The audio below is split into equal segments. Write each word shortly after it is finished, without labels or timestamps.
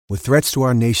With threats to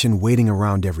our nation waiting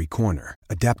around every corner,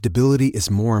 adaptability is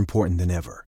more important than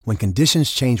ever. When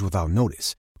conditions change without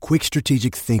notice, quick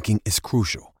strategic thinking is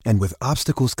crucial. And with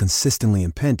obstacles consistently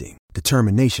impending,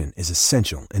 determination is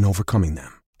essential in overcoming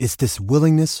them. It's this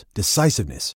willingness,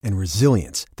 decisiveness, and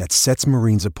resilience that sets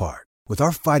Marines apart. With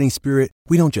our fighting spirit,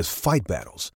 we don't just fight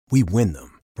battles, we win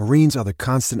them. Marines are the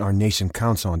constant our nation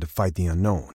counts on to fight the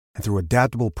unknown. And through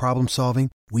adaptable problem solving,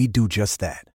 we do just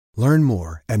that. Learn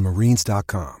more at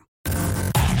marines.com.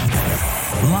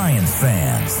 Lions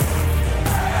fans,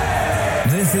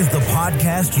 this is the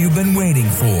podcast you've been waiting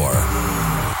for.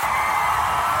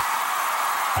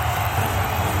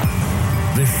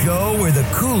 The show where the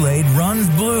Kool-Aid runs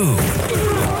blue,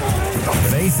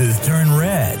 faces turn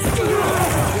red,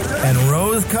 and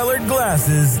rose-colored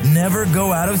glasses never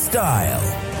go out of style.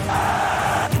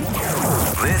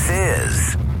 This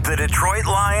is the Detroit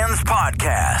Lions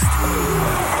Podcast.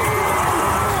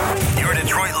 Your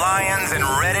Detroit Lions and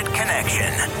Reddit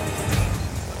connection.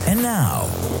 And now,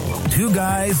 two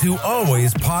guys who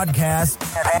always podcast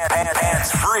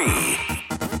hands-free.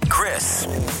 Chris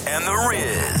and the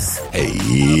Riz. Hey,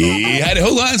 howdy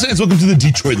ho, Lions fans. Welcome to the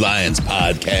Detroit Lions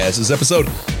Podcast. This is episode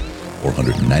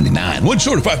 499, one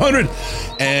short of 500.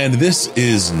 And this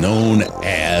is known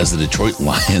as the Detroit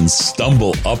Lions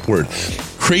Stumble Upward.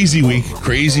 Crazy week.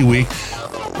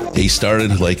 They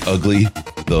started like ugly.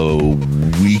 The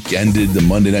week ended, the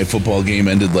Monday Night Football game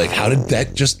ended like, how did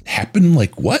that just happen?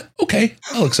 Like, what? Okay,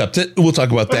 I'll accept it. We'll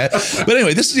talk about that. But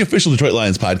anyway, this is the official Detroit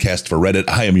Lions podcast for Reddit.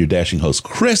 I am your dashing host,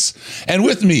 Chris. And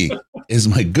with me is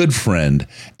my good friend,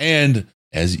 and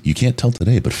as you can't tell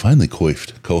today, but finally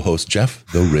coiffed, co-host Jeff,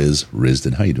 the Riz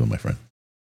Risden. How you doing, my friend?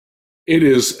 It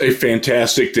is a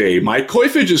fantastic day. My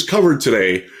coiffage is covered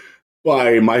today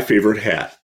by my favorite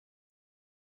hat.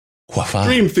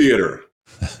 Dream Theater.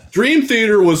 Dream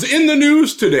Theater was in the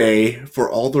news today for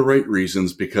all the right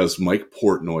reasons because Mike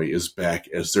Portnoy is back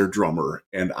as their drummer,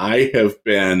 and I have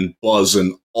been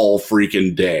buzzing all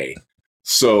freaking day.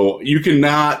 So you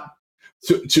cannot...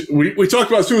 We talked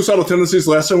about suicidal tendencies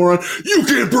last time we were on. You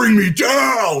can't bring me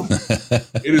down!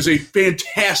 It is a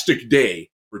fantastic day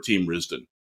for Team Risden.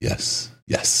 Yes.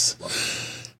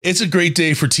 It's a great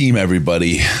day for team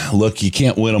everybody. Look, you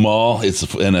can't win them all. It's the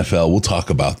NFL. We'll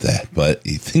talk about that. But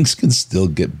things can still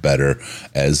get better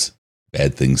as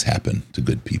bad things happen to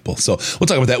good people. So we'll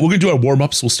talk about that. We're going to do our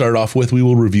warm-ups. We'll start off with, we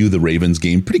will review the Ravens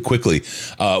game pretty quickly.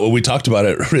 When we talked about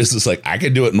it, Riz is like, I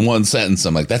can do it in one sentence.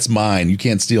 I'm like, that's mine. You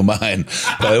can't steal mine.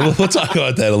 But we'll talk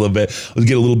about that a little bit. We'll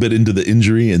get a little bit into the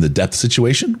injury and the depth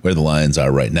situation, where the Lions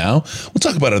are right now. We'll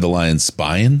talk about, are the Lions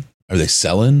spying? Are they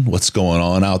selling? What's going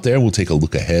on out there? We'll take a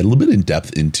look ahead a little bit in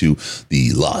depth into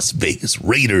the Las Vegas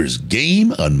Raiders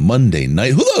game on Monday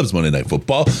night. Who loves Monday Night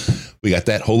Football? We got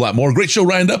that whole lot more. Great show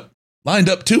lined up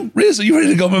too. Riz, are you ready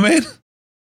to go, my man?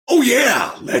 Oh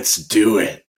yeah, let's do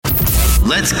it.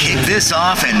 Let's kick this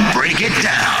off and break it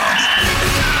down.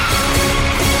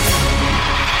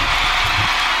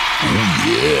 Oh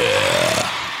yeah.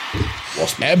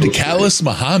 Abdicalis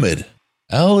Muhammad.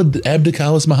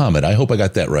 Abdicalis Muhammad. I hope I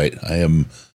got that right. I am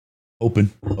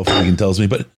hoping. Hopefully he tells me.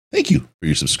 But thank you for your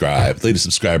latest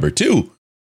subscriber to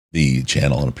the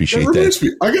channel, and appreciate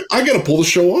that. I got to pull the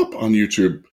show up on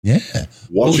YouTube. Yeah,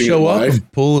 watching the show up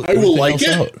and pull. I will like it.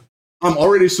 Out. I'm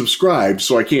already subscribed,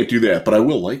 so I can't do that, but I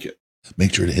will like it.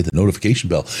 Make sure to hit the notification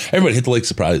bell. Everybody, hit the like,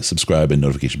 subscribe, and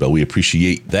notification bell. We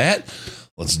appreciate that.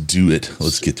 Let's do it.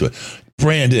 Let's get to it.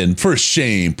 Brandon, first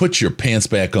shame, put your pants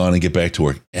back on and get back to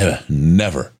work.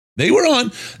 Never. They were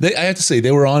on. I have to say, they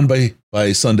were on by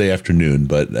Sunday afternoon,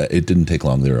 but it didn't take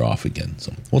long. They were off again.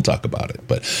 So we'll talk about it.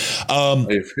 But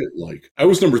I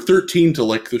was number 13 to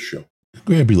like the show.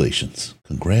 Congratulations.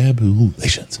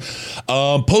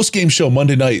 Post-game show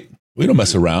Monday night. We don't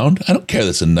mess around. I don't care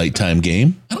that's a nighttime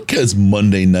game. I don't care it's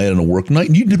Monday night on a work night.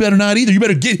 And you better not either. You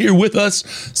better get here with us.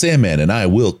 Sandman and I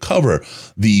will cover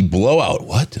the blowout.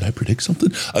 What? Did I predict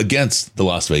something? Against the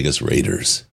Las Vegas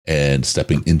Raiders. And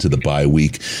stepping into the bye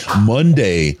week.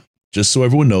 Monday, just so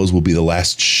everyone knows, will be the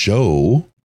last show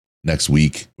next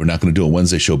week. We're not going to do a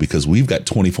Wednesday show because we've got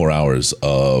 24 hours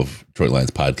of Detroit Lions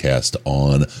podcast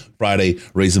on Friday,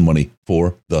 raising money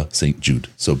for the St. Jude.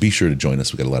 So be sure to join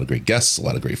us. We got a lot of great guests, a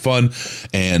lot of great fun,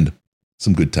 and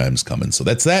some good times coming. So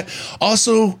that's that.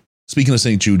 Also, speaking of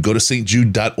St. Jude, go to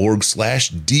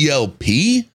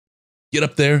stjude.org/DLP. Get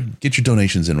up there, get your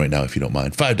donations in right now if you don't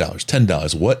mind. $5,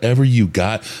 $10, whatever you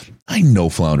got. I know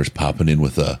Flounder's popping in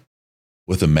with a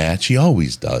match. He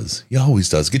always does.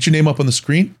 Get your name up on the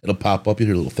screen. It'll pop up. You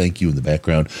hear a little thank you in the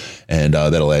background, and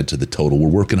that'll add to the total. We're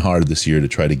working hard this year to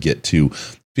try to get to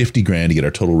 $50,000 to get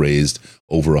our total raised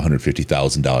over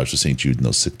 $150,000 for St. Jude and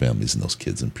those sick families and those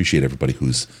kids. And appreciate everybody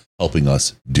who's helping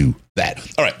us do that.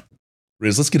 All right,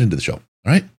 Riz, let's get into the show. All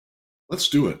right. Let's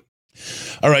do it.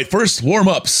 All right, first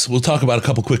warm-ups. We'll talk about a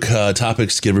couple quick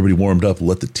topics to get everybody warmed up.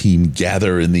 Let the team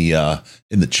gather in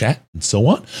the chat and so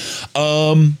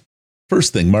on.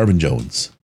 First thing, Marvin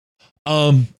Jones.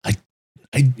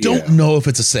 I don't know if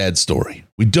it's a sad story.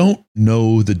 We don't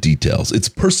know the details. It's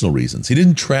personal reasons. He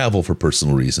didn't travel for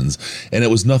personal reasons, and it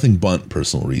was nothing but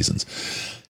personal reasons.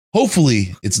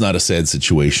 Hopefully, it's not a sad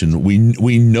situation.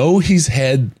 We know he's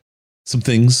had some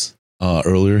things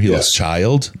earlier. He lost a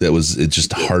child. That was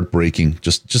just heartbreaking,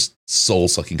 just soul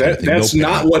sucking. That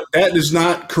is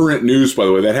not current news, by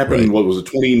the way. That happened. Right. What was it?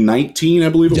 2019, I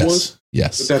believe it was.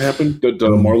 Yes, that happened. That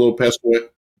Marlo passed away.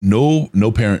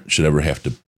 No parent should ever have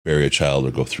to bury a child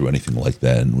or go through anything like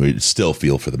that, and we still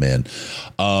feel for the man.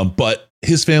 But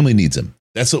his family needs him.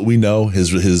 That's what we know.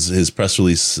 His press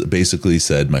release basically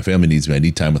said, "My family needs me. I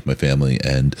need time with my family,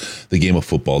 and the game of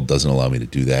football doesn't allow me to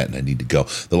do that, and I need to go."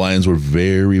 The Lions were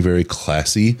very, very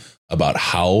classy about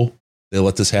how they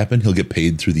let this happen. He'll get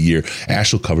paid through the year.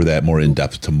 Ash will cover that more in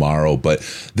depth tomorrow. But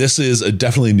this is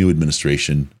definitely a new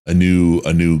administration, a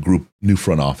new group, new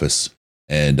front office.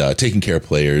 And taking care of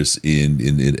players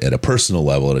at a personal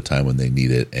level at a time when they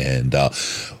need it. And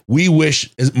we wish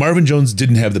Marvin Jones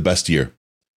didn't have the best year.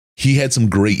 He had some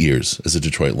great years as a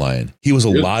Detroit Lion. He was a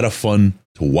lot of fun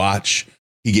to watch.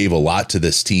 He gave a lot to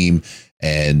this team.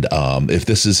 And if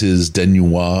this is his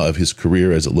denouement of his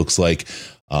career, as it looks like,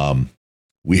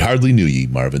 we hardly knew you,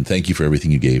 Marvin. Thank you for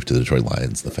everything you gave to the Detroit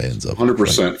Lions, the fans of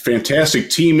 100%. Fantastic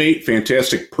teammate,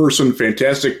 fantastic person,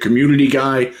 fantastic community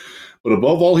guy. But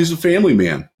above all, he's a family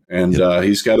man, and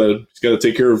he's got to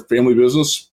take care of family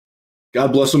business.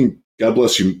 God bless him. God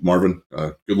bless you, Marvin.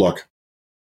 Good luck.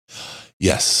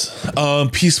 Yes.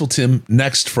 Peaceful Tim,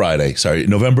 next Friday,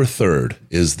 November 3rd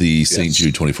is the St.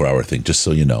 Jude 24-hour thing, just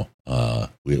so you know.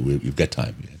 We've got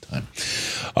time.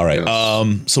 All right.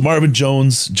 Yes. So Marvin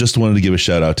Jones, just wanted to give a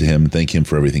shout out to him and thank him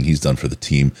for everything he's done for the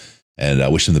team, and I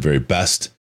wish him the very best.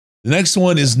 The next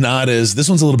one is this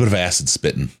one's a little bit of acid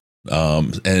spitting.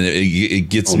 And it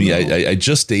gets me. No. I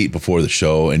just ate before the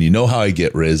show, and you know how I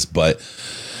get, Riz, but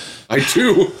I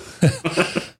do.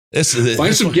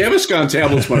 Find some Gaviscon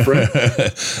tablets, my friend.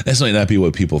 This might not be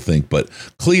what people think, but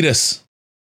Cletus.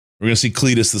 We're going to see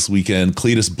Cletus this weekend.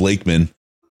 Cletus Blakeman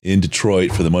in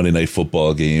Detroit for the Monday Night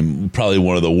Football game. Probably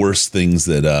one of the worst things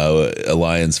that a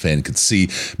Lions fan could see.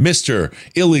 Mr.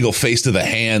 Illegal face to the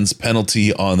hands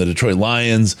penalty on the Detroit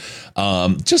Lions.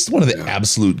 Just one of the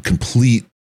absolute complete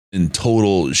and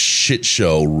total shit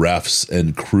show refs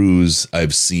and crews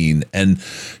I've seen, and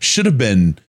should have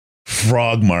been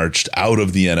frog marched out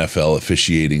of the NFL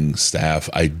officiating staff.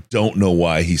 I don't know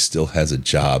why he still has a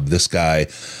job. This guy,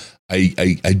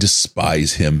 I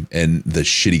despise him and the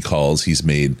shitty calls he's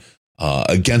made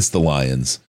against the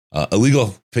Lions.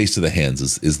 Illegal face to the hands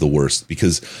is the worst,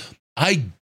 because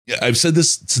I've said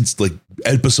this since like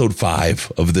episode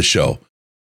 5 of the show.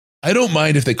 I don't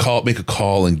mind if they make a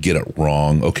call and get it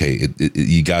wrong. Okay,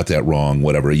 you got that wrong,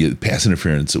 whatever. Pass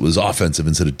interference, it was offensive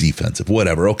instead of defensive,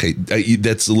 whatever. Okay,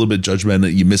 that's a little bit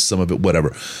judgmental. You missed some of it,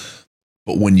 whatever.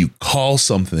 But when you call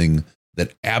something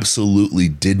that absolutely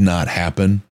did not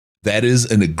happen, that is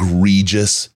an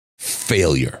egregious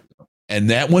failure.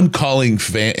 And that one calling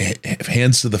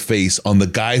hands to the face on the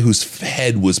guy whose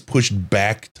head was pushed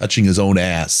back, touching his own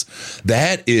ass,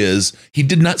 he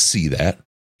did not see that.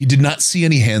 He did not see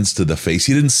any hands to the face.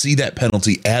 He didn't see that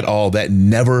penalty at all. That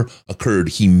never occurred.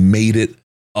 He made it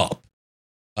up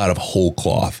out of whole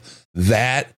cloth.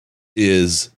 That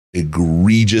is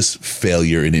egregious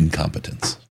failure and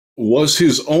incompetence. Was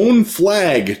his own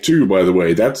flag, too, by the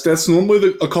way. That's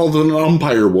normally a call that an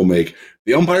umpire will make.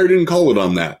 The umpire didn't call it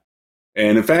on that.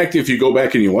 And in fact, if you go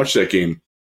back and you watch that game,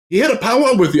 he had a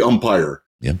powwow with the umpire.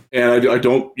 Yeah. And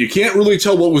you can't really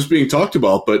tell what was being talked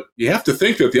about, but you have to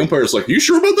think that the umpire's like, "You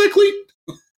sure about that,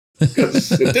 Cleet?"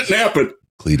 Because it didn't happen.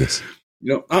 Cletus.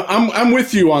 I'm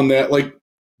with you on that. Like,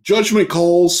 judgment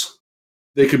calls,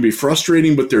 they can be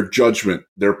frustrating, but they're judgment.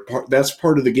 That's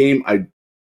part of the game.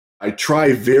 I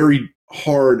try very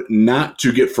hard not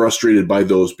to get frustrated by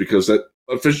those, because that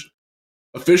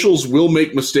officials will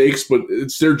make mistakes, but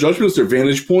it's their judgment, it's their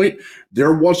vantage point.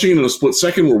 They're watching it in a split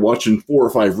second. We're watching 4 or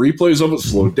 5 replays of it,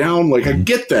 slow down. Like, I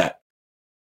get that.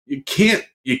 You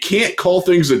can't call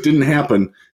things that didn't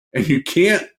happen, and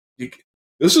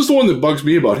this is the one that bugs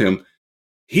me about him.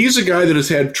 He's a guy that has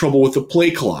had trouble with the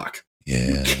play clock.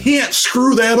 Yeah. You can't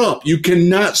screw that up. You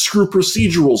cannot screw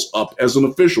procedurals up as an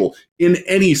official in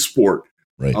any sport.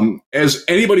 Right. As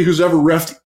anybody who's ever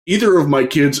reffed either of my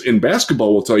kids in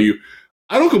basketball will tell you,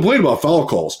 I don't complain about foul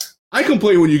calls. I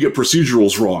complain when you get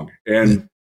procedurals wrong, and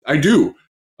I do.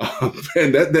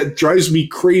 And that drives me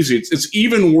crazy. It's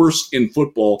even worse in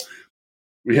football.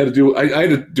 I did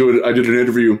an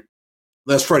interview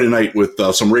last Friday night with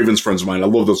some Ravens friends of mine. I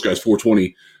love those guys,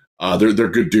 420. They're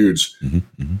good dudes.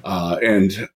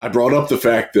 And I brought up the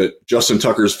fact that Justin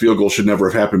Tucker's field goal should never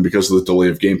have happened because of the delay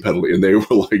of game penalty. And they were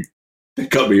like, they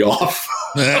cut me off.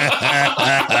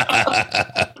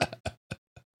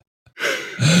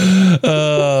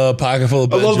 Pocket full of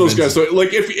Benjamins. I love those guys. So, like,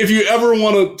 if you ever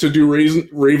want to do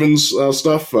Ravens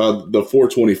stuff, the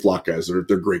 420 flock guys,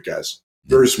 they're great guys.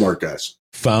 Very smart guys.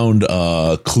 Found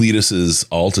Cletus's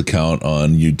alt account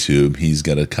on YouTube. He's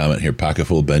got a comment here, pocket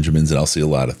full of Benjamins, and I'll see a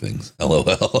lot of things. LOL.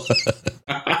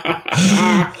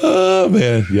 Oh,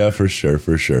 man. Yeah, for sure.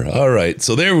 All right.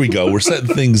 So there we go. We're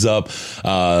setting things up.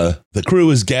 The crew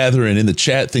is gathering in the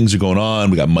chat. Things are going on.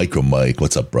 We got Micro Mike.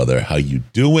 What's up, brother? How you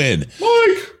doing?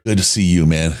 Mike. Good to see you,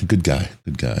 man. Good guy.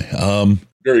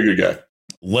 Very good guy.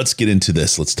 Let's get into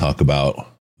this. Let's talk about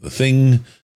the thing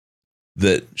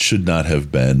that should not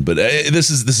have been, but this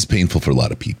is painful for a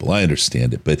lot of people. I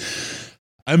understand it, but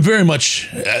I'm very much,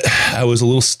 I was a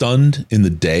little stunned in the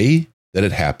day that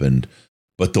it happened.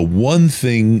 But the one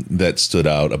thing that stood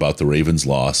out about the Ravens'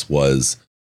 loss was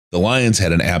the Lions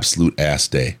had an absolute ass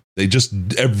day.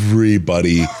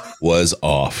 Everybody was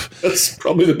off. That's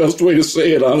probably the best way to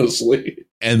say it, honestly.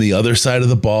 And the other side of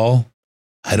the ball,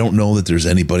 I don't know that there's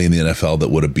anybody in the NFL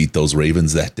that would have beat those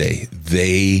Ravens that day.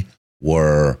 They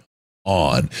were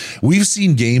on. We've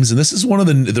seen games, and this is one of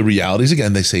the realities.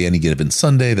 Again, they say any given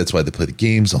Sunday. That's why they play the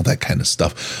games, all that kind of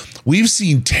stuff. We've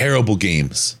seen terrible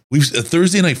games.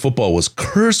 Thursday Night Football was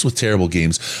cursed with terrible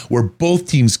games where both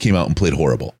teams came out and played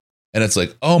horrible. And it's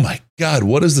like, oh my God,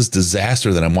 what is this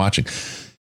disaster that I'm watching?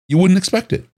 You wouldn't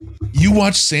expect it. You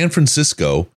watch San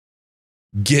Francisco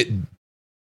get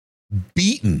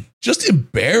beaten, just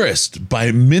embarrassed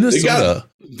by Minnesota.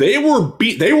 They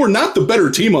were not the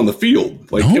better team on the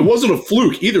field. Like, It wasn't a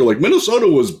fluke either. Like, Minnesota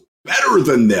was better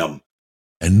than them.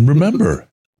 And remember,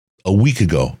 a week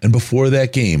ago and before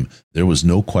that game, there was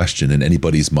no question in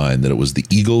anybody's mind that it was the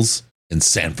Eagles and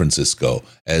San Francisco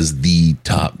as the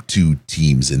top two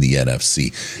teams in the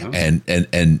NFC. Yeah.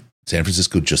 And San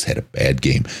Francisco just had a bad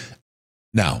game.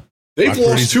 Now, they've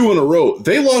lost two in a row.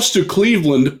 They lost to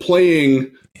Cleveland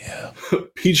playing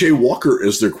PJ Walker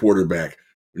as their quarterback.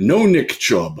 No Nick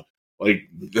Chubb. Like,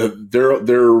 they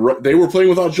were playing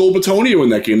without Joel Bitonio in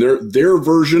that game. Their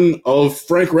version of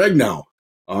Frank Ragnow.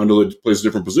 I know that plays a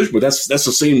different position, but that's the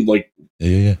same. Like,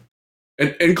 yeah.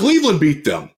 And Cleveland beat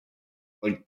them.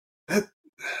 Like, that,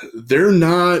 they're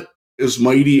not as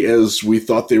mighty as we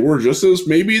thought they were. Just as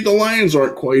maybe the Lions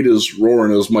aren't quite as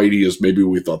roaring as mighty as maybe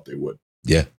we thought they would.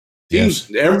 Yeah.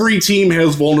 Every team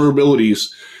has vulnerabilities.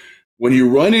 When you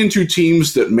run into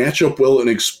teams that match up well and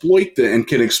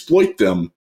can exploit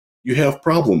them, you have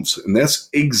problems. And that's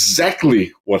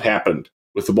exactly what happened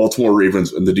with the Baltimore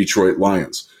Ravens and the Detroit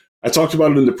Lions. I talked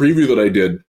about it in the preview that I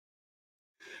did.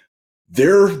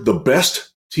 They're the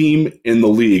best team in the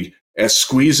league at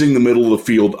squeezing the middle of the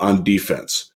field on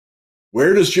defense.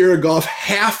 Where does Jared Goff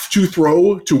have to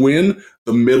throw to win?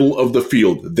 The middle of the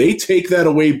field. They take that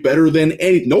away better than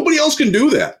any. Nobody else can do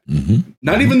that.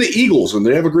 Not even the Eagles, and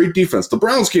they have a great defense. The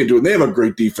Browns can't do it, and they have a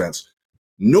great defense.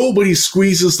 Nobody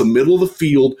squeezes the middle of the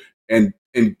field and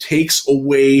takes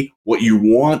away what you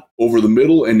want over the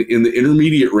middle and in the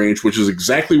intermediate range, which is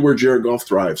exactly where Jared Goff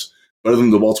thrives, better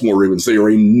than the Baltimore Ravens. They are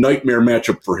a nightmare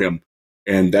matchup for him,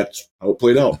 and that's how it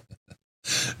played out.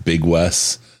 Big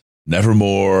Wes.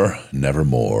 Nevermore.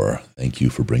 Thank you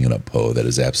for bringing up Poe. That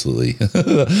is absolutely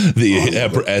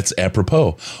it's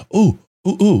apropos. Ooh.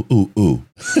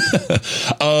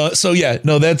 So yeah,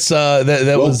 no, that's that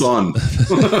well was done.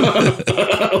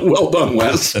 Well done,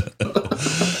 Wes.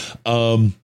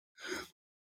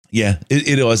 Yeah,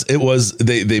 it was.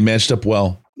 They matched up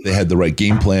well. They had the right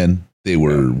game plan. They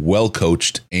were well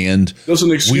coached, and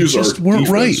doesn't excuse we just our weren't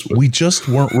defense, right. but... We just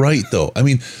weren't right, though. I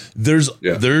mean, there's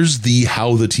the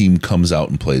how the team comes out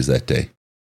and plays that day,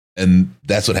 and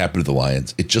that's what happened to the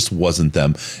Lions. It just wasn't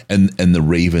them, and the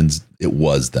Ravens, it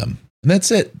was them, and that's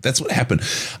it. That's what happened.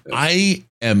 I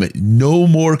am no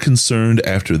more concerned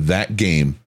after that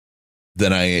game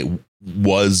than I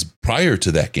was prior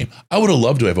to that game. I would have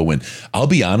loved to have a win. I'll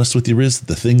be honest with you, Riz.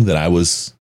 The thing that I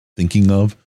was thinking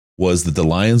of was that the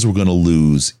Lions were going to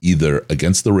lose either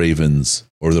against the Ravens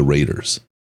or the Raiders.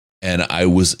 And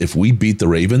if we beat the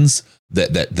Ravens,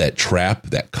 that trap,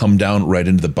 that come down right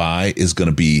into the bye is going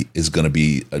to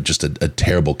be just a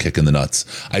terrible kick in the nuts.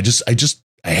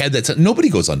 I had that. Nobody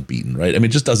goes unbeaten, right? I mean,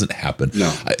 it just doesn't happen.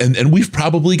 No. And we've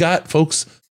probably got, folks,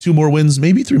 2 more wins,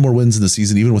 maybe 3 more wins in the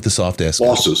season, even with the soft ass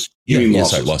losses.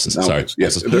 Losses. Sorry.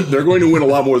 Yes, they're going to win a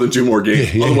lot more than 2 more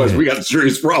games. Otherwise, we got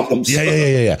serious problems.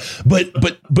 Yeah. But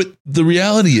the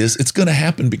reality is, it's going to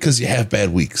happen because you have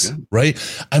bad weeks, right?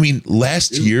 I mean,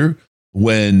 last year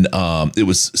when it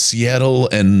was Seattle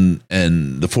and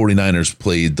the 49ers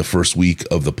played the first week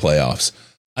of the playoffs,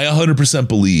 I 100%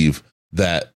 believe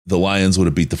that the Lions would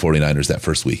have beat the 49ers that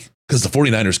first week, because the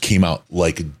 49ers came out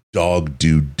like dog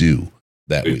do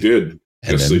that week. They did.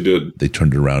 And yes, they did. They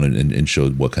turned it around and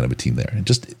showed what kind of a team they are. And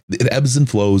just, it ebbs and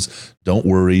flows. Don't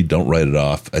worry. Don't write it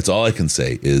off. That's all I can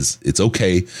say is it's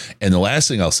okay. And the last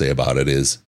thing I'll say about it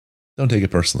is, don't take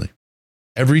it personally.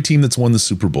 Every team that's won the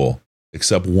Super Bowl,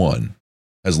 except one,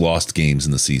 has lost games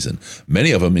in the season.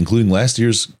 Many of them, including last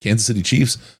year's Kansas City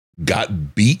Chiefs,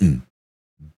 got beaten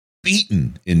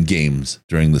in games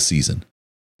during the season.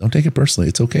 Don't take it personally.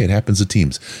 It's okay. It happens to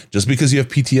teams. Just because you have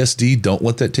PTSD, don't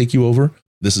let that take you over.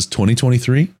 This is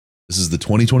 2023. This is the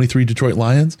 2023 Detroit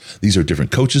Lions. These are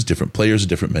different coaches, different players, a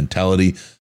different mentality.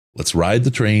 Let's ride the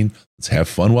train. Let's have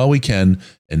fun while we can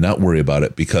and not worry about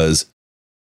it, because,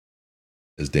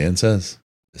 as Dan says,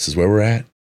 this is where we're at.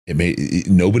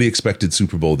 Nobody expected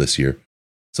Super Bowl this year.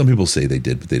 Some people say they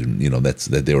did, but they didn't. That's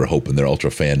that they were hoping. They're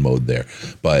ultra fan mode there.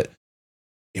 But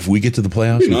if we get to the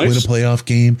playoffs, we win a playoff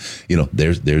game,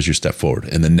 there's your step forward.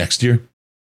 And then next year,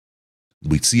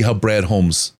 we see how Brad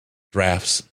Holmes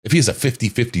drafts. If he has a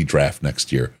 50-50 draft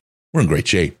next year, we're in great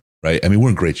shape, right? I mean, we're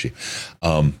in great shape.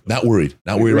 Not worried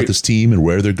about this team and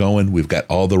where they're going. We've got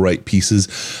all the right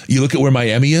pieces. You look at where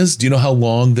Miami is. Do you know how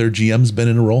long their GM's been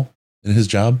in a role in his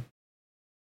job?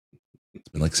 It's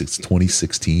been like since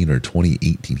 2016 or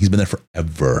 2018. He's been there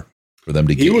forever for them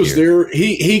to get here. He was there.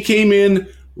 He came in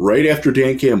right after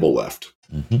Dan Campbell left.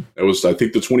 Mm-hmm. That was, I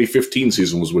think, the 2015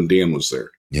 season was when Dan was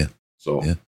there. Yeah. So,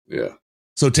 yeah.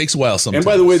 So it takes a while sometimes.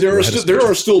 And by the way, there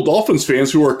are still Dolphins fans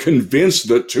who are convinced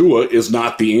that Tua is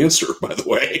not the answer, by the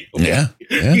way. Yeah.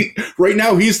 Right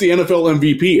now, he's the NFL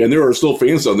MVP, and there are still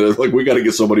fans on there like, we got to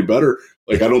get somebody better.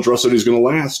 Like, I don't trust that he's going to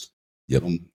last. Yep.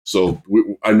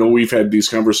 I know we've had these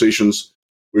conversations.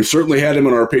 We've certainly had him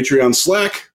in our Patreon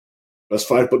Slack. Best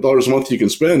 $5 a month you can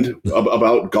spend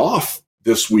about Goff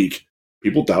this week.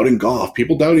 People doubting Goff.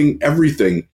 People doubting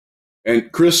everything.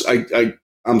 And Chris,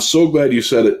 I'm so glad you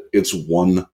said it. It's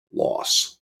one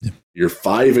loss. Yeah. You're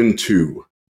 5-2.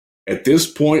 At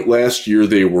this point last year,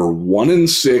 they were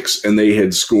 1-6, and they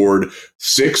had scored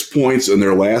 6 points in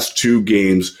their last 2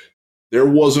 games. There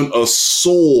wasn't a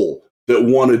soul that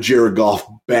wanted Jared Goff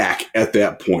back at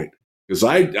that point. Because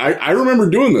I remember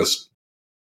doing this.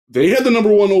 They had the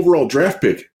number 1 overall draft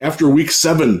pick after week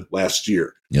 7 last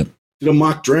year. Yep. Did a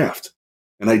mock draft.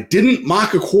 And I didn't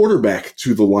mock a quarterback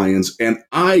to the Lions, and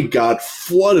I got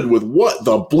flooded with, what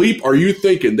the bleep are you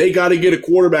thinking? They got to get a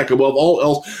quarterback above all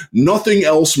else. Nothing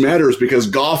else matters because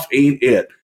Goff ain't it.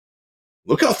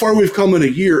 Look how far we've come in a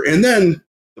year. And then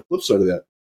the flip side of that,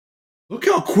 look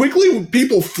how quickly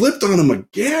people flipped on him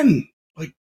again.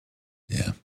 Like,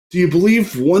 yeah. Do you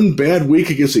believe one bad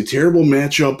week against a terrible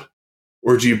matchup,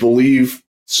 or do you believe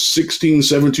 16,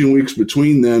 17 weeks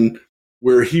between then,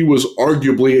 where he was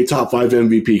arguably a top 5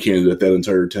 MVP candidate that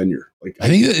entire tenure? Like, I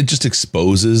think it just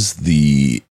exposes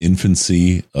the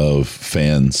infancy of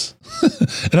fans.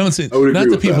 And I'm not saying not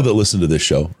the people that listen to this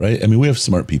show, right? I mean, we have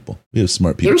smart people. There's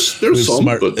some.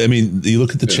 Smart, I mean, you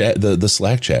look at the chat, the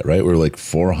Slack chat, right? We're like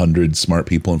 400 smart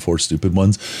people and 4 stupid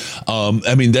ones.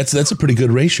 I mean, that's a pretty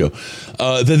good ratio.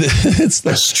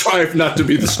 Let's strive not to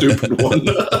be the stupid one.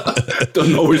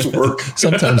 Doesn't always work.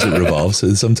 Sometimes it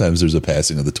revolves. Sometimes there's a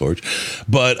passing of the torch,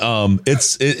 but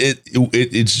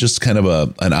it's just kind of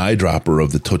an eyedropper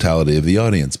of the totality of the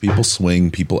audience. People swing,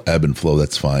 people ebb and flow.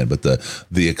 That's fine, but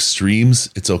the extremes,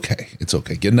 it's okay. It's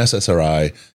okay. Get an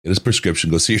SSRI, get a prescription,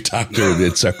 go see your doctor,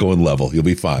 and start going level. You'll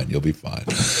be fine. Okay.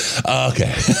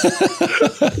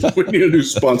 We need a new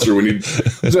sponsor.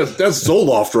 That's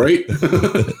Zoloft, right?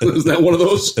 Is that one of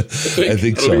those? I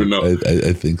think so. Even know.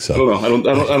 I think so. I don't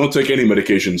know. I don't take any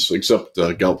medications except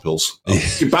gout pills.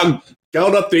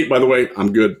 Gout update, by the way.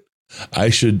 I'm good. I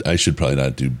should probably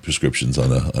not do prescriptions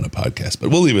on a podcast, but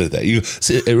we'll leave it at that. You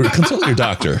consult your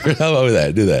doctor. How about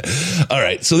that? Do that. All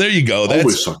right. So there you go.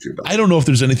 Always talk to your doctor. I don't know if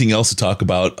there's anything else to talk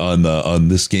about on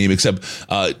this game, except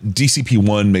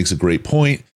DCP1 makes a great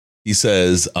point. He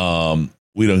says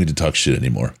we don't get to talk shit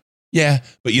anymore. Yeah,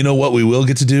 but you know what we will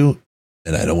get to do,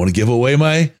 and I don't want to give away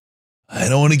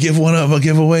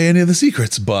any of the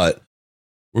secrets, but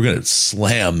we're gonna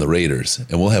slam the Raiders,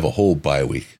 and we'll have a whole bye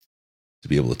week to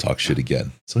be able to talk shit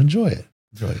again. So enjoy it.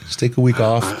 Enjoy. Just take a week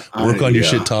off, work on your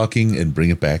shit talking, and bring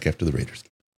it back after the Raiders.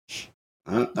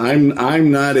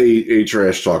 I'm not a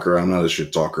trash talker. I'm not a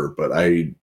shit talker, but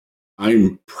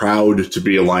I'm proud to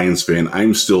be a Lions fan.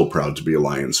 I'm still proud to be a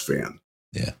Lions fan.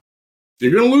 Yeah.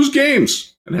 You're going to lose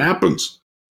games. It happens.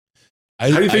 How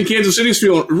do you think Kansas City's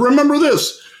feeling? Remember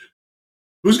this.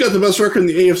 Who's got the best record in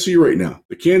the AFC right now?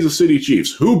 The Kansas City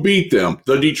Chiefs. Who beat them?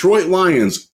 The Detroit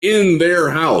Lions in their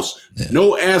house. Yeah.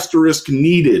 No asterisk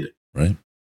needed. Right.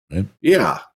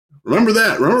 Yeah. Remember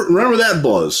that. Remember that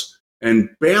buzz. And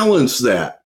balance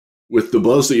that with the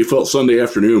buzz that you felt Sunday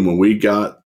afternoon when we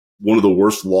got one of the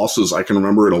worst losses I can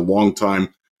remember in a long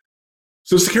time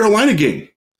since the Carolina game.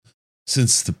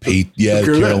 Since the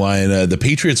Carolina, the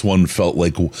Patriots one felt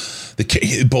like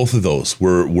both of those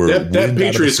were that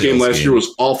Patriots game last year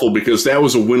was awful because that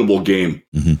was a winnable game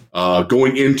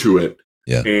going into it.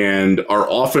 Yeah. And our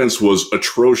offense was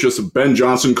atrocious. Ben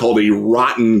Johnson called a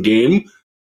rotten game.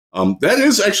 That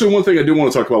is actually one thing I do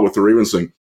want to talk about with the Ravens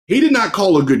thing. He did not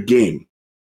call a good game.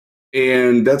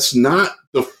 And that's not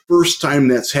the first time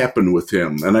that's happened with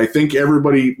him. And I think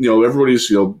everybody's,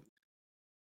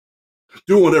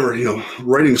 doing whatever,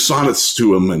 writing sonnets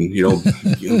to him and,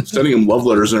 sending him love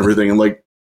letters and everything. And like,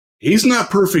 he's not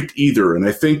perfect either. And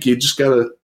I think you just got to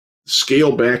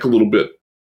scale back a little bit.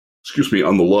 Excuse me,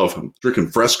 on the love. I'm drinking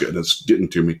Fresca and it's getting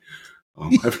to me. I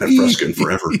haven't had Fresca in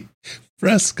forever.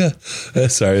 Fresca.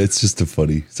 Sorry, it's just a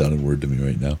funny sounding word to me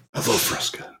right now. I love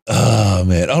Fresca. Oh,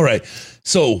 man. All right.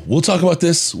 So we'll talk about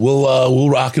this. We'll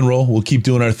rock and roll. We'll keep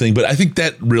doing our thing. But I think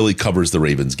that really covers the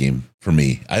Ravens game for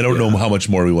me. I don't know how much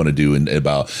more we want to do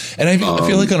about. And I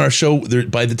feel like on our show,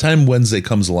 by the time Wednesday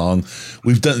comes along,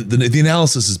 we've done the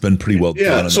analysis has been pretty well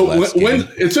done. Yeah. So when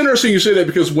it's interesting you say that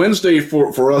because Wednesday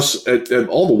for us at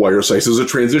all the wire sites is a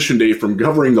transition day from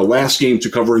covering the last game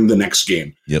to covering the next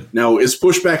game. Yep. Now it's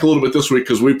pushed back a little bit this week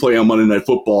because we play on Monday Night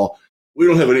Football. We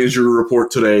don't have an injury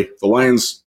report today. The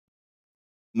Lions.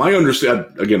 My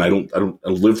understanding, again, I don't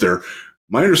live there.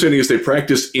 My understanding is they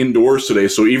practiced indoors today,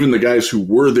 so even the guys who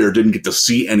were there didn't get to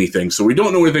see anything. So we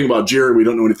don't know anything about Jerry. We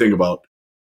don't know anything about,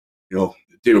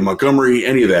 David Montgomery,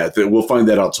 any of that. We'll find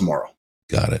that out tomorrow.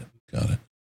 Got it.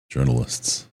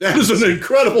 Journalists. That is an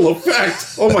incredible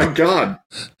effect. Oh my God.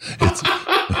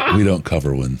 We don't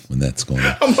cover when that's going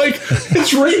on. I'm like,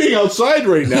 it's raining outside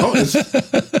right now. It's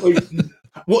like,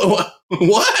 what?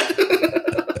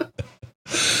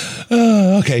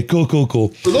 Okay, cool.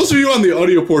 For those of you on the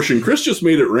audio portion, Chris just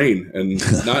made it rain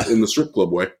and not in the strip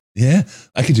club way. Yeah,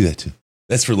 I could do that too.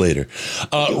 That's for later.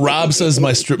 Rob says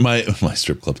my strip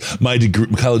clubs, my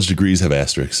college degrees have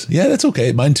asterisks. Yeah, that's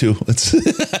okay. Mine too.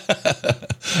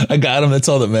 I got them. That's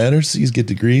all that matters. You get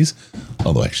degrees.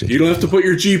 Although actually, you don't have to put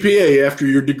your GPA after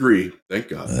your degree. Thank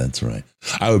God. That's right.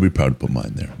 I would be proud to put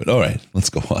mine there. But all right, let's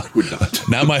go on. I would not.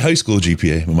 Not my high school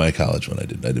GPA, but my college one. I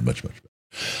did much better.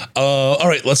 All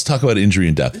right, let's talk about injury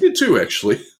and death. I did too,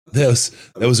 actually. That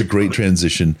was a great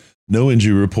transition. No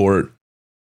injury report.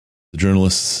 The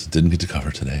journalists didn't get to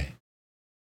cover today.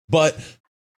 But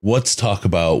let's talk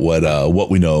about what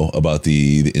we know about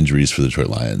the injuries for the Detroit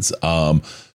Lions.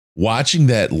 Watching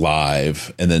that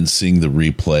live and then seeing the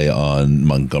replay on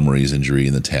Montgomery's injury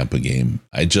in the Tampa game,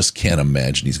 I just can't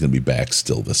imagine he's going to be back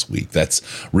still this week. That's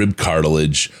rib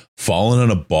cartilage, falling on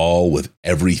a ball with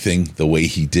everything the way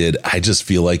he did. I just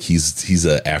feel like he's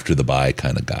a after the bye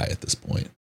kind of guy at this point.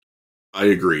 I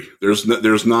agree. There's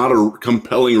not a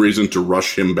compelling reason to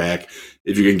rush him back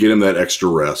if you can get him that extra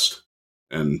rest.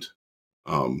 And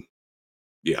that'd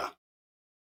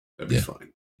be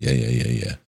fine.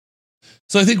 Yeah.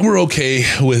 So I think we're okay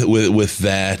with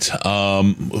that.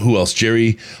 Who else?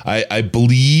 Jerry. I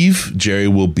believe Jerry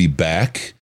will be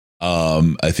back.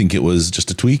 I think it was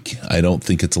just a tweak. I don't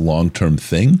think it's a long-term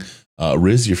thing.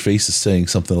 Riz, your face is saying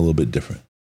something a little bit different.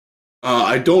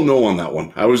 I don't know on that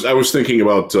one. I was thinking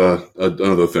about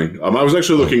another thing. I was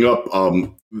actually looking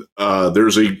up.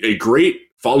 There's a great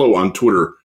follow on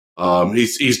Twitter.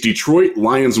 He's Detroit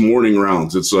Lions Morning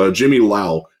Rounds. It's Jimmy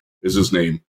Lau is his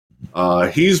name.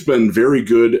 He's been very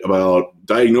good about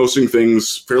diagnosing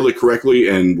things fairly correctly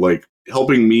and like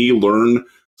helping me learn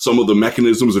some of the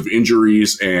mechanisms of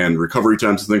injuries and recovery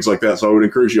times and things like that. So I would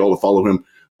encourage you all to follow him.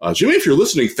 Jimmy, if you're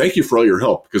listening, thank you for all your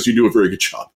help because you do a very good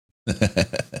job.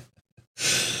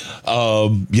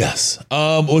 Yes.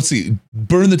 Let's see.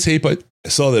 Burn the tape. I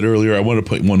saw that earlier. I want to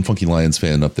put one Funky Lions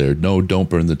fan up there. No,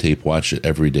 don't burn the tape. Watch it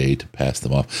every day to pass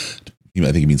them off.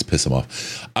 I think it means piss them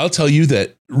off. I'll tell you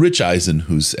that Rich Eisen,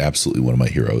 who's absolutely one of my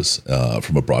heroes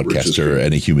from a broadcaster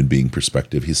and a human being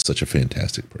perspective, he's such a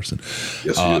fantastic person.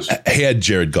 Yes, he is. I had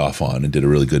Jared Goff on and did a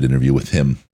really good interview with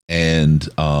him. And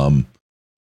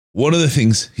one of the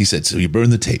things he said, so you burn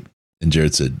the tape. And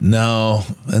Jared said, no,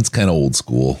 that's kind of old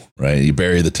school, right? You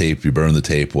bury the tape, you burn the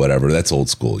tape, whatever. That's old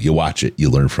school. You watch it, you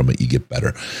learn from it, you get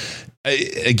better.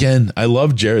 I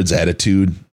love Jared's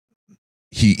attitude.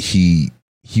 He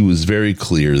was very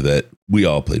clear that we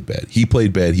all played bad. He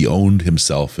played bad. He owned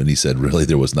himself, and he said, really,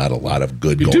 there was not a lot of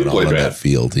good going on in that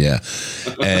field. Yeah.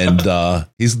 And they're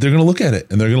going to look at it,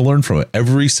 and they're going to learn from it.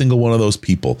 Every single one of those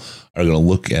people are going to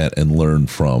look at and learn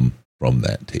from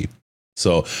that tape.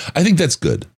 So I think that's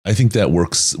good. I think that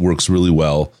works really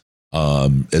well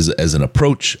as an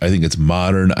approach. I think it's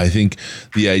modern. I think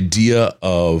the idea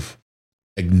of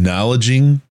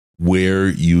acknowledging where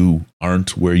you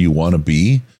aren't where you want to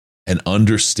be and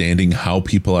understanding how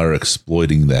people are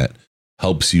exploiting that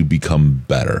helps you become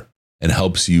better and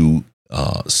helps you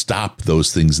stop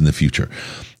those things in the future.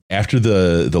 After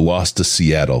the loss to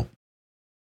Seattle,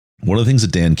 one of the things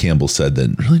that Dan Campbell said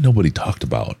that really nobody talked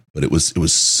about, but it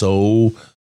was so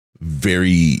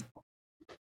very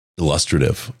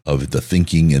illustrative of the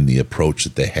thinking and the approach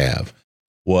that they have,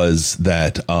 was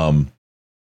that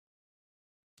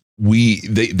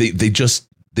they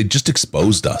just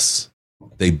exposed us.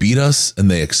 They beat us and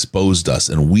they exposed us,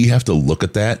 and we have to look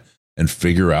at that and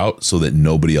figure out so that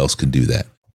nobody else can do that.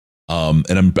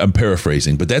 And I'm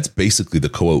paraphrasing, but that's basically the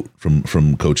quote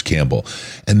from Coach Campbell.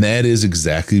 And that is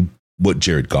exactly what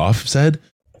Jared Goff said.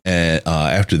 And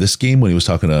after this game, when he was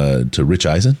talking to Rich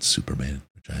Eisen, Superman,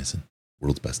 Rich Eisen,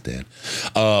 world's best dad,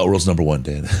 world's number one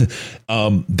dad.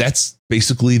 That's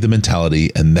basically the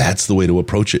mentality. And that's the way to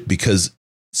approach it, because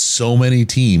so many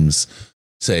teams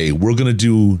say, we're going to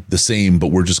do the same, but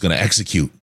we're just going to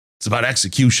execute. It's about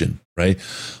execution, right?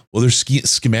 Well, there's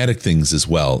schematic things as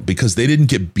well, because they didn't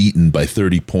get beaten by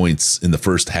 30 points in the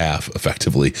first half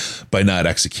effectively by not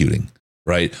executing,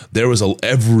 right? There was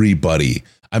everybody.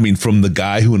 I mean, from the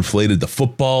guy who inflated the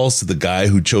footballs to the guy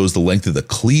who chose the length of the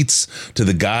cleats to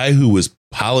the guy who was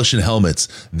polishing helmets,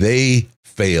 they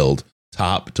failed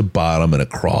top to bottom and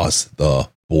across the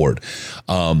board.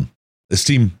 This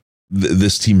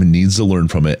team needs to learn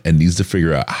from it and needs to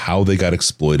figure out how they got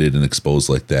exploited and exposed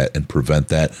like that and prevent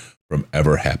that from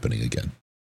ever happening again.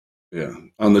 Yeah.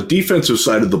 On the defensive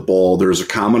side of the ball, there's a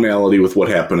commonality with what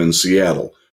happened in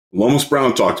Seattle. Lomas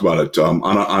Brown talked about it on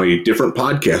a different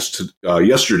podcast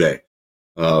yesterday.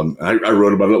 I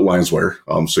wrote about it at LionsWire,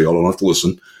 so y'all don't have to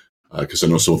listen, because I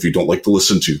know some of you don't like to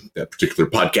listen to that particular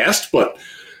podcast. But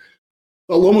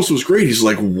Lomas was great. He's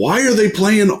like, why are they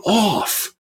playing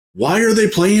off? Why are they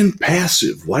playing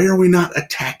passive? Why are we not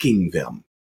attacking them?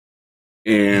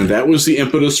 And that was the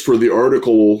impetus for the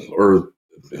article, or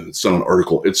it's not an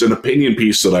article, it's an opinion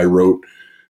piece that I wrote,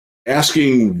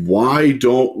 asking why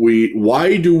do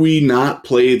we not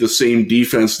play the same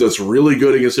defense that's really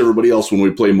good against everybody else when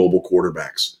we play mobile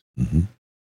quarterbacks? Mm-hmm.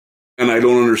 And I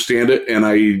don't understand it. And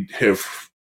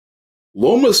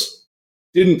Lomas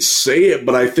didn't say it,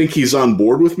 but I think he's on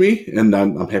board with me, and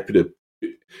I'm happy to.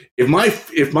 If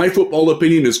my football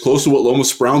opinion is close to what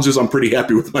Lomas Brown's is, I'm pretty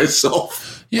happy with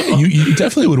myself. Yeah, you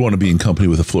definitely would want to be in company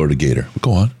with a Florida Gator.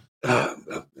 Go on. I'll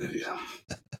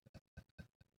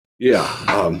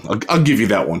give you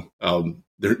that one.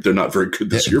 They're not very good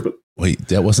this year, but wait,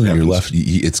 that wasn't your left.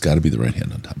 It's got to be the right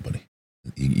hand on top, buddy.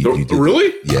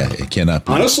 Really? Yeah, it cannot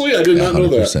be. Honestly, I did not know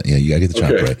that. Yeah, you got to get the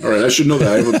chop right. All right, I should know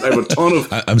that. I have a ton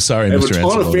of. I'm sorry, Mr. Anzalone. I have a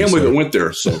ton of family that went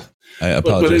there, so. I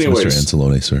apologize, Mr.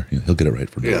 Anzalone, sir. He'll get it right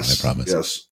for now, I promise.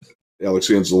 Yes. Alex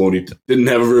Anzalone didn't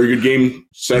have a very good game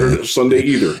Sunday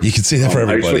either. You can say that for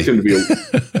everybody.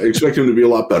 I expect him to be a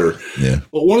lot better. Yeah.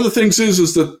 But one of the things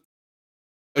is that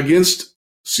against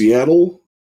Seattle,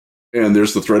 and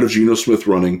there's the threat of Geno Smith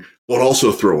running, but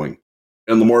also throwing,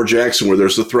 and Lamar Jackson, where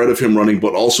there's the threat of him running,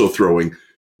 but also throwing,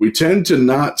 we tend to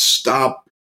not stop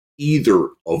either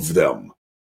of them.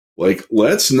 Like,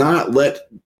 let's not let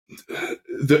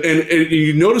and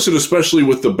you notice it especially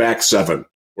with the back seven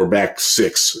or back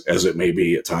six, as it may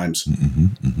be at times. Mm-hmm,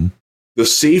 mm-hmm. The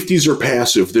safeties are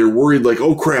passive. They're worried, like,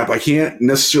 oh crap, I can't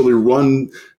necessarily run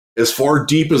as far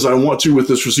deep as I want to with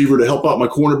this receiver to help out my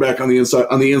cornerback on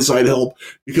the inside help,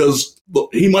 because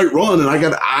he might run and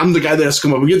I'm the guy that has to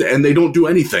come up and get that, and they don't do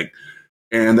anything.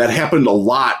 And that happened a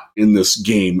lot in this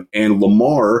game. And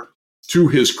Lamar, to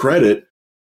his credit,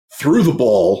 threw the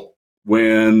ball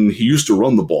when he used to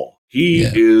run the ball.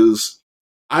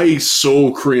 I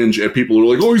so cringe at people who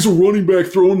are like, oh, he's a running back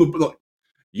throwing the ball.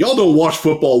 Y'all don't watch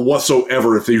football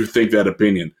whatsoever if you think that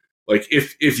opinion. Like,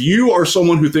 if you are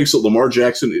someone who thinks that Lamar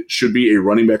Jackson should be a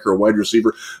running back or a wide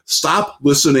receiver, stop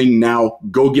listening now.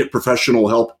 Go get professional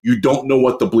help. You don't know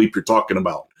what the bleep you're talking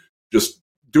about. Just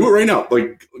do it right now.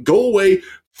 Like, go away.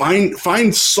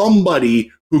 Find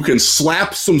somebody who can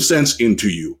slap some sense into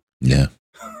you. Yeah.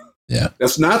 Yeah.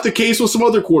 That's not the case with some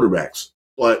other quarterbacks.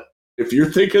 But if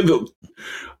you're thinking that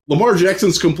Lamar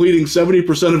Jackson's completing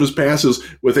 70% of his passes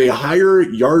with a higher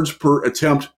yards per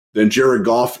attempt than Jared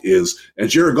Goff is, and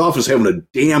Jared Goff is having a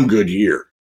damn good year.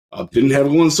 Didn't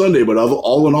have one Sunday, but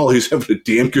all in all, he's having a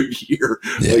damn good year.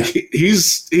 Yeah. Like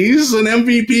he's an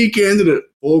MVP candidate,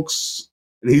 folks.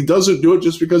 And he doesn't do it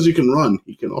just because he can run.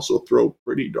 He can also throw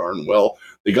pretty darn well.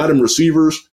 They got him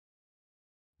receivers.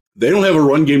 They don't have a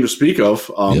run game to speak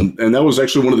of. And that was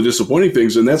actually one of the disappointing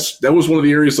things. And that was one of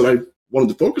the areas that I wanted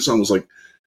to focus on, was like,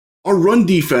 our run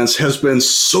defense has been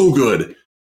so good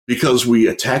because we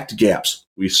attacked gaps.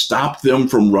 We stopped them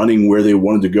from running where they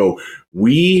wanted to go.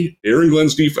 Aaron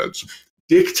Glenn's defense,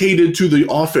 dictated to the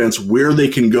offense where they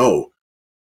can go.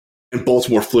 And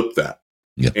Baltimore flipped that.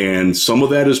 Yep. And some of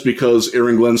that is because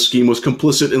Aaron Glenn's scheme was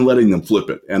complicit in letting them flip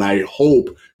it. And I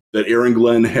hope that Aaron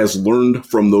Glenn has learned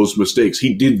from those mistakes.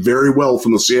 He did very well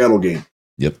from the Seattle game.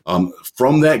 Yep.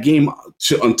 From that game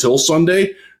until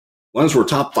Sunday, Lions were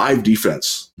top 5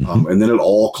 defense. And then it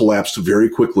all collapsed very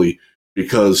quickly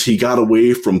because he got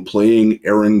away from playing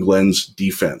Aaron Glenn's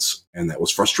defense. And that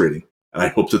was frustrating. And I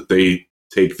hope that they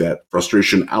take that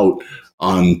frustration out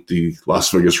on the Las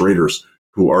Vegas Raiders,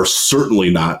 who are certainly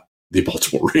not the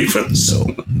Baltimore Ravens.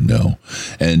 No.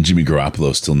 And Jimmy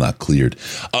Garoppolo still not cleared.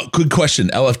 Good question,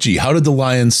 LFG. How did the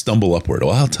Lions stumble upward?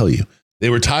 Well, I'll tell you. They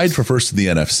were tied for first in the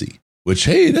NFC, which,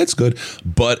 hey, that's good.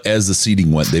 But as the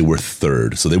seeding went, they were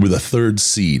third. So they were the 3rd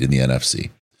seed in the NFC.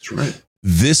 That's right.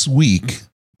 This week,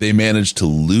 they managed to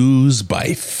lose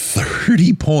by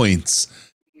 30 points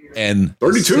and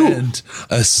 32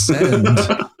 ascend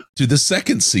to the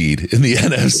 2nd seed in the NFC.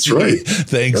 That's right.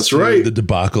 Thanks to the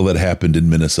debacle that happened in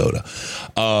Minnesota.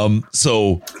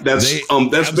 So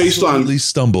that's based on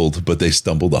stumbled, but they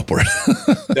stumbled upward.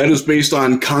 That is based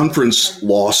on conference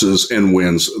losses and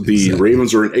wins. The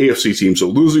Ravens are an AFC team, so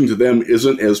losing to them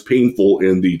isn't as painful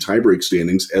in the tiebreak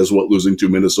standings as what losing to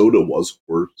Minnesota was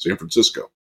for San Francisco.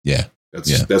 Yeah.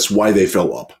 That's why they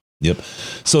fell up. Yep.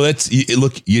 So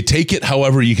you take it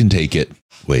however you can take it.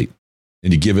 Wait.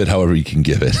 And you give it however you can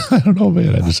give it. I don't know,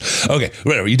 man. Okay,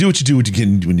 whatever. You do what you do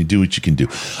when you do what you can do.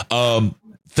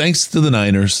 Thanks to the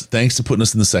Niners. Thanks to putting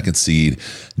us in the 2nd seed.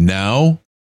 Now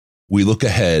we look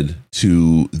ahead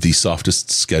to the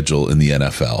softest schedule in the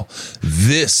NFL.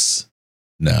 This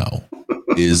now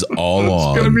is all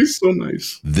on. It's going to be so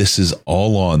nice. This is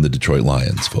all on the Detroit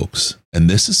Lions, folks. And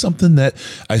this is something that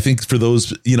I think for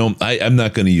those, I'm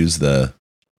not going to use the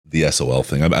SOL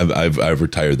thing. I've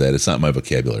retired that. It's not my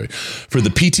vocabulary. For the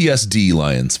PTSD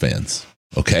Lions fans,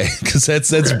 okay? Because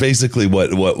that's basically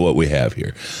what we have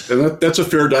here. And that's a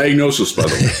fair diagnosis, by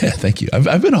the way. Yeah, thank you.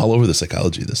 I've been all over the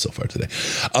psychology of this so far today.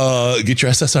 Get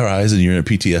your SSRIs and you're a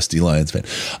PTSD Lions fan.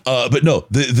 But no,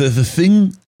 the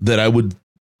thing that I would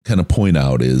kind of point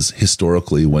out is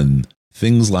historically when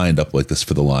things lined up like this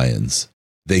for the Lions,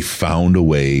 they found a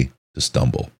way to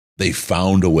stumble. They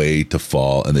found a way to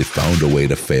fall and they found a way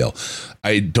to fail.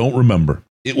 I don't remember.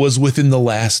 It was within the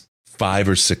last 5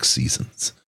 or 6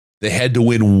 seasons. They had to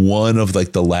win one of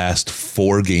like the last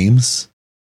 4 games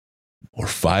or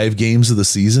 5 games of the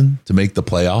season to make the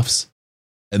playoffs.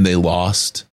 And they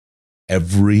lost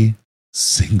every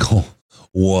single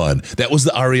one. That was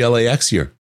the RELAX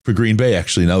year for Green Bay,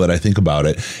 actually, now that I think about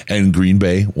it. And Green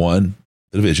Bay won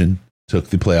the division, took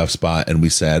the playoff spot, and we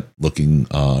sat looking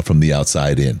from the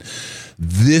outside in.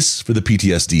 This, for the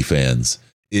PTSD fans,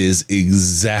 is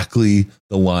exactly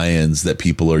the Lions that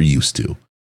people are used to.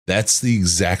 That's the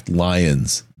exact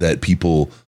Lions that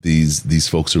these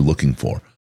folks are looking for.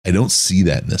 I don't see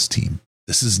that in this team.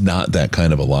 This is not that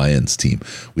kind of a Lions team.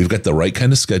 We've got the right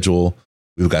kind of schedule.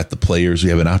 We've got the players.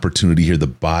 We have an opportunity here. The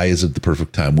bye is at the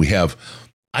perfect time.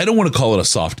 I don't want to call it a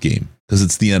soft game because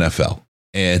it's the NFL.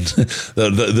 And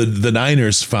the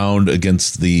Niners found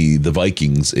against the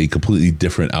Vikings a completely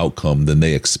different outcome than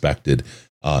they expected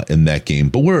in that game.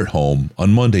 But we're at home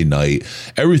on Monday night.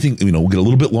 Everything, we'll get a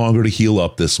little bit longer to heal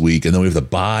up this week. And then we have the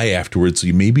bye afterwards. So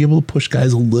you may be able to push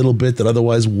guys a little bit that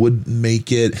otherwise wouldn't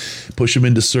make it, push them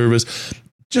into service.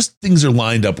 Just things are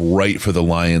lined up right for the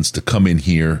Lions to come in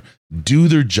here, do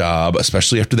their job,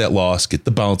 especially after that loss, get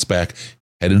the bounce back,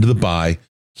 head into the bye,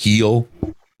 heal,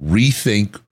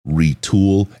 rethink,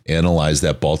 retool, analyze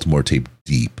that Baltimore tape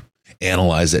deep,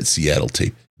 analyze that Seattle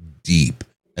tape deep,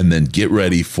 and then get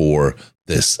ready for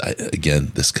this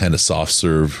kind of soft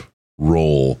serve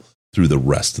role through the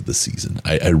rest of the season.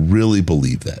 I really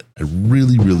believe that. I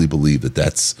really, really believe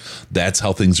that's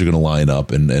how things are going to line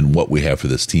up and what we have for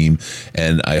this team.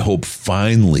 And I hope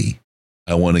finally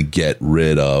I want to get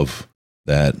rid of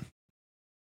that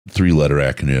 3-letter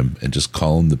acronym and just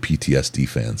call them the PTSD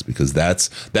fans, because that's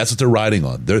what they're riding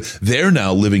on. They're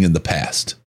now living in the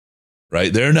past,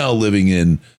 right? They're now living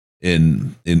in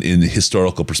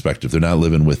historical perspective. They're not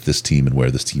living with this team and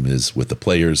where this team is with the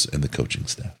players and the coaching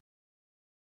staff.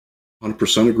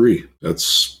 100% agree.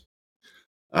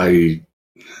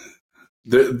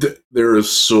 There is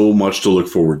so much to look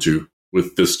forward to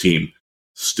with this team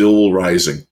still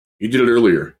rising. You did it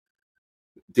earlier.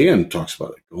 Dan talks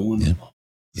about it going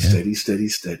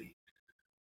steady.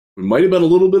 We might have been a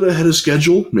little bit ahead of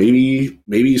schedule.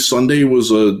 Maybe Sunday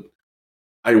was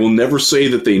I will never say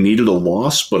that they needed a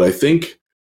loss, but I think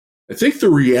the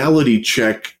reality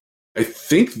check, I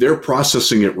think they're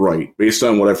processing it right based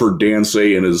on what I've heard Dan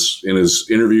say in his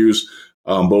interviews,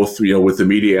 both with the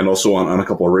media and also on a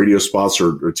couple of radio spots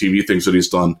or TV things that he's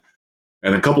done.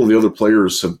 And a couple of the other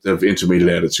players have intimated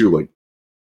at it too. Like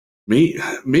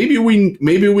maybe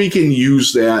we can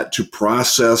use that to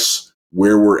process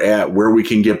where we're at, where we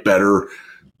can get better.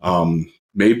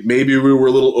 Maybe we were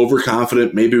a little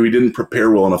overconfident. Maybe we didn't prepare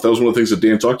well enough. That was one of the things that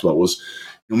Dan talked about was,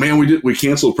 we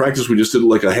canceled practice. We just did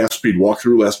like a half-speed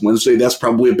walkthrough last Wednesday. That's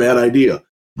probably a bad idea.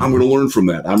 I'm going to learn from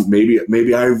that.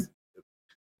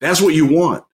 That's what you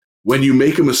want. When you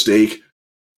make a mistake,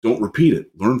 don't repeat it.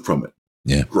 Learn from it.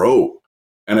 Yeah. Grow.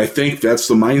 And I think that's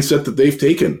the mindset that they've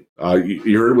taken.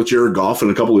 You heard with Jared Goff in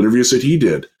a couple of interviews that he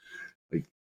did. Like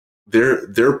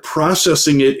they're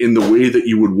processing it in the way that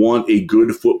you would want a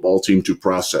good football team to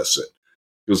process it.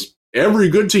 Because every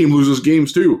good team loses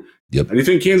games too. Yep. And you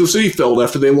think Kansas City felt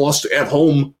after they lost at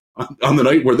home on the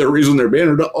night where they're raising their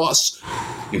banner to us.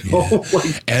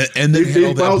 And they had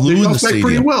all that blue in the stadium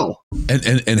pretty well.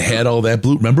 And had all that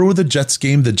blue. Remember with the Jets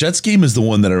game? The Jets game is the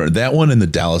one that one and the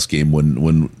Dallas game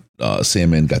when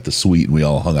Sandman got the suite and we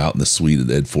all hung out in the suite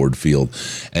at Ford Field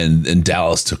and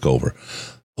Dallas took over.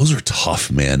 Those are tough,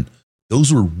 man.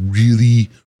 Those were really,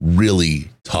 really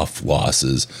tough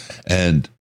losses. And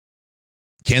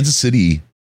Kansas City,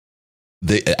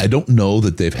 I don't know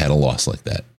that they've had a loss like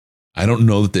that. I don't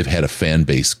know that they've had a fan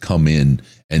base come in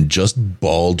and just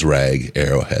ball drag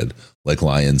Arrowhead like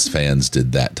Lions fans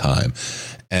did that time.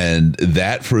 And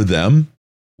that for them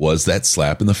was that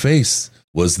slap in the face,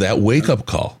 was that wake up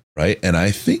call, right? And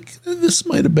I think this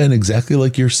might have been exactly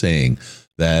like you're saying,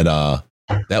 that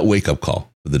wake up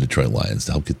call for the Detroit Lions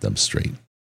to help get them straight.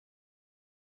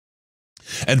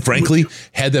 And frankly,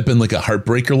 had that been like a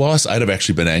heartbreaker loss, I'd have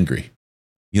actually been angry.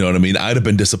 You know what I mean? I'd have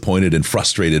been disappointed and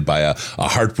frustrated by a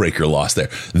heartbreaker loss there.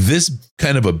 This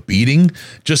kind of a beating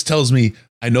just tells me,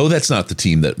 I know that's not the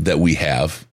team that we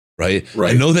have, right?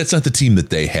 I know that's not the team that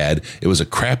they had. It was a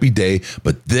crappy day,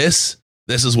 but this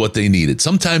is what they needed.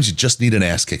 Sometimes you just need an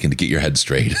ass kicking to get your head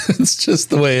straight. It's just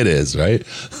the way it is, right?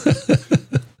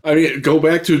 I mean, go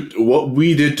back to what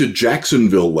we did to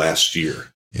Jacksonville last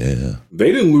year. Yeah.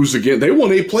 They didn't lose again. They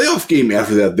won a playoff game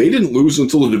after that. They didn't lose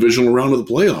until the divisional round of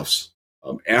the playoffs.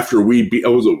 After we beat, it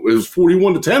was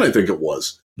 41-10, I think it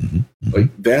was. Mm-hmm. Like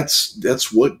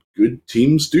that's what good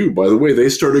teams do. By the way, they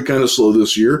started kind of slow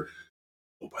this year.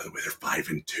 Oh, by the way, they're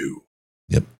 5-2.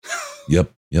 Yep.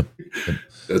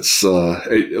 That's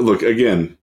look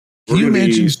again. Can you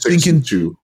imagine thinking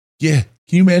 6-2? Yeah.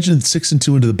 Can you imagine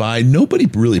 6-2 into the bye? Nobody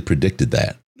really predicted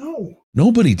that. No,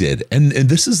 nobody did. And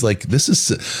this is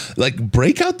like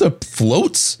break out the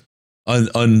floats.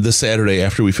 On the Saturday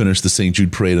after we finish the St.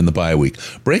 Jude parade and the bye week,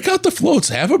 break out the floats,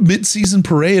 have a mid-season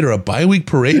parade or a bye week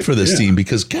parade for this team,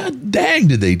 because god dang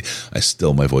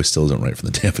my voice still isn't right from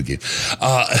the Tampa game.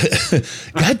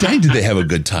 God dang, did they have a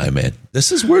good time, man.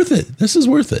 This is worth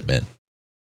it, man.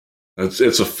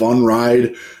 It's a fun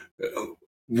ride.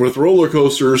 With roller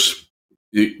coasters,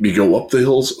 you go up the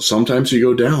hills, sometimes you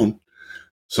go down.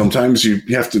 Sometimes you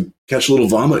have to catch a little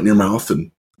vomit in your mouth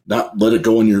and not let it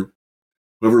go in your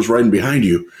whoever's riding behind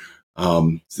you.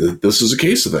 This is a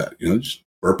case of that. Just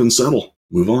burp and settle,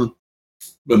 move on.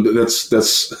 But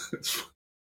that's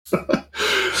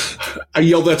I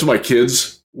yell that to my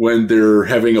kids when they're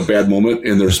having a bad moment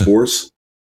in their sports.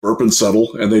 Burp and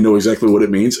settle, and they know exactly what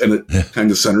it means, and it kind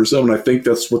of centers them. And I think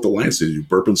that's what the Lions did. You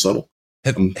burp and settle.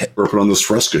 I'm burping on this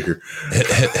Fresca here.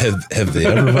 Have they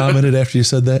ever vomited after you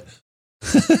said that?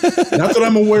 Not that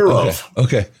I'm aware of.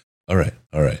 Okay. All right.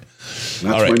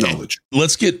 Not to my knowledge.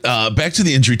 Let's get back to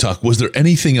the injury talk. Was there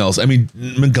anything else? I mean,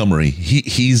 Montgomery,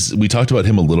 we talked about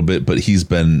him a little bit, but he's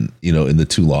been, in the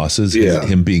 2 losses. Yeah.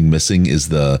 Him being missing is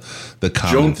the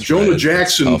common Jonah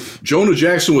Jackson. Jonah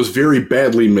Jackson was very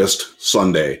badly missed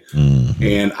Sunday. Mm-hmm.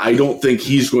 And I don't think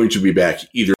he's going to be back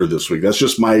either this week. That's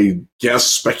just my guess,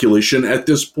 speculation at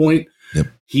this point. Yep.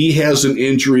 He has an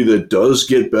injury that does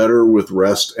get better with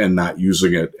rest and not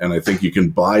using it. And I think you can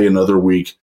buy another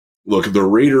week look, the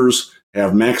Raiders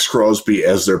have Max Crosby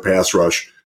as their pass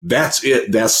rush. That's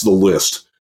it. That's the list.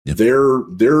 Yep.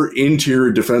 Their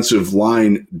interior defensive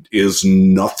line is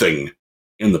nothing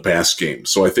in the pass game.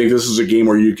 So I think this is a game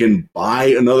where you can buy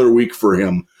another week for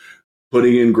him,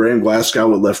 putting in Graham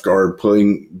Glasgow at left guard,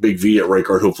 playing Big V at right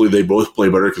guard. Hopefully they both play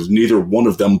better because neither one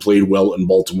of them played well in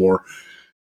Baltimore.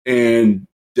 And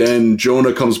then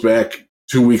Jonah comes back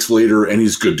 2 weeks later and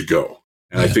he's good to go.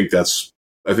 And I think that's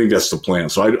the plan.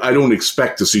 So I don't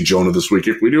expect to see Jonah this week.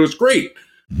 If we do, it's great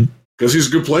because he's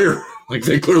a good player. Like,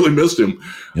 they clearly missed him.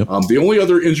 Yep. The only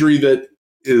other injury that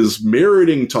is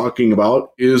meriting talking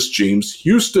about is James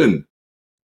Houston.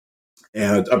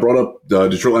 And I brought up the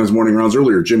Detroit Lions morning rounds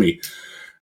earlier, Jimmy.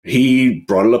 He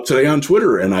brought it up today on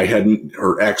Twitter, and I hadn't,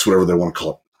 or X, whatever they want to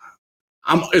call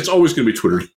it. It's always going to be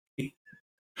Twitter.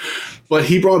 But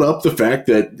he brought up the fact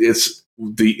that it's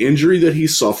the injury that he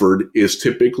suffered is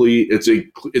typically it's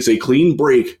a clean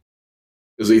break.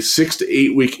 Is a 6 to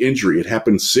 8 week injury. It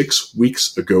happened 6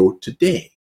 weeks ago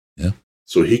today. Yeah.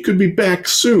 So he could be back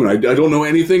soon. I don't know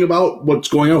anything about what's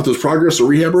going on with his progress or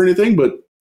rehab or anything, but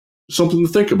something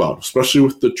to think about, especially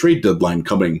with the trade deadline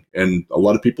coming and a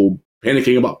lot of people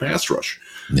panicking about pass rush.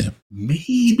 Yeah.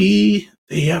 Maybe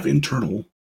they have internal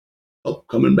help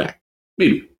coming back.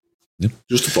 Maybe. Yep.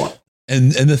 Just a thought.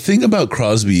 And the thing about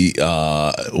Crosby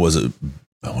was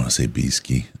I want to say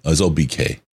Beaskey. It's all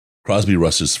BK. Crosby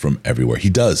rushes from everywhere.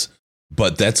 He does.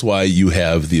 But that's why you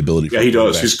have the ability. Yeah, he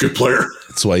does. He's a good player.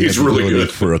 That's why he's really good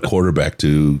for a quarterback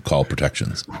to call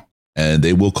protections. And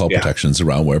they will call protections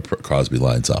around where Crosby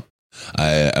lines up.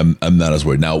 I'm not as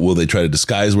worried. Now, will they try to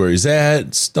disguise where he's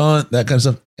at, stunt, that kind of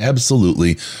stuff?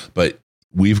 Absolutely. But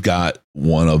we've got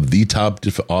one of the top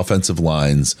offensive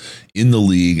lines in the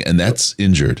league, and that's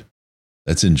injured.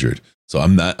 That's injured. So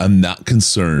I'm not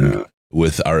concerned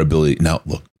with our ability. Now,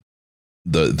 look,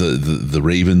 the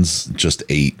Ravens just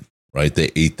ate, right?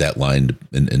 They ate that line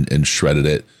and shredded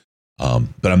it.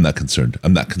 But I'm not concerned.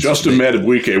 Justin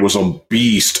Madubuike was a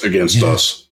beast against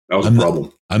us. That was a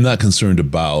problem. I'm not concerned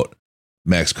about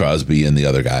Max Crosby and the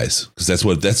other guys, because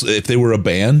that's if they were a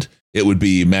band, it would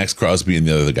be Max Crosby and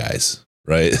the other guys,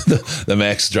 right? the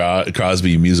Max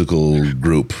Crosby musical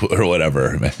group or whatever,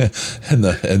 and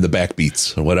the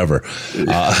backbeats or whatever.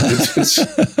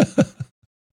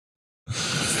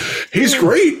 He's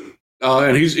great.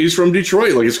 And he's from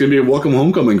Detroit. Like, it's going to be a welcome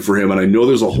homecoming for him. And I know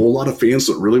there's a whole lot of fans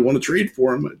that really want to trade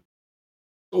for him. I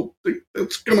don't think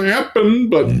that's going to happen,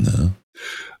 but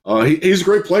he's a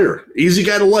great player. Easy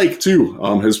guy to like, too.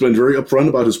 Has been very upfront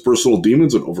about his personal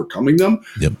demons and overcoming them.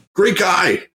 Yep. Great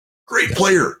guy. Great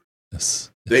player. Yes.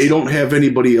 They don't have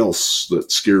anybody else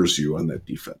that scares you on that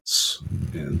defense.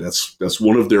 And that's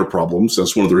one of their problems.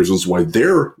 That's one of the reasons why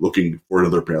they're looking for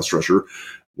another pass rusher,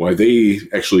 why they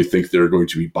actually think they're going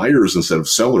to be buyers instead of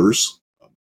sellers.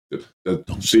 That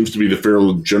seems to be the fair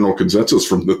general consensus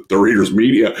from the Raiders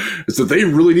media, is that they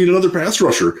really need another pass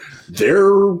rusher.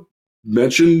 They're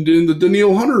mentioned in the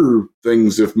Danielle Hunter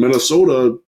things if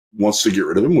Minnesota wants to get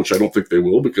rid of him, which I don't think they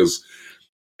will, because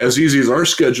as easy as our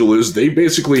schedule is, they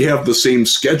basically have the same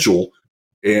schedule,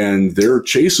 and they're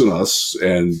chasing us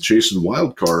and chasing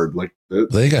wild card. Like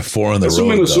that. They got 4 on the road.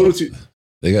 Minnesota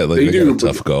they got a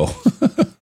tough go.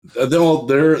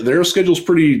 Their schedule's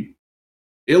pretty.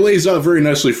 It lays out very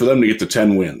nicely for them to get to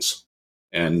 10 wins,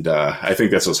 and I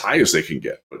think that's as high as they can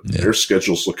get. But their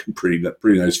schedule's looking pretty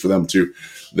nice for them too.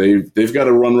 They've got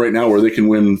a run right now where they can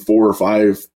win 4 or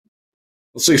 5,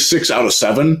 let's say 6 out of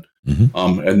 7,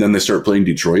 and then they start playing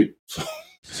Detroit. So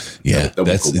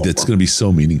that's going to be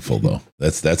so meaningful, though.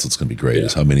 That's what's going to be great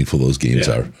is how meaningful those games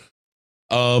are.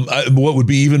 What would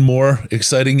be even more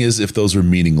exciting is if those were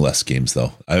meaningless games,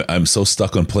 though. I'm so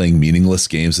stuck on playing meaningless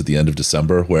games at the end of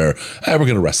December where we're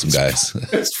going to rest some guys.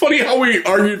 It's funny how we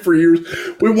argued for years.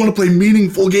 We want to play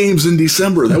meaningful games in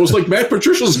December. That was like Matt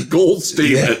Patricia's gold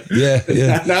statement. Yeah.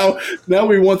 Now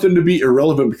we want them to be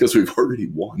irrelevant because we've already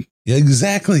won. Yeah,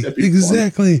 exactly.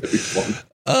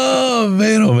 Oh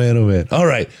man. All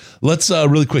right. Let's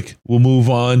really quick. We'll move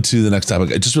on to the next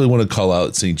topic. I just really want to call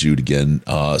out St. Jude again.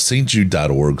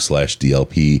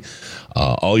 stjude.org/DLP.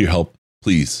 All your help,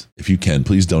 please, if you can,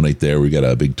 please donate there. We got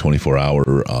a big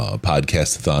 24-hour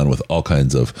podcast-a-thon with all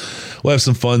kinds of. We'll have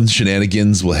some fun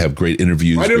shenanigans. We'll have great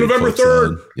interviews. Friday, November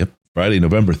 3rd. Yep. Friday,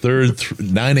 November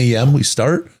 3rd, 9 a.m. we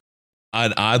start.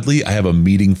 And oddly, I have a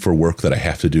meeting for work that I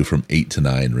have to do from 8 to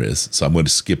 9, Riz. So I'm going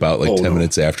to skip out 10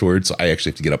 minutes afterwards. So I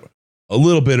actually have to get up a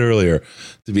little bit earlier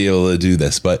to be able to do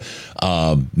this. But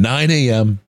 9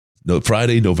 a.m.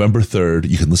 Friday, November 3rd.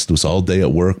 You can listen to us all day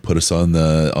at work. Put us on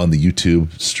the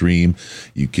YouTube stream.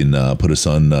 You can put us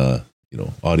on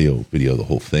audio, video, the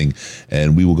whole thing.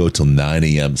 And we will go till 9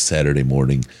 a.m. Saturday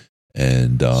morning.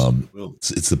 And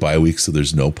it's the bye week, so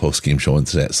there's no post game show on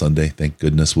Sunday. Thank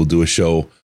goodness. We'll do a show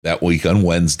that week on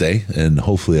Wednesday, and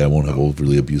hopefully I won't have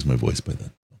overly abused my voice by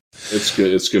then. It's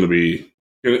good. It's going to be.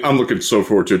 I'm looking so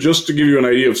forward to it. Just to give you an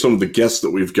idea of some of the guests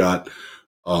that we've got.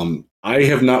 I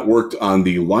have not worked on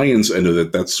the Lions end of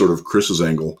it. That's sort of Chris's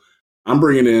angle. I'm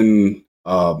bringing in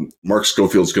Mark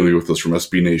Schofield's going to be with us from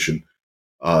SB Nation.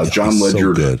 John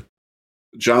Ledyard. So good.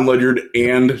 John Ledyard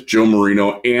and Joe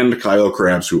Marino and Kyle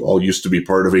Krabs, who all used to be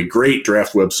part of a great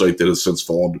draft website that has since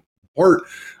fallen apart.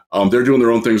 They're doing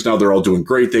their own things now. They're all doing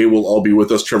great. They will all be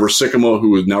with us. Trevor Sycamore,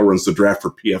 who now runs the draft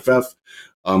for PFF,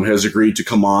 has agreed to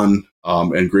come on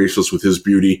and grace us with his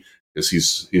beauty because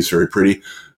he's very pretty.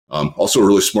 Also a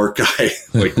really smart guy.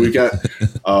 Like we got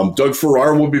Doug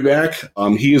Farrar will be back.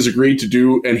 He has agreed to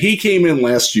do, and he came in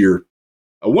last year.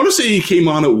 I want to say he came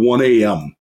on at 1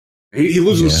 a.m. He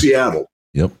lives in Seattle.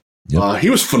 Yep. He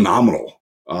was phenomenal.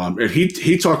 And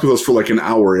he talked with us for like an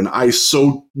hour, and I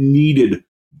so needed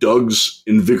Doug's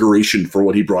invigoration for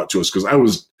what he brought to us because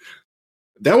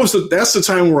that's the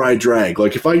time where I drag.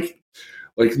 Like if I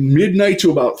like midnight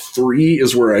to about 3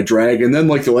 is where I drag, and then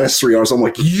like the last 3 hours I'm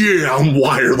like, yeah, I'm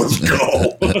wired, let's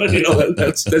go.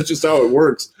 That's just how it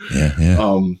works.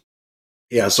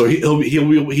 So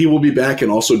he will be back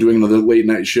and also doing another late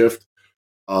night shift.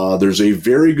 There's a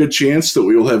very good chance that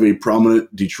we will have a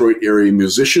prominent Detroit area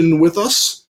musician with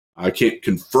us. I can't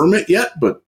confirm it yet,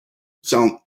 but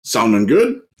sounding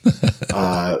good.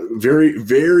 Very,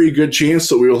 very good chance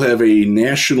that we will have a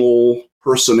national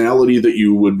personality that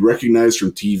you would recognize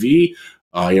from TV.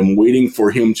 I am waiting for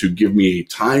him to give me a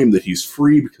time that he's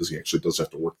free because he actually does have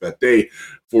to work that day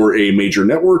for a major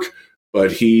network.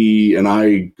 But he and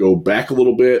I go back a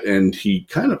little bit, and he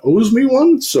kind of owes me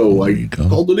one, so I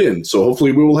called it in. So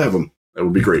hopefully we will have him. That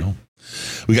would be great.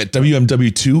 We got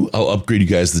WMW2. I'll upgrade you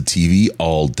guys the TV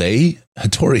all day.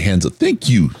 Hattori Hanzo. Thank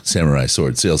you, Samurai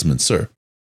Sword Salesman, sir.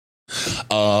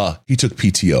 He took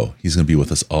PTO. He's going to be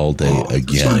with us all day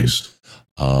again.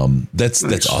 That's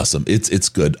nice. That's awesome. It's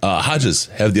good. Hodges,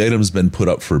 have the items been put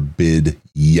up for bid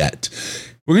yet?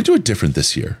 We're going to do it different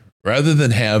this year. Rather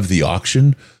than have the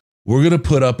auction, we're going to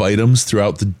put up items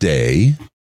throughout the day,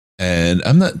 and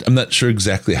I'm not sure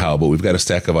exactly how, but we've got a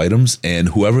stack of items, and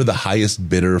whoever the highest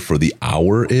bidder for the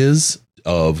hour is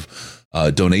of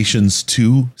donations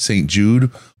to St. Jude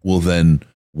will then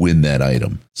win that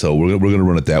item. So we're going to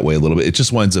run it that way a little bit. It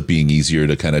just winds up being easier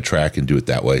to kind of track and do it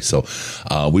that way. So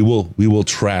we will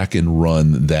track and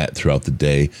run that throughout the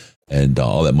day. And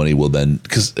all that money will then,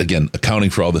 because again, accounting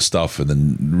for all this stuff and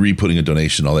then re-putting a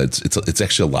donation, all that, it's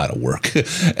actually a lot of work.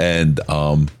 And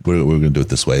we're going to do it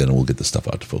this way, and we'll get the stuff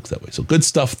out to folks that way. So good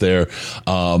stuff there.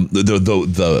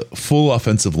 The full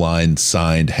offensive line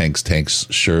signed Hank's Tanks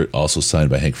shirt, also signed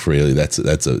by Hank Fraley. That's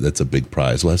a big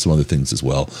prize. We'll have some other things as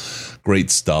well.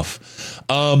 Great stuff.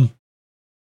 A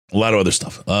lot of other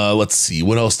stuff. Let's see.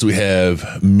 What else do we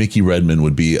have? Mickey Redmond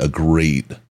would be a great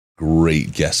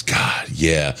guest. God,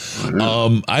 yeah.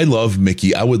 I love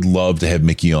Mickey. I would love to have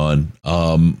Mickey on.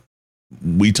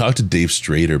 We talked to Dave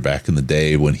Strader back in the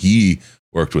day when he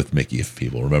worked with Mickey, if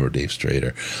people remember Dave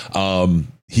Strader.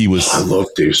 I love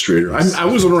Dave Strader. I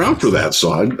wasn't around for that,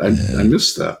 so I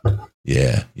missed that.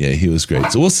 Yeah, he was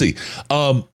great. So we'll see.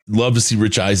 Love to see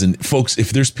Rich Eisen. Folks,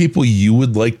 if there's people you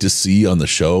would like to see on the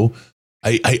show,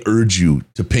 I urge you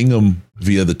to ping them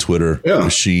via the Twitter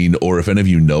machine, or if any of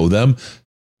you know them,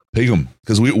 ping them,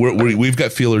 because we've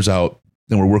got feelers out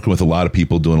and we're working with a lot of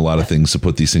people doing a lot of things to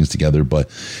put these things together. But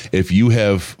if you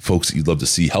have folks that you'd love to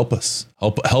see, help us,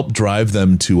 help drive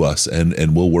them to us,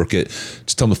 and we'll work it.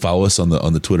 Just tell them to follow us on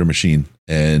the Twitter machine,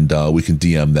 and we can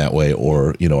DM that way,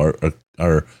 or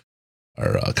our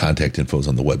contact info is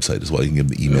on the website as well. You can give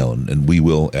them the email, and we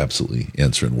will absolutely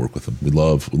answer and work with them. We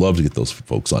love to get those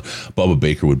folks on. Bubba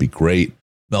Baker would be great.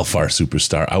 Melfar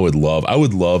Superstar. I would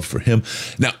love for him.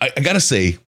 Now I gotta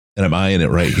say, and I'm eyeing it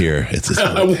right here.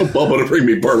 I want Bubba to bring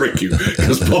me barbecue,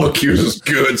 because barbecue is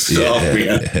good stuff,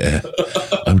 man. Yeah.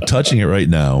 I'm touching it right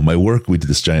now. My work, we did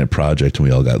this giant project, and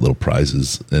we all got little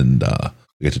prizes, and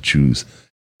we got to choose.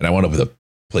 And I wound up with a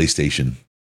PlayStation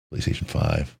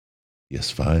 5,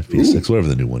 PS5, PS6, whatever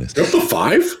the new one is. Up to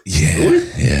 5? Yeah, really?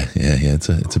 yeah. It's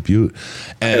a beaut.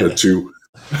 And I had a 2.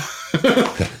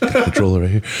 got a controller right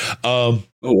here. Oh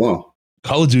wow.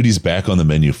 Call of Duty's back on the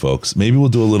menu, folks. Maybe we'll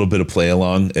do a little bit of play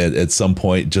along at some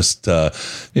point. Just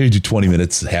maybe do 20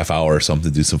 minutes, half hour or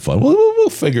something to do some fun. We'll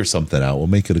figure something out. We'll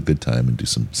make it a good time and do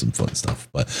some fun stuff.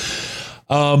 But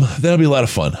that'll be a lot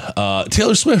of fun.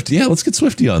 Taylor Swift. Yeah, let's get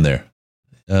Swifty on there.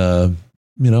 That'd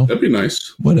be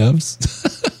nice.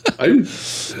 Whatevs.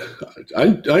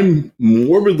 I'm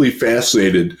morbidly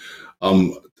fascinated.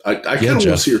 I kind of want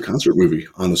to see your concert movie,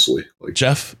 honestly. Like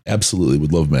Jeff absolutely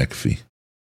would love McAfee.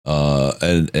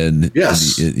 And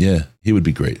yes, he would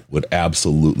be great. Would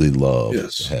absolutely love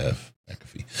to have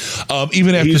McAfee.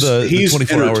 Even after the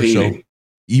 24-hour show.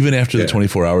 Even after the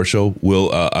 24-hour show,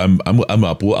 I'm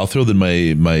up. I'll throw in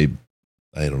my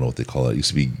I don't know what they call it. It used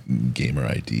to be gamer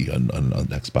ID on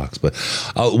Xbox, but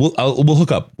we'll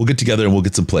hook up. We'll get together and we'll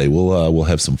get some play. We'll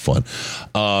have some fun.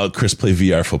 Chris, play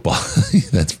VR football.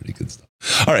 That's pretty good stuff.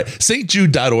 All right,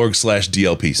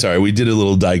 stjude.org/DLP. Sorry, we did a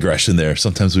little digression there.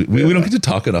 Sometimes we don't get to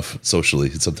talk enough socially.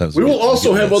 Sometimes we will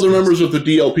also have other members of the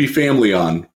DLP family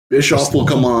on. Bischoff will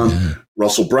come on. Yeah.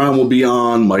 Russell Brown will be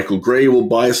on. Michael Gray will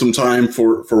buy some time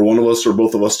for one of us or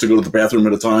both of us to go to the bathroom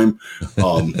at a time.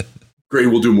 Gray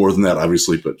will do more than that,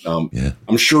 obviously, but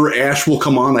I'm sure Ash will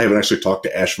come on. I haven't actually talked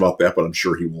to Ash about that, but I'm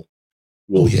sure he will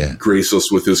grace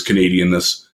us with his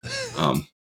Canadianness.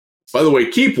 By the way,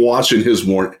 keep watching his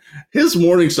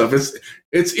morning stuff.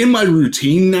 It's in my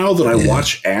routine now that I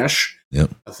watch Ash.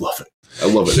 Yep. I love it.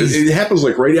 It happens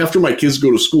like right after my kids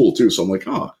go to school too. So I'm like,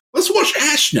 let's watch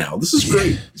Ash now. This is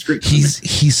great. It's great.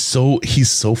 He's so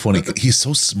funny. He's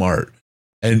so smart.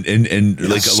 And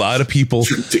like a lot of people,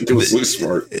 ridiculously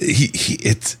smart.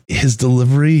 It's his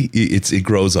delivery. It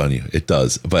grows on you. It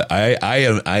does. But I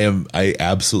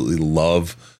absolutely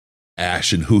love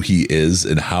Ash and who he is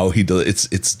and how he does.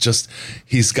 It's just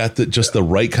he's got the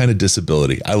right kind of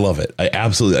disability. I love it. I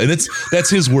absolutely, and that's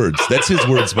his words. That's his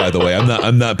words, by the way.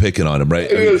 I'm not picking on him, right?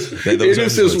 It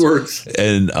is his words.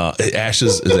 And Ash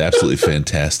is absolutely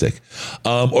fantastic.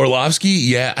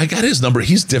 Orlovsky, I got his number.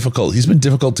 He's difficult. He's been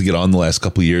difficult to get on the last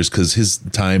couple of years because his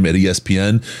time at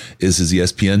ESPN is his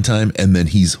ESPN time, and then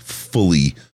he's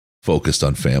fully focused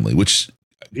on family, which.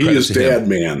 He is dad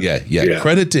man. Yeah.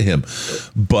 Credit to him.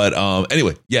 But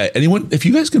anyway, anyone, if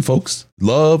you guys can, folks,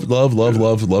 love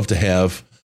to have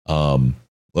any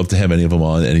of them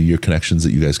on, any of your connections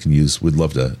that you guys can use. We'd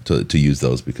love to use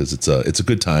those because it's a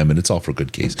good time and it's all for a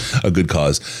good cause.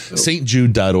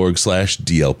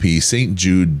 stjude.org/DLP,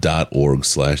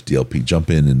 stjude.org/DLP. Jump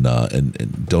in and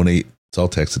donate. It's all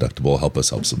tax deductible. Help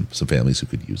us help some families who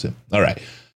could use it. All right,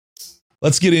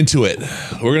 let's get into it.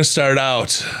 We're going to start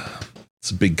out. It's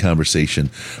a big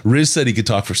conversation. Riz said he could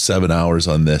talk for 7 hours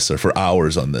on this or for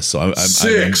hours on this. So I'm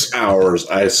 6 hours,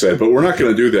 I said, but we're not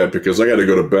going to do that because I got to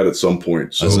go to bed at some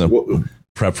point. So we'll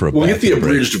prep for we'll get the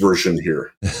abridged version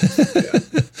here.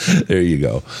 There you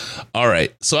go. All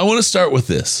right. So I want to start with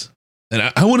this.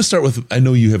 And I want to start with, I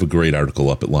know you have a great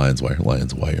article up at LionsWire,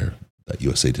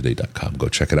 lionswire.usatoday.com. Go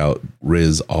check it out.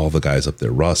 Riz, all the guys up there,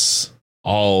 Russ,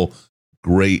 all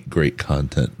great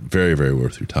content. Very, very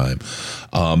worth your time.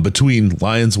 Between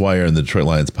LionsWire and the Detroit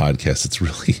Lions podcast, it's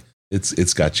really,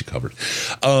 it's got you covered.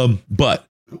 But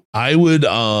I would,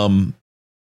 I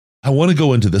want to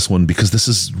go into this one because this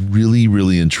is really,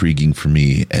 really intriguing for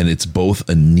me. And it's both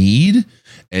a need,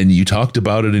 and you talked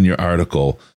about it in your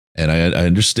article, and I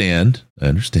understand,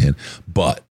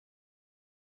 but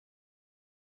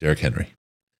Derrick Henry.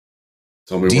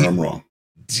 Tell me where I'm wrong.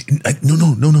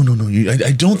 No.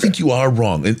 I don't think you are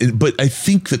wrong. But I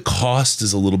think the cost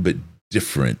is a little bit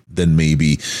different than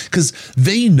maybe because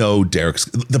they know Derrick's.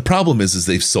 The problem is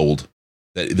they've sold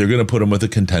that they're going to put him with a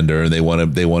contender and they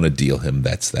want to deal him.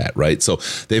 That's that, right? So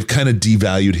they've kind of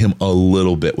devalued him a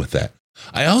little bit with that.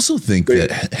 I also think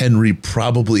that Henry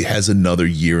probably has another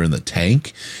year in the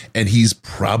tank, and he's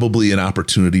probably an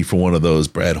opportunity for one of those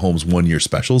Brad Holmes 1-year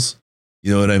specials.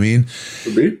 You know what I mean?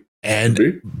 Could be.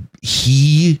 And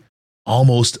he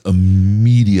almost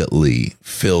immediately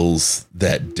fills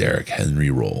that Derrick Henry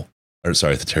role. Or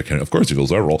sorry, the Derrick Henry. Of course, he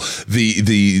fills our role.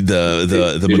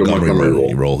 The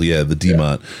Montgomery role. Yeah, the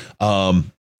DeMont. Yeah.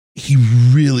 He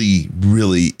really,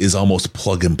 really is almost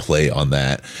plug and play on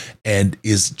that, and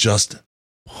is just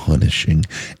punishing.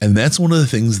 And that's one of the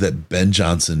things that Ben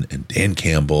Johnson and Dan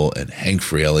Campbell and Hank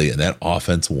Fraley and that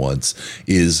offense wants,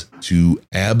 is to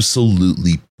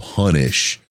absolutely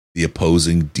punish the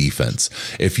opposing defense.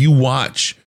 If you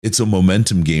watch, it's a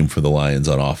momentum game for the Lions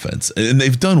on offense, and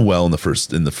they've done well in the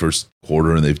first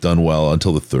quarter, and they've done well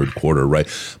until the third quarter, right?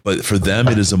 But for them,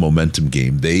 it is a momentum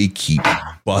game. They keep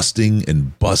busting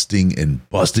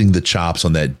the chops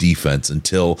on that defense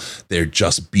until they're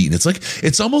just beaten.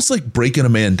 It's almost like breaking a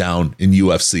man down in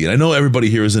UFC. And I know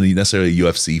everybody here isn't necessarily a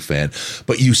UFC fan,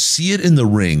 but you see it in the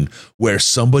ring where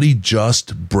somebody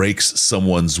just breaks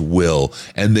someone's will,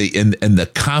 and the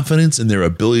confidence in their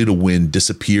ability to win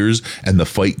disappears, and the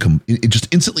fight it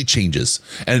just instantly changes,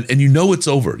 and you know it's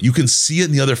over. You can see it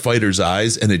in the other fighter's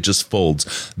eyes, and it just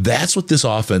folds. That's what this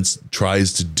offense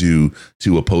tries to do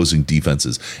to opposing defenses.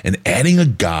 defenses. And adding a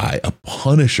guy, a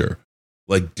punisher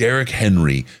like Derrick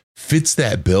Henry fits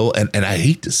that bill. And I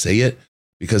hate to say it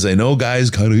because I know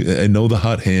guys I know the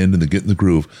hot hand and they get in the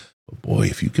groove. But boy,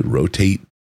 if you could rotate,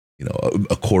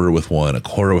 a quarter with one, a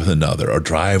quarter with another, or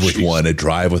drive with one, a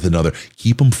drive with another,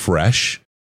 keep them fresh,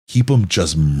 keep them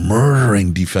just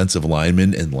murdering defensive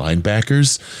linemen and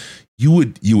linebackers, you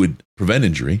would prevent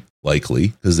injury likely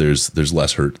because there's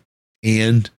less hurt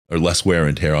or less wear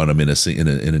and tear on them in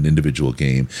an individual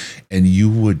game, and you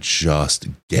would just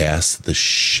gas the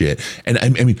shit. And I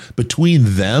mean,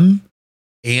 between them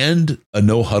and a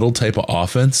no huddle type of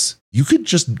offense, you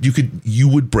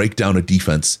would break down a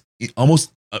defense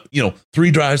almost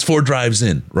 3 drives, 4 drives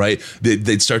in, right?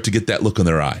 They'd start to get that look in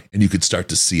their eye and you could start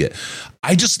to see it.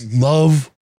 I just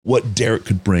love what Derek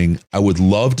could bring. I would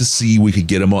love to see we could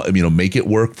get him, make it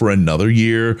work for another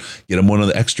year, get him one of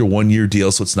the extra 1-year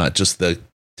deals. So it's not just the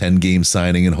 10-game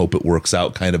signing and hope it works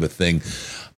out kind of a thing.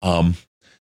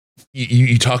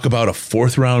 You talk about a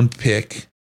 4th-round pick.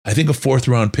 I think a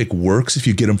 4th-round pick works if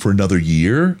you get him for another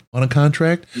year on a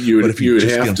contract. You would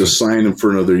have to sign him for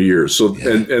another year. So, yeah,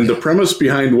 and the premise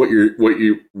behind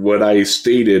what I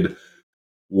stated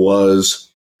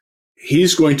was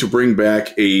he's going to bring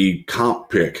back a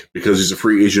comp pick because he's a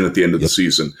free agent at the end of the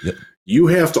season. Yep. You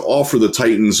have to offer the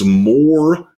Titans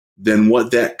more than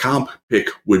what that comp pick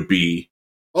would be.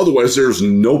 Otherwise, there's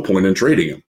no point in trading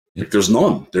him. Yep. Like, there's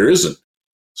none. There isn't.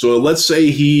 So let's say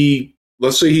he.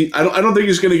 I don't think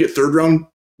he's going to get 3rd-round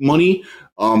money.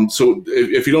 So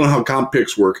if you don't know how comp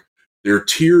picks work, they're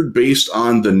tiered based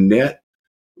on the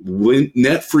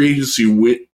net free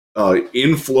agency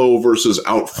inflow versus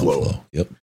outflow. Yep.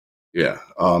 Yeah.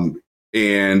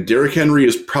 And Derrick Henry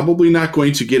is probably not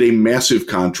going to get a massive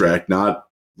contract, not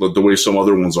the way some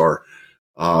other ones are.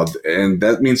 And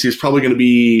that means he's probably going to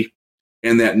be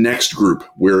in that next group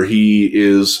where he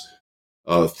is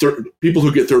people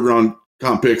who get 3rd-round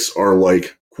comp picks are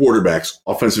like quarterbacks,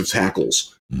 offensive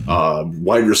tackles,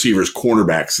 wide receivers,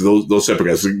 cornerbacks, those type of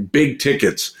guys, like big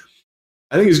tickets.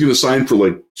 I think he's going to sign for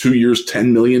like 2 years,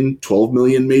 10 million, 12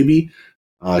 million, maybe.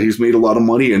 He's made a lot of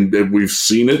money and we've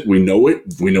seen it. We know it.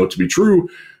 We know it to be true.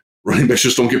 Running backs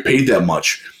just don't get paid that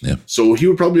much. Yeah. So he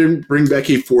would probably bring back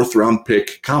a 4th-round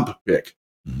pick, comp pick.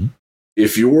 Mm-hmm.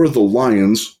 If you're the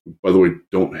Lions, by the way,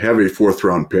 don't have a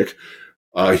 4th-round pick,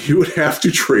 you would have to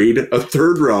trade a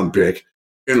 3rd-round pick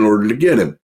in order to get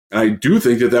him. And I do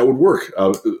think that would work,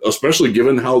 especially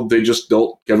given how they just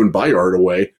dealt Kevin Byard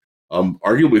away,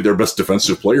 arguably their best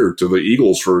defensive player, to the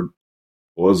Eagles for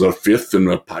was a 5th and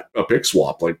a pick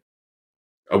swap. Like,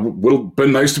 it would have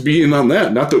been nice to be in on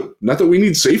that. Not that we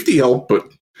need safety help, but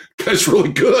guy's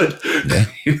really good.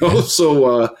 Yeah.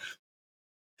 So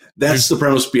that's the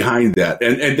premise behind that.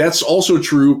 And that's also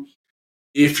true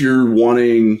if you're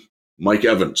wanting Mike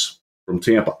Evans from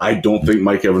Tampa. I don't think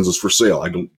Mike Evans is for sale.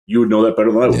 You would know that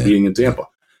better than I would, being in Tampa.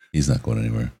 He's not going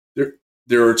anywhere.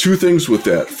 There are 2 things with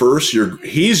that. First,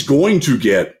 he's going to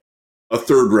get a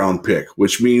 3rd-round pick,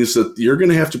 which means that you're going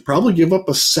to have to probably give up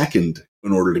a 2nd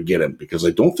in order to get him, because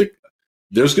I don't think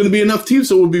there's going to be enough teams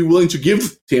that would be willing to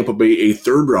give Tampa Bay a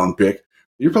 3rd-round pick.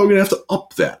 You're probably going to have to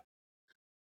up that.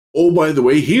 Oh, by the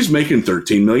way, he's making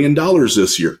 $13 million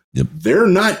this year. Yep. They're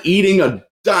not eating a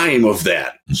dime of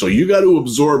that. So you got to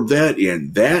absorb that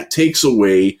in. That takes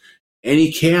away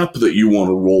any cap that you want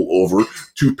to roll over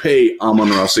to pay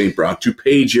Amon-Ra St. Brown, to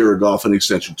pay Jared Goff an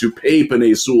extension, to pay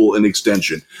Penei Sewell an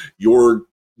extension. You're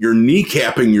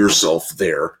kneecapping yourself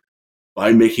there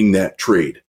by making that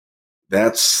trade.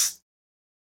 That's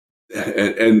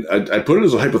and I put it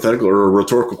as a hypothetical or a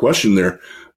rhetorical question there.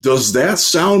 Does that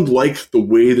sound like the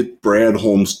way that Brad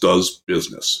Holmes does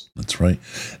business? That's right.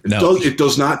 It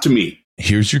does not to me.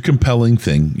 Here's your compelling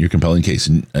thing, your compelling case.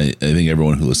 And I think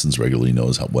everyone who listens regularly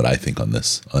knows what I think on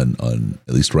this, on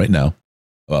at least right now,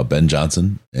 about Ben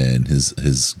Johnson and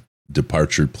his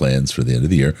departure plans for the end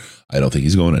of the year. I don't think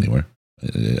he's going anywhere.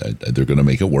 They're going to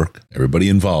make it work. Everybody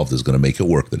involved is going to make it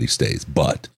work that he stays.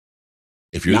 But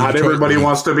if you're not everybody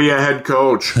wants to be a head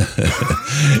coach.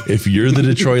 If you're the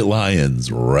Detroit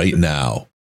Lions right now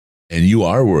and you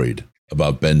are worried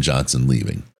about Ben Johnson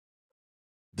leaving,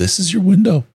 this is your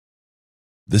window.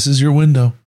 This is your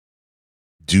window.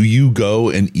 Do you go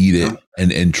and eat it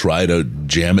and try to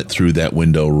jam it through that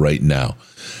window right now?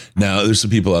 Now, there's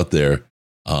some people out there.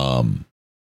 I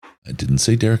didn't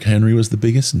say Derrick Henry was the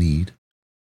biggest need.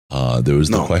 There was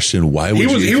the question, why would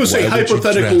he was a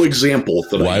hypothetical example.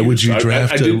 Why would you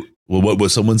draft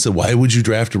what someone said, why would you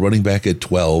draft a running back at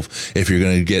 12 if you're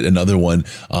going to get another one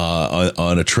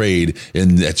on a trade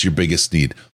and that's your biggest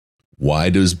need?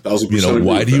 Why does, 1,000%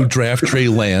 why do you agree with that. draft Trey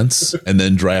Lance and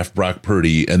then draft Brock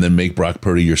Purdy and then make Brock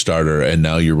Purdy your starter and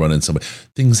now you're running somebody?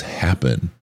 Things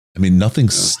happen. I mean,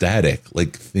 nothing's static.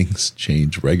 Like, things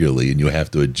change regularly and you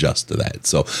have to adjust to that.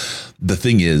 So the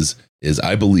thing is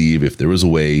I believe if there was a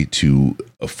way to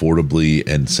affordably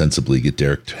and sensibly get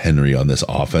Derrick Henry on this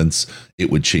offense, it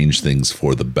would change things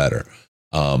for the better.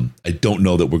 I don't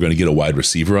know that we're going to get a wide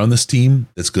receiver on this team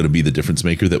that's going to be the difference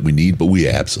maker that we need, but we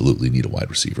absolutely need a wide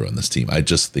receiver on this team. I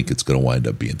just think it's going to wind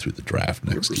up being through the draft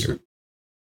next 100%. year.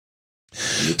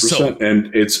 100%. So,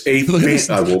 and it's a look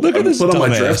at this put on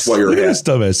my draft dumbass. wire Look at hat. this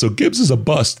dumbass. So Gibbs is a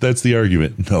bust. That's the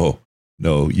argument.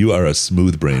 No, you are a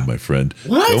smooth brain, my friend.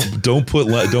 What? Don't put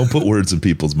words in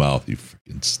people's mouth, you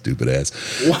freaking stupid ass.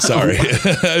 Wow. Sorry.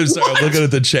 I'm sorry. I'm looking at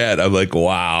the chat. I'm like,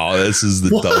 wow, this is the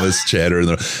dumbest chatter in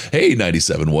the. Hey,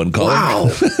 97.1 caller.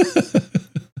 Wow.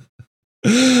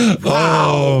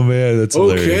 Oh man, that's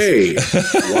hilarious.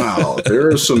 Okay. Wow. There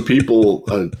are some people.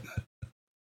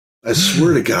 I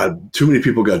swear to God, too many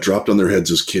people got dropped on their heads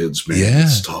as kids, man. Yeah.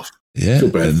 It's tough. Yeah. I feel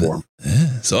bad for them.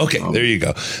 Yeah. So, okay, there you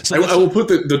go. So I will put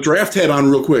the draft hat on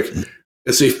real quick.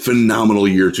 It's a phenomenal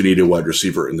year to need a wide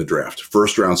receiver in the draft.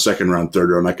 First round, second round, third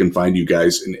round. I can find you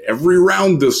guys in every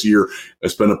round this year.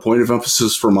 It's been a point of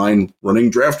emphasis for mine running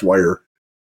draft wire.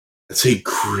 It's a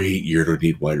great year to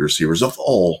need wide receivers of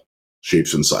all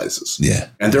shapes and sizes. Yeah.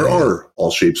 And there are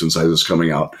all shapes and sizes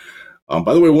coming out.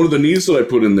 By the way, one of the needs that I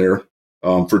put in there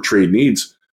for trade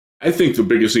needs, I think the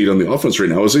biggest need on the offense right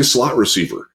now is a slot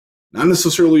receiver. Not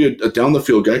necessarily a down the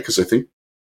field guy, because I think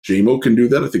J-Mo can do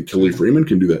that. I think Kelly Freeman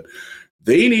can do that.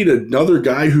 They need another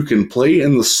guy who can play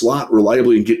in the slot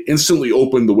reliably and get instantly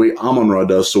open the way Amon-Ra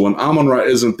does. So when Amon-Ra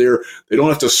isn't there, they don't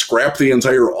have to scrap the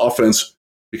entire offense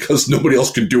because nobody else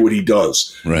can do what he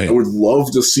does. Right. I would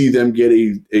love to see them get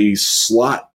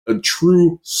a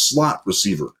true slot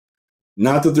receiver.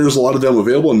 Not that there's a lot of them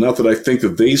available, and not that I think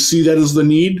that they see that as the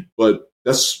need, but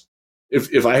that's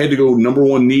if I had to go number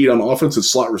one need on offense, it's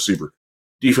slot receiver.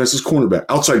 Defense is cornerback,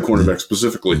 outside cornerback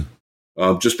specifically.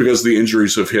 Just because the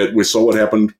injuries have hit. We saw what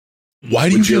happened. Why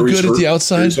do you feel good at the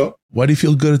outside? Why do you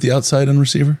feel good at the outside on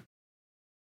receiver?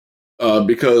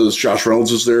 Because Josh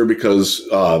Reynolds is there, because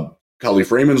Kelly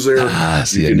Freeman's there. I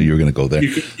knew you were going to go there.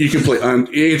 You can play.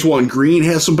 Antoine Green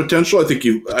has some potential. I think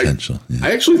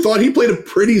I actually thought he played a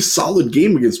pretty solid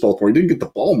game against Baltimore. He didn't get the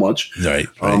ball much. Right.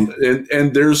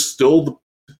 And there's still the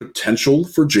potential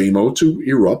for J-Mo to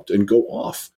erupt and go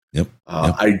off. Yep.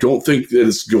 I don't think that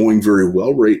it's going very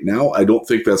well right now. I don't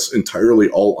think that's entirely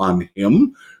all on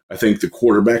him. I think the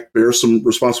quarterback bears some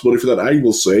responsibility for that. I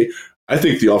will say, I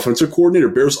think the offensive coordinator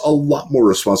bears a lot more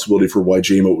responsibility for why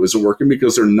J-Mo isn't working,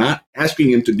 because they're not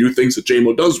asking him to do things that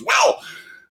J-Mo does well.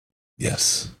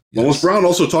 Yes. Wallace Brown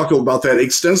also talked about that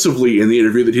extensively in the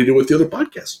interview that he did with the other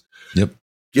podcast. Yep.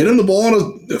 Get him the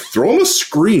ball throw him a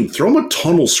screen, throw him a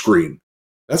tunnel screen.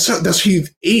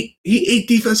 He ate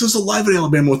defenses alive at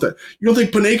Alabama with that. You don't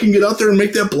think Panay can get out there and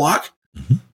make that block?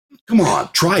 Mm-hmm. Come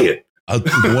on, try it.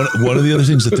 One of the other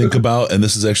things to think about, and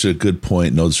this is actually a good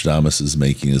point Nostradamus is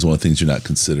making, is one of the things you're not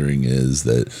considering is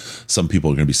that some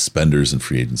people are going to be spenders in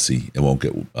free agency and won't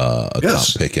get a comp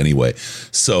pick anyway.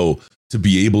 So to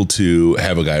be able to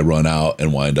have a guy run out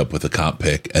and wind up with a comp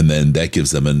pick, and then that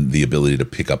gives them the ability to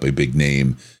pick up a big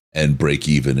name and break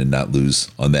even and not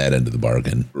lose on that end of the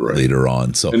bargain later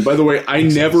on. So, and by the way, I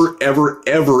never, ever,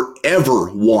 ever, ever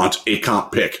want a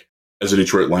comp pick as a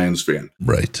Detroit Lions fan.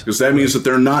 Right. Because that means that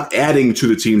they're not adding to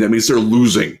the team. That means they're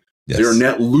losing. Yes. They're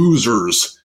net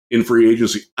losers in free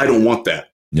agency. I don't want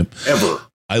that. Yep. Ever.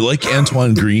 I like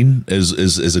Antoine Green as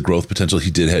a growth potential.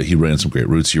 He ran some great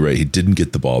routes. You're right. He didn't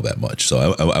get the ball that much.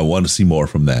 So I want to see more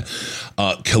from that.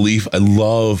 Khalif, I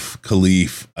love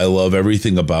Khalif. I love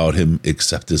everything about him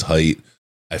except his height.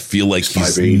 I feel like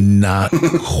he's not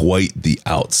quite the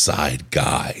outside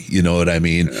guy. You know what I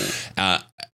mean?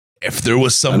 If there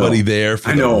was somebody there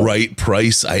for the right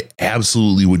price, I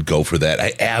absolutely would go for that.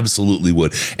 I absolutely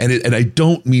would. And I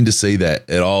don't mean to say that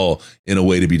at all in a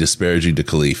way to be disparaging to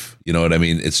Khalif. You know what I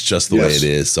mean? It's just the way it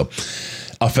is. So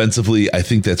offensively, I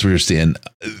think that's where you're standing.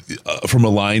 From a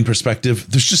line perspective,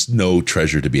 there's just no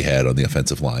treasure to be had on the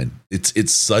offensive line.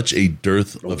 It's such a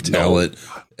dearth of talent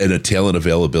and a talent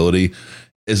availability.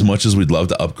 As much as we'd love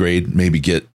to upgrade, maybe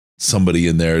get somebody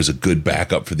in there as a good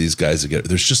backup for these guys to get,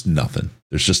 there's just nothing.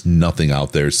 There's just nothing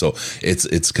out there. So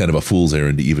it's kind of a fool's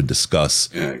errand to even discuss.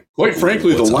 Yeah, quite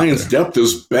frankly, the Lions' depth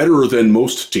is better than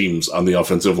most teams on the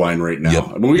offensive line right now. Yep.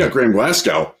 I mean, we got Graham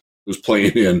Glasgow who's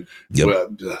playing in.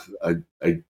 Yep.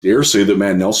 I dare say that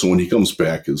Matt Nelson, when he comes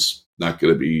back, is not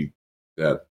going to be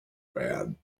that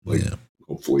bad.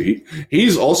 Hopefully.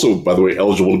 He's also, by the way,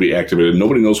 eligible to be activated.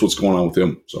 Nobody knows what's going on with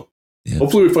him. So Yeah.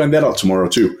 Hopefully we find that out tomorrow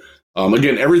too.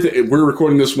 Again, everything, we're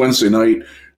recording this Wednesday night.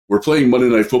 We're playing Monday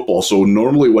Night Football. So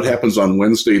normally what happens on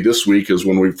Wednesday this week is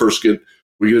when we get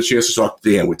a chance to talk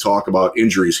to Dan. We talk about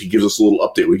injuries. He gives us a little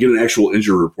update. We get an actual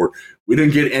injury report. We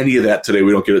didn't get any of that today.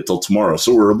 We don't get it till tomorrow.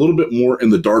 So we're a little bit more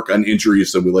in the dark on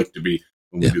injuries than we like to be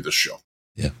when we do this show.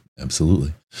 Yeah,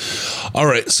 absolutely. All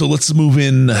right, so let's move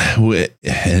in,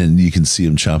 and you can see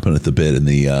him chomping at the bit in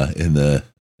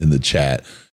the chat.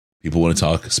 People want to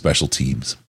talk special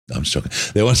teams. No, I'm just joking.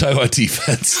 They want to talk about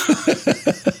defense.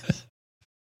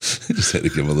 Just had to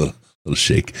give him a little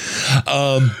shake.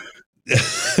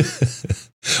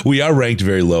 We are ranked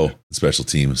very low in special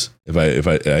teams. If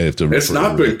I have to, it's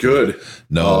not been good.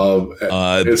 No,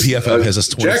 PFF has us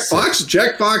 26.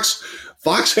 Jack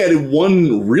Fox had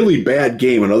one really bad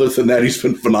game, and other than that, he's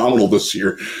been phenomenal this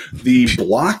year. The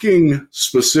blocking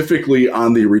specifically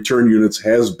on the return units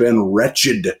has been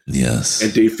wretched. Yes,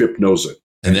 and Dave Phipp knows it.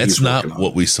 And that's not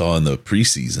what we saw in the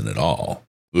preseason at all.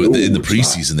 In the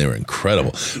preseason, they were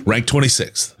incredible. Ranked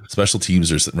 26th. Special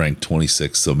teams are ranked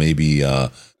 26th. So maybe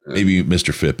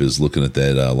Mr. Phipp is looking at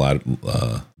that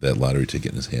lottery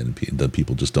ticket in his hand, and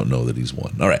people just don't know that he's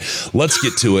won. All right, let's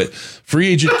get to it. Free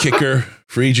agent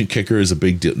kicker is a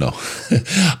big deal. No,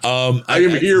 I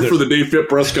am here for the Dave Phipp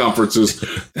press conferences.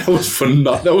 That was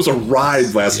phenomenal. That was a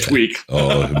ride last week.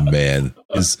 Oh man,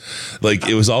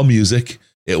 it was all music.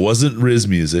 It wasn't Riz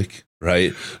music,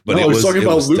 right? But no, he was talking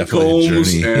about Luke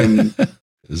Combs, and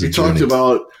he talked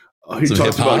about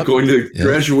going to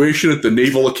graduation at the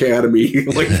Naval Academy,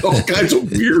 like all kinds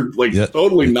of weird,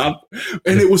 totally not.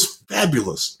 And it was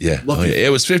fabulous. Yeah,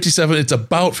 it was 57. It's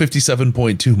about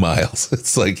 57.2 miles.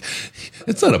 It's like,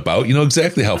 it's not about, you know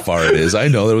exactly how far it is. I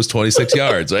know that it was 26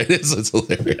 yards, right? It's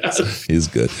hilarious. Yeah. He's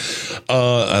good.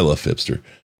 I love Fipster.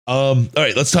 All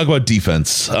right, let's talk about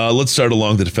defense. Let's start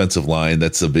along the defensive line.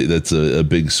 That's a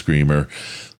big screamer.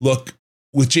 Look,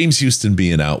 with James Houston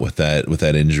being out with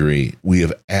that injury, we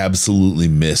have absolutely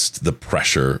missed the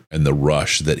pressure and the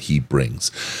rush that he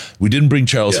brings. We didn't bring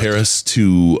Charles Harris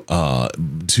to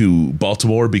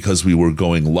Baltimore because we were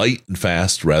going light and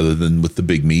fast rather than with the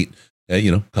big meat.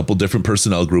 A couple different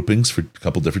personnel groupings for a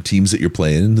couple different teams that you're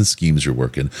playing and the schemes you're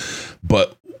working,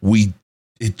 but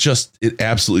it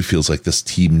absolutely feels like this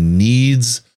team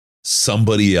needs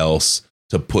somebody else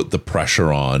to put the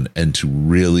pressure on and to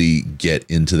really get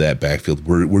into that backfield.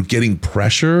 We're getting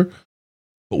pressure,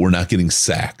 but we're not getting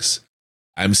sacks.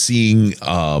 I'm seeing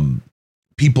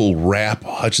people wrap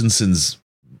Hutchinson's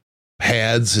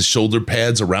his shoulder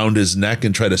pads around his neck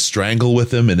and try to strangle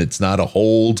with him, and it's not a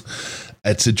hold.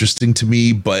 That's interesting to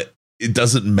me, but it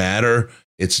doesn't matter.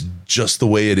 It's just the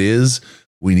way it is.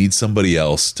 We need somebody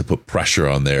else to put pressure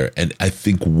on there. And I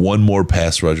think one more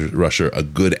pass rusher, a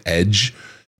good edge,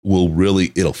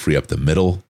 it'll free up the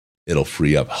middle. It'll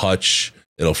free up Hutch.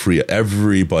 It'll free up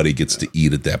everybody gets to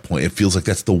eat at that point. It feels like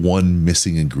that's the one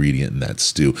missing ingredient in that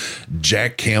stew.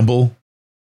 Jack Campbell,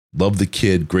 love the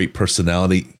kid, great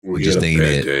personality. He just ain't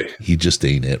it. He just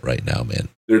ain't it right now, man.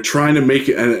 They're trying to make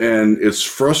it, and it's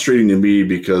frustrating to me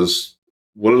because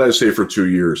what did I say for 2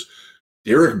 years?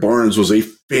 Derek Barnes was a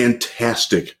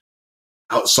fantastic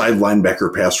outside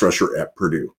linebacker pass rusher at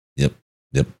Purdue.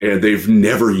 Yep. And they've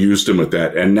never used him at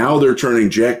that. And now they're turning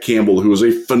Jack Campbell, who is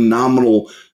a phenomenal,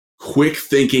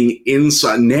 quick-thinking,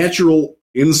 natural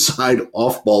inside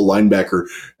off-ball linebacker,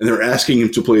 and they're asking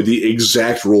him to play the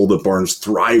exact role that Barnes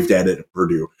thrived at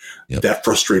Purdue. Yep. That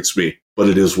frustrates me, but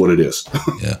it is what it is.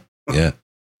 Yeah.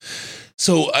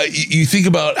 So you think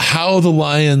about how the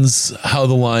Lions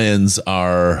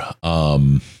are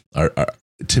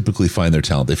typically find their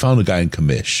talent. They found a guy in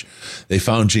Kamish. They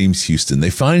found James Houston. They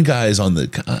find guys on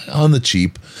the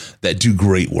cheap that do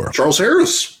great work. Charles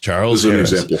Harris is an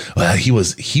example. Well, he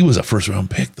was a first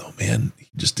round pick though, man. He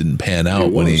just didn't pan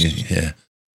out my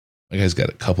guy's got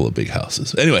a couple of big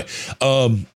houses. Anyway,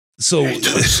 So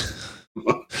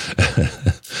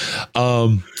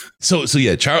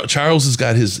yeah, Charles has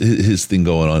got his thing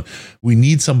going on. We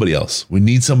need somebody else. We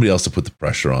need somebody else to put the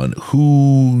pressure on.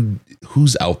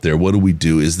 Who's out there? What do we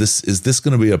do? Is this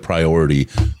going to be a priority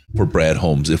for Brad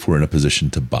Holmes if we're in a position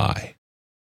to buy?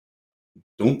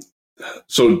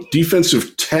 So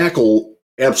defensive tackle,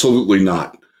 absolutely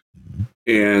not.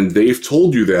 And they've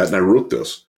told you that, and I wrote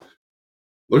this.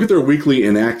 Look at their weekly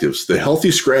inactives. The healthy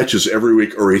scratches every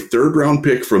week are a third-round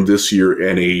pick from this year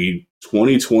and a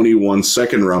 2021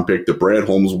 second-round pick that Brad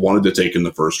Holmes wanted to take in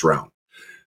the first round.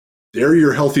 They're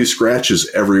your healthy scratches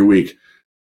every week.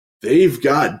 They've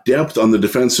got depth on the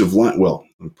defensive line. Well,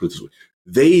 let me put it this way.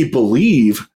 They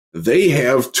believe they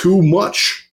have too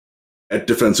much at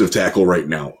defensive tackle right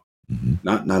now. Mm-hmm.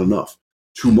 Not enough.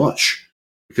 Too much.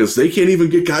 because they can't even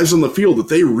get guys on the field that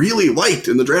they really liked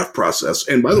in the draft process.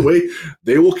 And by the way,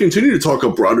 they will continue to talk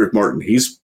up Broderick Martin.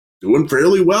 He's doing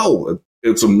fairly well.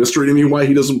 It's a mystery to me why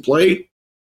he doesn't play.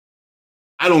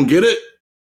 I don't get it.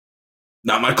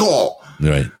 Not my call.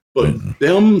 Right. But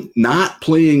them not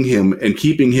playing him and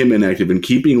keeping him inactive and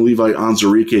keeping Levi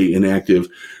Onwuzurike inactive,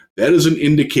 that is an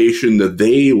indication that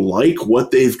they like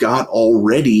what they've got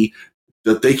already,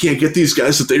 that they can't get these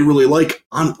guys that they really like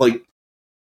on, like,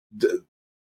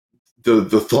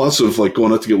 the thoughts of like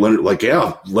going out to get Leonard, like,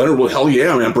 yeah, Leonard, well, hell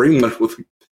yeah, man, bring him.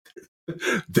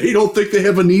 They don't think they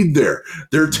have a need there.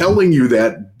 They're telling you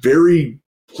that very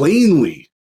plainly.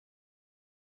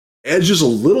 Edge is a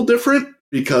little different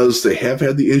because they have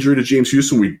had the injury to James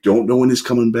Houston. We don't know when he's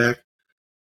coming back.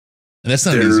 And that's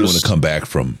not an easy one to come back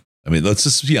from. I mean, let's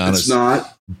just be honest. It's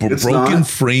not. Broken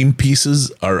frame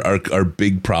pieces are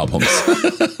big problems.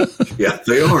 Yeah,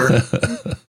 they are.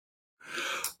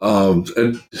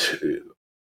 And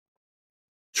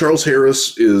Charles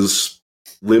Harris is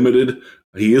limited.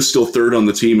 He is still third on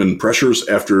the team in pressures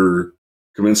after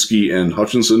Kaminsky and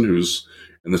Hutchinson, who's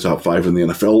in the top 5 in the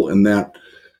NFL in that.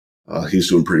 He's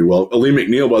doing pretty well. Ali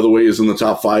McNeil, by the way, is in the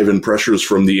top 5 in pressures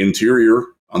from the interior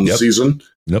on the season.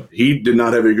 Yep. He did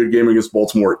not have a good game against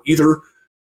Baltimore either.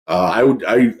 I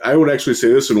would actually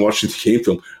say this in watching the game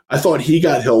film. I thought he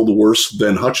got held worse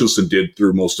than Hutchinson did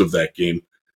through most of that game.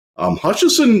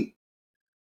 Hutchinson,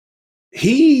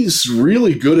 he's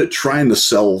really good at trying to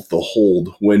sell the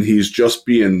hold when he's just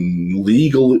being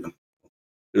legal.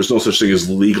 There's no such thing as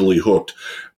legally hooked,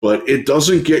 but it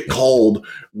doesn't get called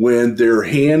when their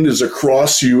hand is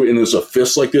across you and there's a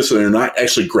fist like this and they're not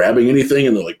actually grabbing anything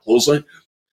and they're like clothesline.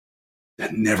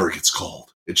 That never gets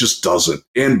called. It just doesn't.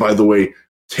 And by the way,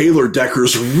 Taylor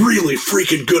Decker's really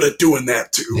freaking good at doing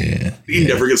that too. Yeah, he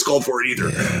never gets called for it either.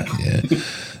 Yeah.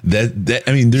 That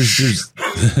I mean, there's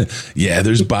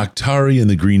there's Bakhtiari in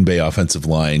the Green Bay offensive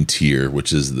line tier,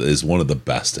 which is one of the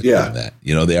best at doing that.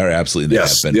 You know, they are absolutely.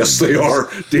 Yes, they are.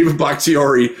 David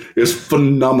Bakhtiari is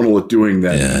phenomenal at doing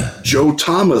that. Yeah. Joe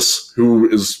Thomas, who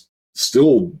is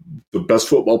still the best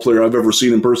football player I've ever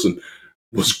seen in person,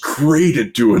 was great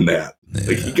at doing that. Yeah.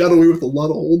 Like, he got away with a lot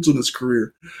of holds in his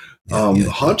career.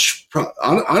 Hutch,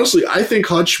 honestly, I think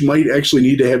Hutch might actually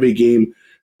need to have a game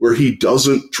where he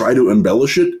doesn't try to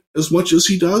embellish it as much as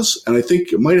he does, and I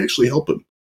think it might actually help him.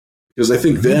 Because I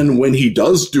think then when he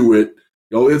does do it,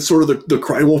 you know, it's sort of the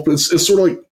cry wolf. It's sort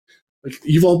of like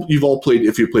you've all played,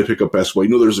 if you play pickup basketball, you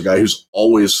know there's a guy who's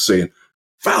always saying,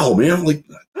 foul, man. Like,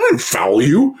 I didn't foul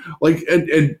you. Like,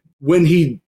 and when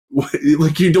he,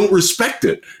 like, you don't respect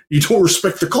it. You don't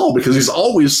respect the call because he's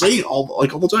always saying all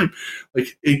the time.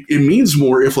 Like, it means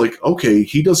more if, like, okay,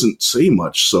 he doesn't say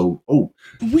much, so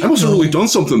I must have really done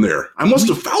something there. I must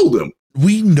have fouled him.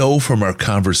 We know from our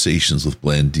conversations with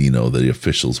Blandino that the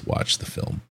officials watch the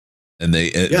film and they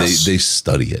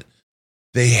study it.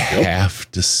 They have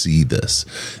to see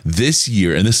this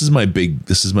year, and this is my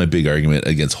big argument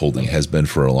against holding, has been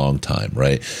for a long time,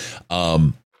 right?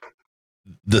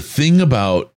 The thing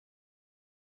about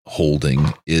holding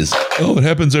is, it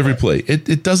happens every play.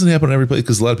 It doesn't happen every play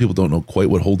because a lot of people don't know quite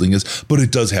what holding is, but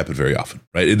it does happen very often,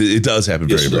 right? It does happen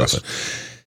very often.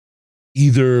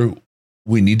 Either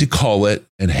we need to call it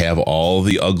and have all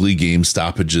the ugly game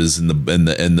stoppages and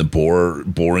the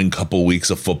boring couple weeks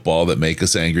of football that make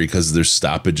us angry because there's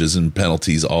stoppages and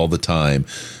penalties all the time.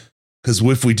 Because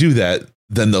if we do that,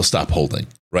 then they'll stop holding,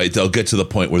 right? They'll get to the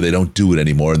point where they don't do it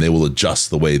anymore and they will adjust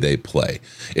the way they play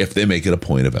if they make it a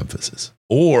point of emphasis.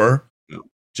 Or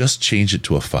just change it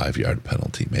to a 5-yard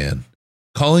penalty, man.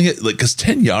 Calling it, like, because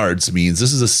 10 yards means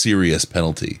this is a serious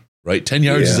penalty, right? 10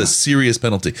 yards is a serious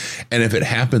penalty. And if it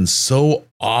happens so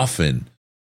often,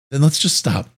 then let's just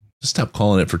stop. Just stop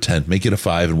calling it for 10. Make it a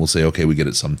 5 and we'll say, okay, we get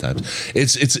it sometimes.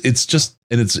 It's just,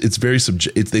 and it's very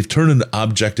subjective. They've turned an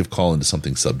objective call into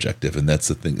something subjective. And that's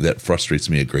the thing that frustrates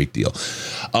me a great deal.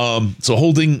 So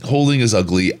holding is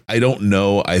ugly. I don't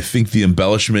know. I think the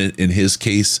embellishment in his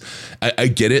case, I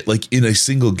get it. Like, in a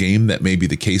single game, that may be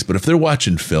the case. But if they're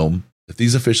watching film, if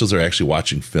these officials are actually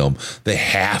watching film, they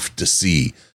have to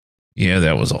see, yeah,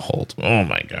 that was a hold. Oh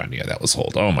my God. Yeah, that was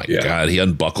hold. Oh my God. He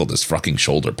unbuckled his fucking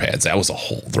shoulder pads. That was a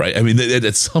hold, right? I mean,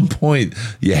 at some point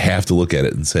you have to look at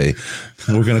it and say,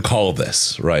 we're going to call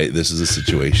this, right? This is a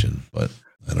situation, but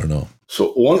I don't know.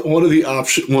 So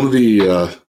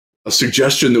a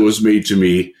suggestion that was made to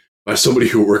me by somebody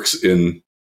who works in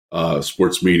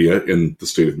sports media in the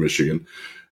state of Michigan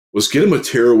was get him a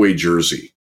tearaway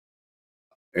jersey.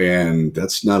 And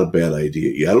that's not a bad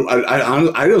idea. Yeah, I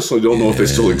honestly don't know if they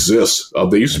still exist.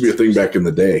 They used to be a thing back in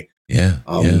the day. Yeah.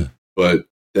 But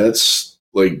that's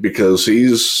like, because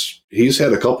he's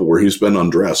had a couple where he's been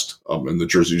undressed, and the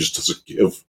jersey just doesn't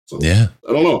give. So, Yeah.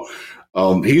 I don't know.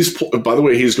 By the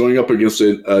way, he's going up against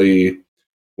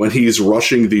when he's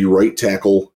rushing the right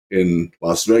tackle in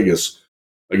Las Vegas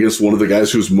against one of the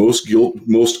guys who's most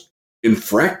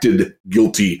infracted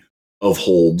guilty of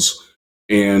holds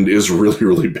and is really,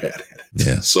 really bad at it.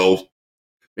 Yeah. So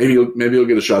maybe he'll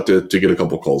get a shot to get a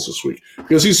couple calls this week,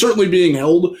 because he's certainly being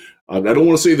held. I don't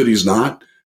want to say that he's not,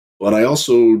 but I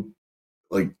also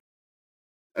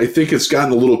I think it's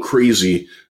gotten a little crazy,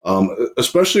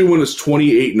 especially when it's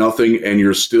 28-0 and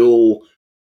you're still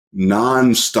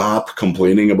nonstop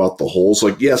complaining about the holes.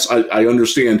 Like, yes, I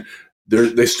understand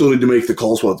they still need to make the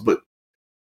calls, but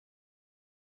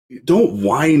don't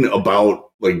whine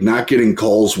about not getting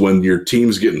calls when your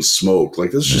team's getting smoked.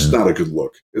 Like, that's just not a good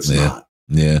look. It's not.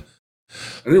 Yeah.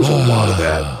 And there's a lot of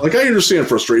that. Like, I understand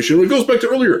frustration. It goes back to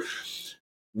earlier.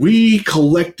 We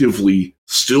collectively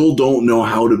still don't know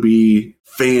how to be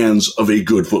fans of a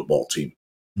good football team.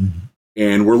 Mm-hmm.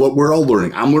 And we're all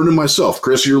learning. I'm learning myself.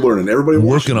 Chris, you're learning. Everybody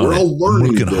working on it. We're all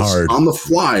learning this hard on the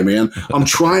fly, man. I'm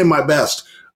trying my best.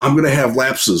 I'm going to have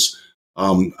lapses.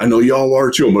 I know y'all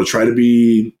are too. I'm going to try to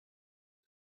be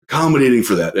accommodating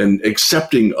for that and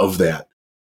accepting of that.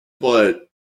 But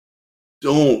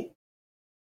don't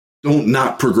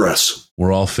not progress.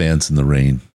 We're all fans in the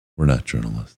rain. We're not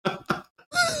journalists.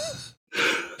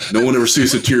 No one ever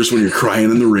sees the tears when you're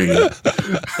crying in the rain.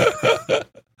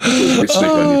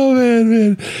 Oh,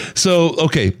 man. So,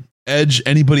 okay. Edge,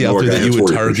 anybody out there that you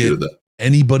would target?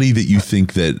 Anybody that you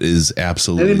think that is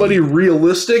absolutely... Anybody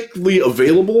realistically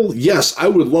available? Yes, I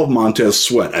would love Montez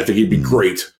Sweat. I think he'd be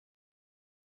great.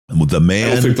 The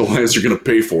man, I don't think the Lions are going to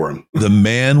pay for him. The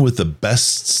man with the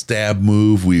best stab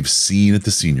move we've seen at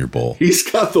the Senior Bowl. He's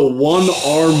got the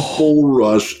one-arm bull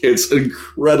rush. It's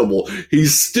incredible.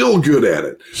 He's still good at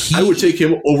it. I would take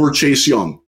him over Chase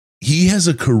Young. He has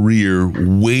a career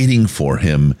waiting for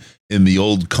him in the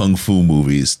old kung fu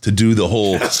movies to do the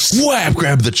whole whap,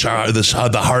 grab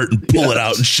the heart and pull it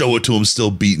out and show it to him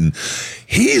still beaten.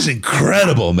 He's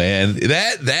incredible, man.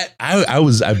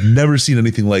 I've never seen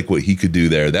anything like what he could do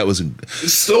there. That was it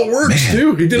still works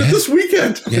too. He did it this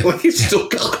weekend. Yeah. He's still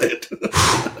got it.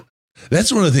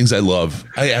 That's one of the things I love.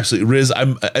 I absolutely, Riz,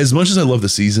 I'm as much as I love the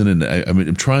season and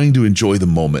I'm trying to enjoy the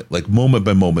moment, like moment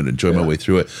by moment, enjoy my way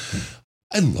through it.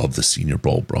 I love the Senior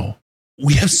Bowl, bro.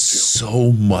 We have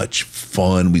so much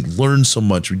fun. We learn so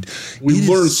much. We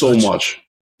learn so much.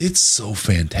 It's so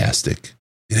fantastic.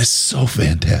 It is so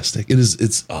fantastic.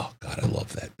 It's oh God, I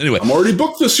love that. Anyway, I'm already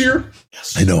booked this year.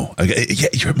 Yes. I know. Yeah,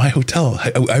 you're at my hotel.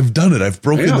 I've done it. I've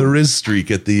broken the Riz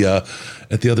streak at the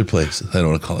other place. I don't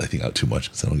want to call anything out too much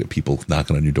because I don't get people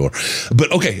knocking on your door.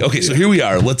 But okay. So here we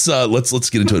are. Let's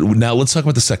get into it now. Let's talk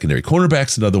about the secondary.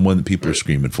 Cornerback's another one that people are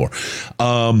screaming for.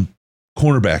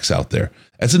 Cornerbacks out there.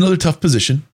 That's another tough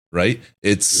position, right?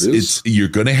 It's you're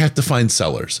going to have to find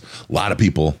sellers. A lot of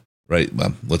people, right?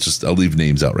 Well, I'll leave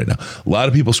names out right now. A lot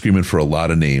of people screaming for a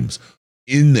lot of names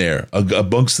in there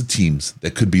amongst the teams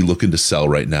that could be looking to sell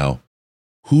right now.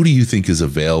 Who do you think is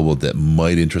available that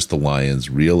might interest the Lions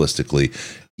realistically?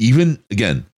 Even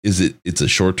again, it's a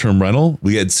short-term rental.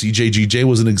 We had CJGJ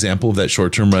was an example of that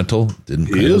short-term rental. Didn't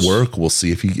quite work. We'll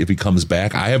see if he comes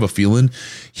back. I have a feeling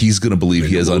he's going to believe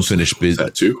he has unfinished business.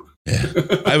 That too. Yeah.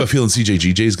 I have a feeling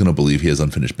CJGJ is going to believe he has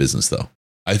unfinished business, though.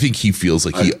 I think he feels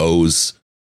like he owes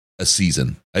a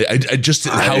season. I just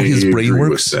how his brain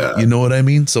works. You know what I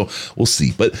mean? So we'll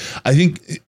see. But I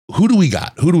think who do we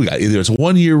got? Either it's a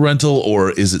 1-year rental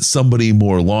or is it somebody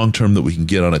more long-term that we can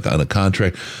get on a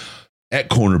contract at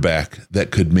cornerback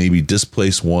that could maybe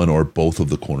displace one or both of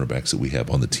the cornerbacks that we have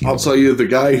on the team? I'll tell you the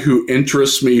guy who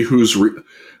interests me, who's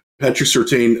Patrick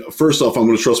Surtain. First off, I'm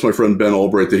going to trust my friend Ben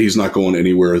Albright that he's not going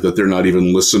anywhere, that they're not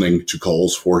even listening to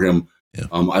calls for him. Yeah.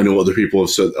 I know other people have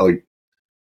said,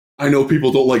 I know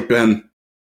people don't like Ben.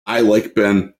 I like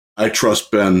Ben. I trust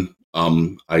Ben.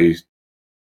 I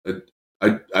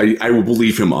will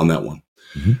believe him on that one.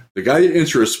 Mm-hmm. The guy that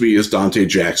interests me is Dante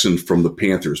Jackson from the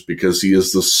Panthers because he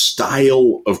is the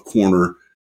style of corner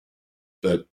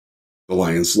that the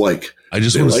Lions like. I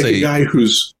just want to say a guy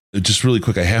who's just really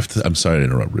quick. I'm sorry to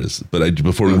interrupt, Riz, but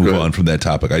before we move on from that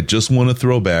topic, I just want to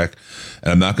throw back,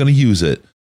 and I'm not going to use it,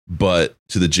 but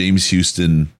to the James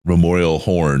Houston Memorial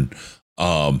horn.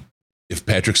 If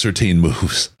Patrick Surtain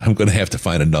moves, I'm going to have to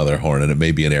find another horn, and it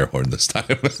may be an air horn this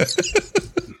time.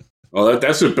 Well,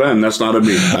 that's it, Ben. That's not a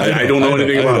me. I don't know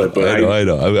anything about it, but I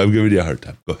know. I'm giving you a hard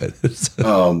time. Go ahead.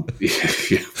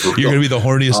 You're going to be the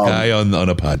horniest guy on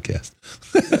a podcast.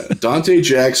 Dante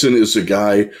Jackson is a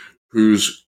guy who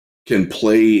can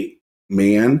play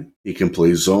man. He can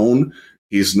play zone.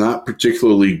 He's not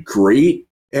particularly great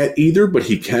at either, but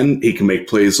he can make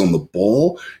plays on the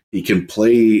ball. He can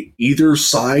play either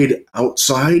side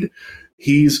outside.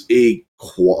 He's a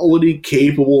quality,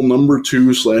 capable number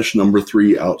 2/number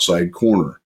 3 outside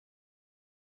corner.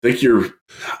 I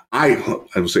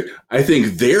think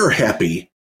they're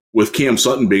happy with Cam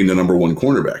Sutton being the number 1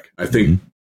 cornerback. I think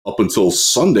up until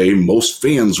Sunday, most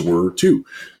fans were too.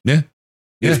 Yeah.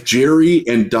 If Jerry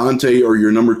and Dante are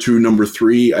your number 2, number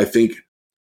 3, I think.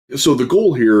 So the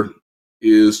goal here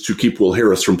is to keep Will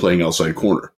Harris from playing outside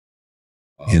corner.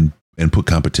 And put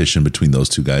competition between those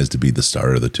two guys to be the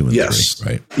starter of the 2 and 3,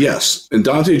 right? Yes. And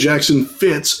Dante Jackson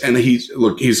fits, and he's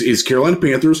Carolina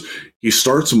Panthers. He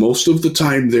starts most of the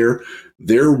time there.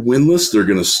 They're winless. They're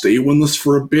going to stay winless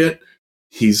for a bit.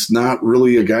 He's not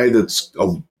really a guy that's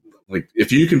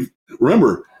if you can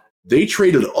remember, they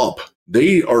traded up.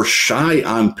 They are shy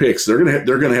on picks. They're going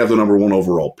to have the number 1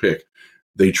 overall pick.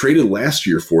 They traded last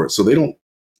year for it, so they don't.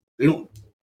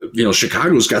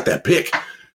 Chicago's got that pick.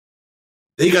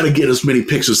 They got to get as many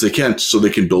picks as they can so they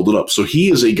can build it up. So he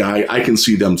is a guy I can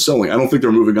see them selling. I don't think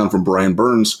they're moving on from Brian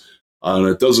Burns. And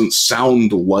it doesn't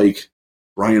sound like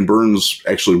Brian Burns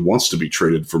actually wants to be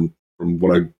traded from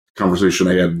what conversation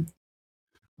I had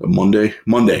Monday,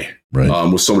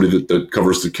 right. with somebody that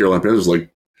covers the Carolina Panthers.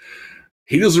 Like,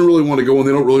 he doesn't really want to go, and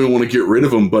they don't really want to get rid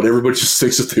of him, but everybody just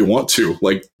thinks that they want to.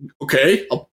 Like, okay,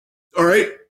 all right.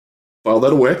 File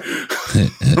that away.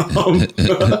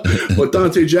 But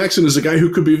Dante Jackson is a guy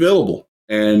who could be available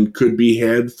and could be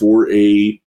had for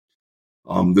a.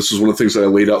 This is one of the things that I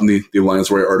laid out in the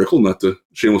Lions Wire article, not to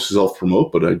shamelessly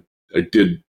self-promote, but I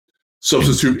did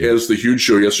substitute as the Huge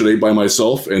Show yesterday by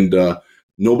myself, and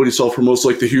nobody self-promotes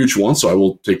like the Huge one, so I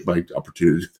will take my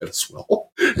opportunity to do that as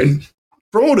well and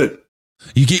promote it.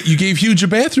 You gave Huge a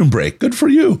bathroom break. Good for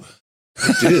you.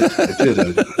 I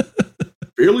did.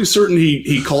 Fairly certain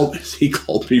he called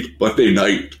me Monday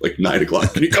night, like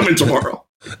 9:00. Can you come in tomorrow?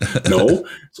 No.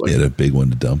 It's like, he had a big one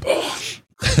to dump.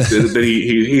 Then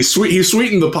he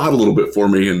sweetened the pot a little bit for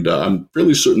me, and I'm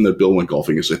fairly certain that Bill went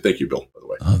golfing. I said, thank you, Bill, by the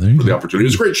way, for the opportunity. It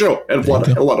was a great show. Had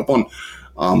a lot of fun.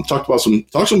 Talked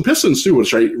some Pistons too,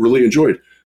 which I really enjoyed.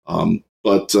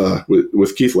 But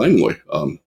with Keith Langlois,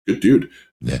 good dude.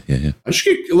 Yeah. I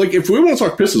should get, if we want to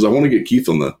talk Pistons, I want to get Keith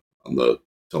on the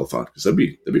telethon, because that'd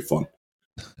be fun.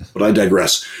 But I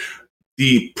digress.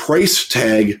 The price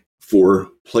tag for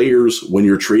players when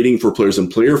you're trading for players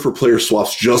and player-for-player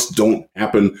swaps just don't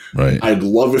happen. Right. I'd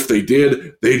love if they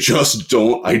did. They just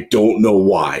don't. I don't know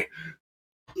why.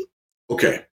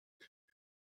 Okay.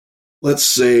 Let's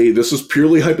say this is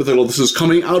purely hypothetical. This is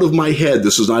coming out of my head.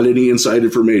 This is not any inside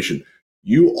information.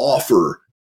 You offer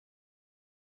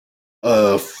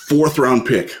a 4th-round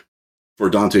pick for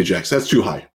Dante Jackson. That's too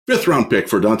high. 5th-round pick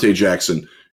for Dante Jackson.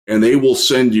 And they will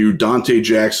send you Dante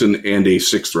Jackson and a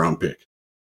 6th-round pick.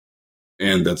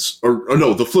 And that's, or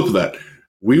no, the flip of that.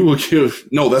 We will give,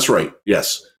 no, that's right.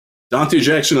 Yes. Dante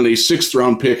Jackson and a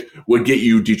 6th-round pick would get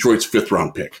you Detroit's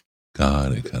 5th-round pick.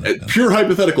 Got it. Pure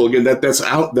hypothetical. Again, that's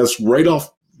right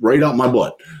out my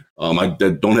butt. I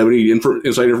don't have any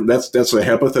inside. That's a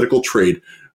hypothetical trade.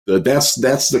 That's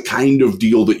the kind of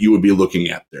deal that you would be looking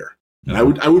at there. And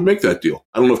I would make that deal.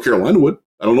 I don't know if Carolina would.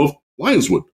 I don't know if Lions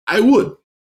would. I would.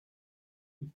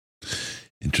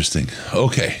 Interesting.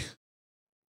 Okay.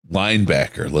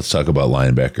 Linebacker. Let's talk about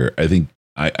linebacker. I think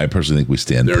I personally think we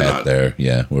stand pat there.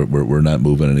 Yeah, we're not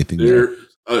moving anything there.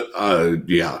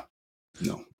 Yeah.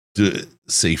 No.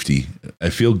 Safety. I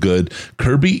feel good.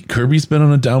 Kirby's been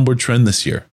on a downward trend this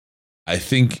year. I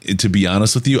think, to be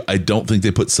honest with you, I don't think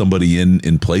they put somebody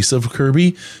in place of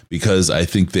Kirby because I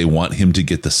think they want him to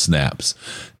get the snaps.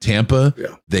 Tampa,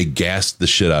 They gassed the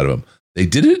shit out of him. They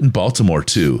did it in Baltimore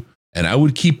too. And I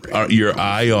would keep your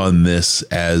eye on this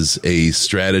as a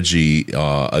strategy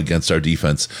against our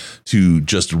defense to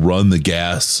just run the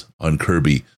gas on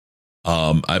Kirby.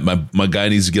 My guy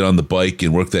needs to get on the bike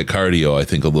and work that cardio, I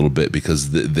think, a little bit,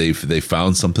 because they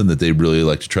found something that they really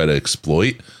like to try to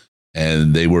exploit,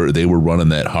 and they were running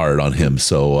that hard on him.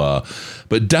 So,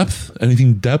 but depth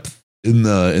in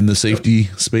the safety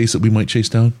space that we might chase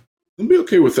down? I'll be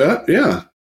okay with that. Yeah,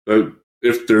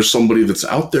 if there's somebody that's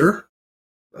out there.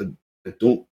 I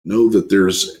don't know that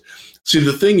there's. See,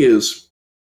 the thing is,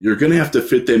 you're going to have to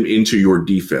fit them into your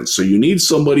defense. So you need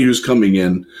somebody who's coming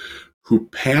in who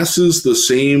passes the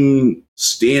same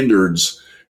standards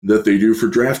that they do for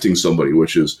drafting somebody,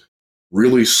 which is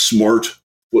really smart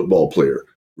football player,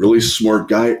 really smart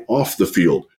guy off the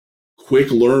field, quick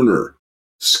learner,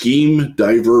 scheme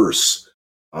diverse,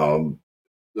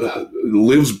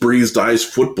 lives, breathes, dies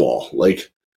football.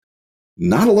 Like,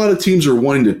 not a lot of teams are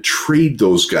wanting to trade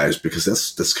those guys because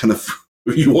that's kind of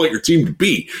you want your team to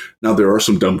be. Now, there are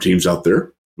some dumb teams out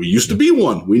there. We used to be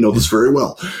one. We know this very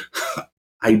well.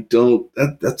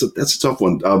 That's a tough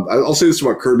one. I'll say this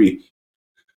about Kirby.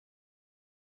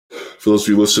 For those of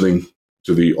you listening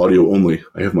to the audio only,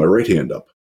 I have my right hand up.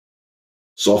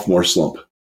 Sophomore slump.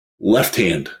 Left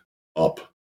hand up.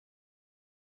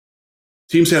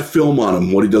 Teams have film on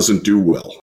him, what he doesn't do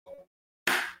well.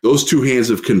 Those two hands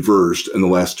have converged in the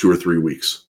last 2 or 3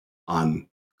 weeks on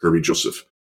Kirby Joseph.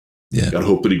 Yeah. Got to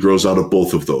hope that he grows out of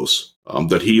both of those,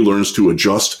 that he learns to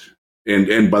adjust.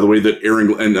 And by the way, that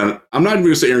Aaron, and I'm not even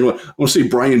going to say Aaron, I want to say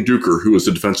Brian Duker, who is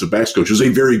the defensive backs coach, who's a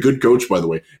very good coach, by the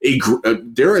way.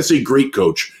 Dare I say great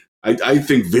coach. I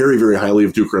think very, very highly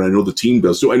of Duker, and I know the team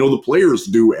does too. I know the players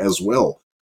do as well.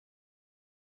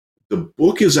 The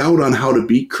book is out on how to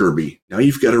beat Kirby. Now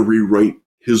you've got to rewrite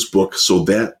his book so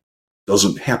that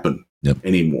doesn't happen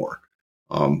anymore.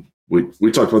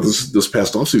 We talked about this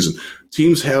past offseason.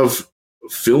 Teams have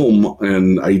film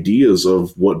and ideas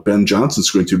of what Ben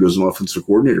Johnson's going to do as an offensive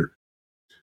coordinator.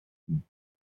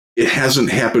 It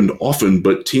hasn't happened often,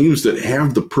 but teams that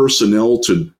have the personnel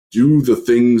to do the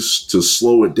things to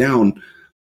slow it down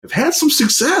have had some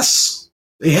success.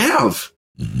 They have.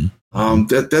 Mm-hmm.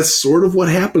 That's sort of what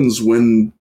happens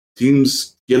when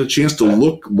teams get a chance to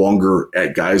look longer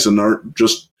at guys and aren't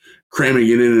just cramming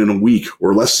it in a week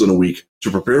or less than a week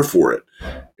to prepare for it.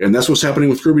 And that's what's happening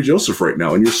with Kirby Joseph right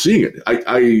now, and you're seeing it.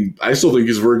 I still think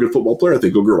he's a very good football player. I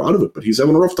think he'll grow out of it, but he's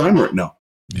having a rough time right now.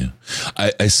 Yeah.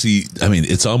 I see. I mean,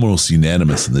 it's almost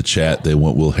unanimous in the chat. They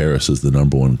want Will Harris as the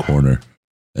number one corner.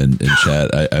 And in chat,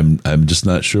 I'm just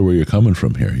not sure where you're coming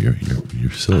from here.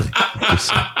 You're silly.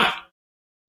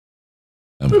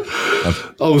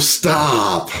 Oh,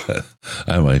 stop.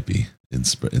 I might be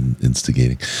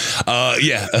instigating.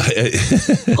 Yeah.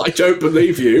 I don't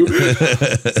believe you.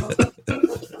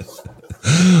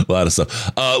 A lot of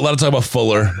stuff. A lot of talk about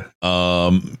Fuller.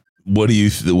 What do you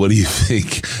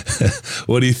think?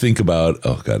 What do you think about?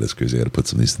 Oh God, it's crazy. I got to put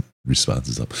some of these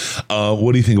responses up.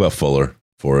 What do you think about Fuller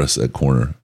for us at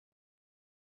corner?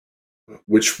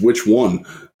 Which one?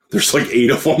 There's like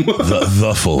 8 of them.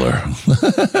 the Fuller.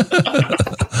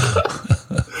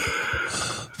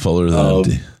 Fuller than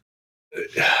empty.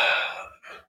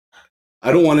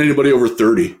 I don't want anybody over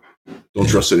 30. Don't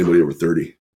trust anybody over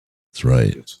 30. That's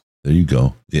right. There you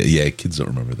go. Yeah. Kids don't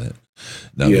remember that.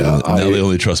 Now they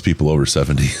only trust people over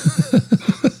 70.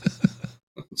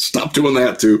 Stop doing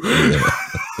that too.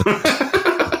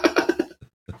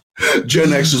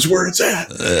 Gen X is where it's at.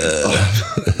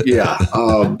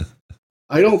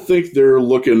 I don't think they're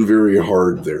looking very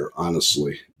hard there,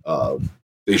 honestly.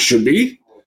 They should be.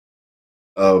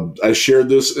 I shared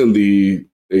this in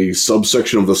a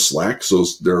subsection of the Slack, so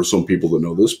there are some people that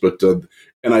know this, but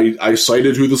and I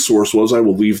cited who the source was. I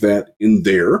will leave that in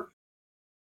there.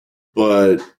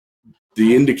 But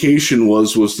the indication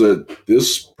was that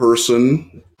this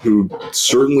person, who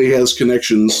certainly has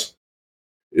connections,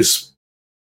 is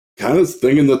kind of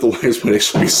thinking that the Lions might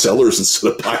actually be sellers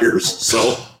instead of buyers.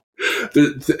 So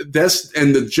that's,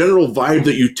 and the general vibe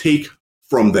that you take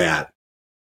from that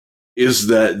is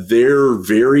that they're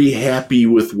very happy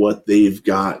with what they've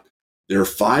got. They're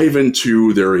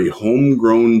 5-2. They're a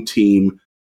homegrown team.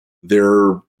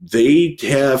 They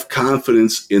have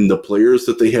confidence in the players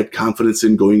that they had confidence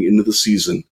in going into the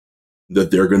season, that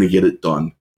they're going to get it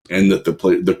done, and that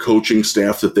the coaching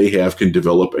staff that they have can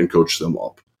develop and coach them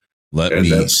up.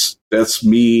 That's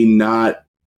me not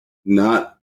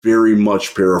very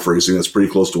much paraphrasing. That's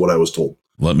pretty close to what I was told.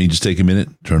 Let me just take a minute,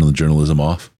 turn the journalism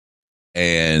off,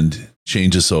 and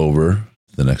change us over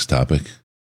to the next topic.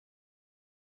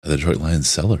 The Detroit Lions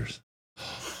sellers.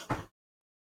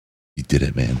 You did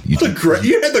it, man. You had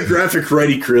the graphic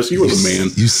ready, Chris. You were the man.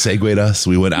 You segued us.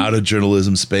 We went out of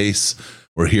journalism space.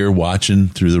 We're here watching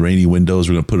through the rainy windows.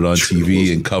 We're going to put it on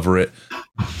TV and cover it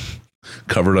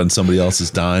on somebody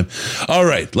else's dime. All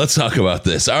right, let's talk about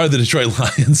this. Are the Detroit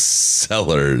Lions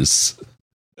sellers?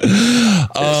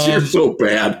 You're so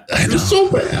bad. You're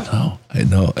so bad. I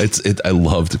know. I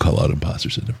love to call out imposter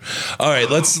syndrome. All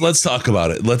right, let's talk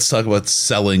about it. Let's talk about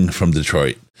selling from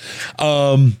Detroit.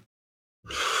 So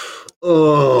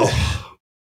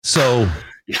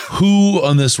who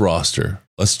on this roster?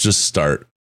 Let's just start.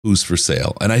 Who's for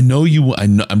sale? And I know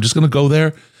I'm just going to go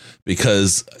there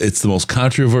because it's the most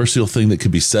controversial thing that could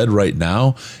be said right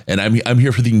now. And I'm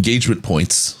here for the engagement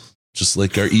points, just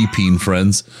like our EP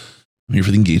friends. I'm here for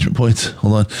the engagement points.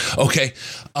 Hold on. Okay.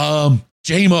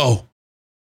 JMO,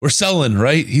 we're selling,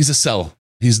 right? He's a sell.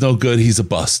 He's no good. He's a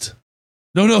bust.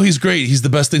 No, he's great. He's the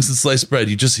best thing since sliced bread.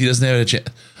 He doesn't have a chance.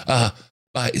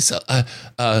 Bye. So,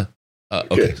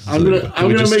 Okay. I'm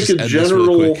gonna make a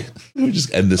general. We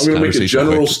just end this. I'm gonna make a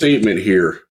general statement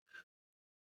here.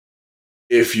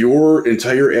 If your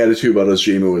entire attitude about us,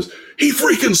 JMO, is he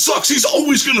freaking sucks, he's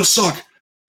always gonna suck.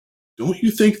 Don't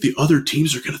you think the other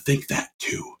teams are gonna think that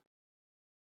too?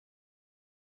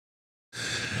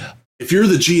 If you're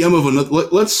the GM of another,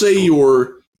 let's say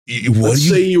you're Let's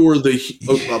say you're Nick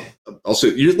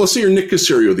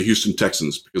Caserio of the Houston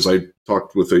Texans, because I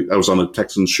was on a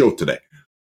Texans show today,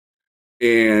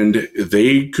 and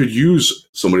they could use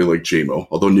somebody like JMO,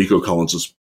 although Nico Collins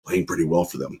is playing pretty well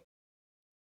for them.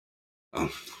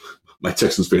 My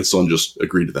Texans fan son just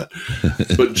agreed to that,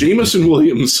 but Jameson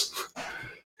Williams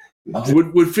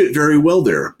would fit very well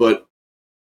there. But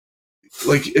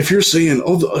like, if you're saying,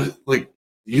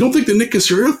 you don't think that Nick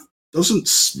Caserio doesn't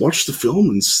watch the film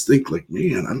and think like,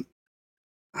 man,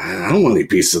 I don't want any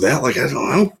piece of that. Like, I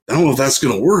don't know if that's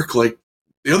going to work. Like,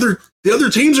 the other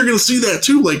teams are going to see that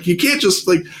too. Like, you can't just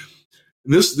like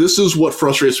this. This is what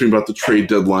frustrates me about the trade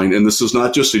deadline, and this is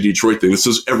not just a Detroit thing. This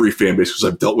is every fan base, because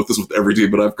I've dealt with this with every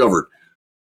team that I've covered.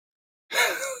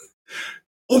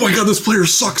 Oh my God, this player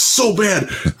sucks so bad.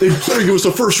 They better give us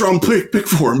a first round pick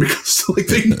for him, because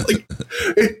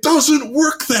it doesn't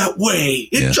work that way.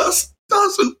 It just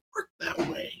doesn't work that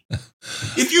way.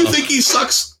 If you think he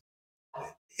sucks,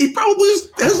 he probably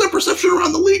has that perception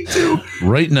around the league too.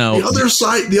 Right now, the other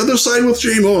side with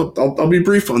JMO, I'll be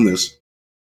brief on this.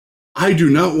 I do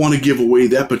not want to give away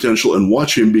that potential and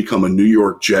watch him become a New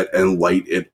York Jet and light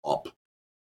it up.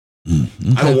 Okay.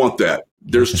 I don't want that.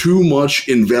 There's too much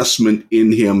investment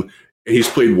in him. And he's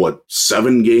played,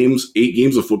 8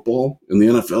 games of football in the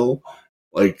NFL?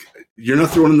 Like, you're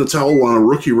not throwing in the towel on a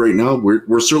rookie right now.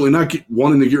 We're certainly not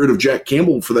wanting to get rid of Jack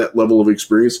Campbell for that level of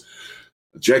experience.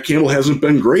 Jack Campbell hasn't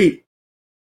been great.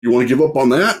 You want to give up on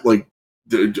that? Like,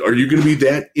 are you going to be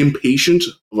that impatient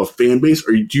of a fan base?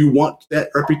 Or do you want that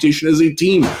reputation as a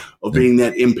team of being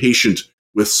that impatient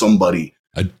with somebody?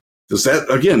 Does that,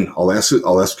 again, I'll ask it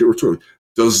rhetorically.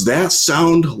 Does that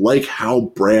sound like how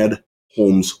Brad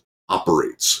Holmes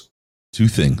operates? Two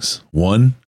things.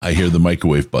 One, I hear the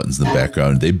microwave buttons in the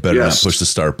background. They better not push the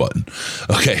start button.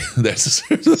 Okay,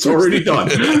 it's already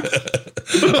done.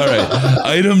 All right,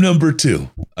 item number two,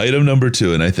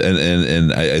 and I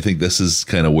think this is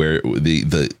kind of where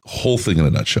the whole thing in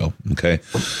a nutshell. Okay,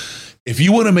 if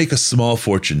you want to make a small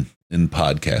fortune in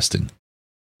podcasting,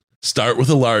 start with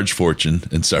a large fortune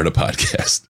and start a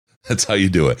podcast. That's how you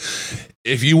do it.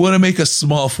 If you want to make a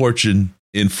small fortune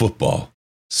in football,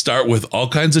 start with all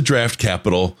kinds of draft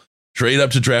capital, trade up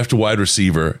to draft a wide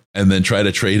receiver, and then try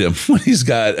to trade him when he's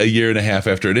got a year and a half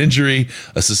after an injury,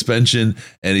 a suspension,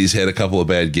 and he's had a couple of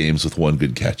bad games with one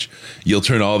good catch. You'll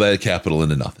turn all that capital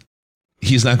into nothing.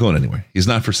 He's not going anywhere. He's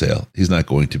not for sale. He's not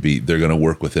going to be. They're going to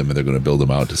work with him, and they're going to build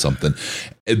him out to something.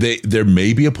 There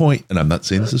may be a point, and I'm not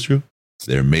saying this is true,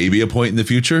 there may be a point in the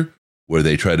future where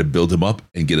they try to build him up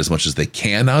and get as much as they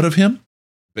can out of him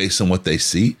based on what they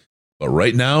see. But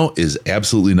right now is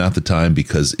absolutely not the time,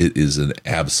 because it is an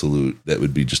absolute, that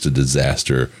would be just a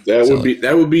disaster.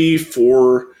 That would be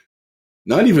for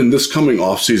not even this coming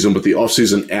offseason, but the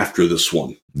offseason after this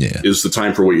one. Yeah, is the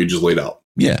time for what you just laid out.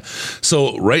 Yeah.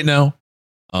 So right now,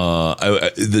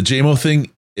 the JMO thing,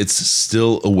 it's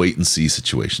still a wait and see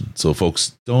situation. So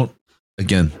folks, don't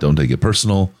take it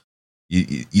personal.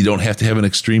 You don't have to have an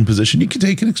extreme position. You can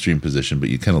take an extreme position, but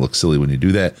you kind of look silly when you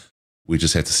do that. We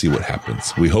just have to see what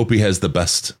happens. We hope he has the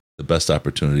best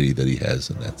opportunity that he has,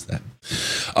 and that's that.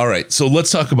 All right, so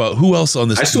let's talk about who else on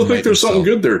this. I still think there's something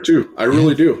good there too. I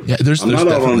really do. Yeah, I'm not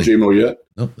out on JMO yet.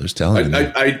 No, there's talent.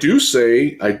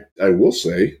 I will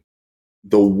say,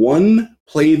 the one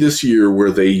play this year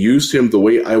where they used him the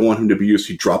way I want him to be used,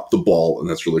 he dropped the ball, and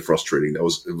that's really frustrating. It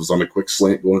was on a quick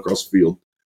slant going across the field.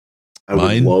 I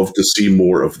would love to see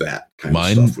more of that kind of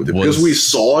stuff with him, because we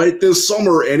saw it this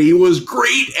summer, and he was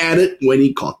great at it when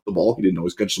he caught the ball. He didn't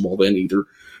always catch the ball then either.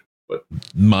 But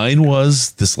mine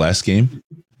was this last game,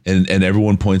 and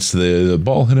everyone points to the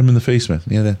ball hit him in the face, man.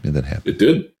 Yeah, that happened. It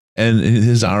did. And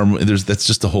his arm, that's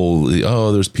just a whole,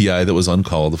 there's PI that was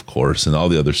uncalled, of course, and all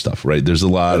the other stuff, right? There's a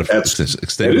lot of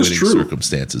extenuating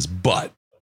circumstances. But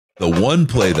the one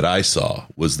play that I saw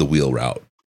was the wheel route.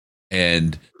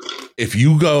 And if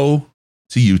you go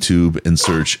to YouTube and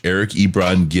search Eric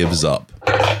Ebron gives up,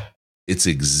 it's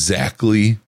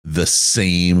exactly the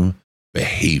same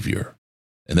behavior.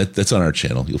 And that's on our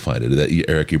channel. You'll find it. That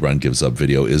Eric Ebron gives up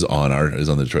video is on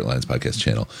the Detroit Lions podcast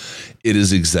channel. It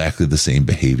is exactly the same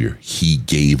behavior. He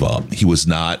gave up. He was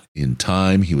not in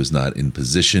time. He was not in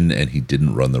position, and he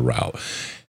didn't run the route.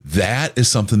 That is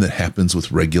something that happens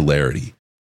with regularity.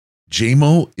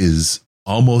 JMO is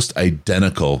almost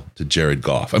identical to Jared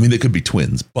Goff. I mean, they could be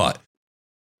twins, but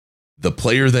the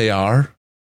player they are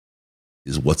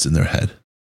is what's in their head.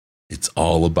 It's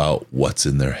all about what's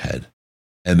in their head.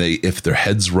 And if their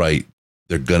head's right,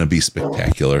 they're going to be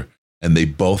spectacular. And they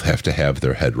both have to have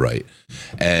their head right.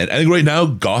 And I think right now,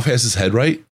 Goff has his head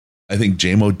right. I think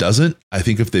J-Mo doesn't. I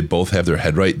think if they both have their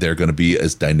head right, they're going to be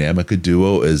as dynamic a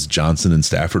duo as Johnson and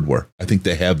Stafford were. I think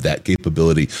they have that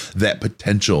capability, that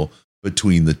potential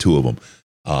between the two of them.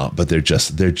 But they're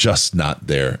just not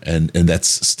there. And that's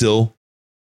still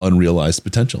unrealized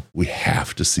potential. We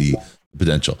have to see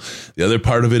potential. The other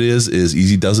part of it is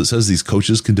Easy Does It says these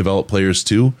coaches can develop players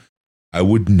too. I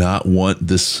would not want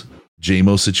this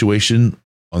J-Mo situation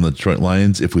on the Detroit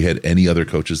Lions if we had any other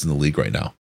coaches in the league right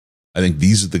now. I think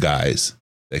these are the guys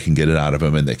that can get it out of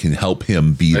him and that can help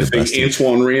him be the best. I think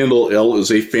Antoine Randall L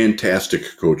is a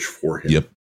fantastic coach for him. Yep.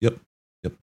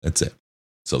 That's it.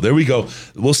 So there we go.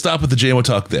 We'll stop with the J-Mo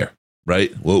talk there,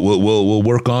 right? We'll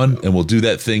work on and we'll do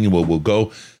that thing and we'll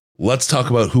go. Let's talk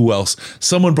about who else.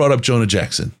 Someone brought up Jonah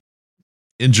Jackson.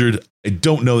 Injured. I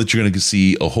don't know that you're going to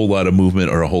see a whole lot of movement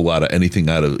or a whole lot of anything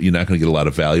you're not going to get a lot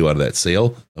of value out of that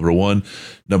sale. Number one.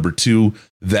 Number two,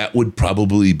 that would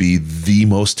probably be the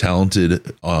most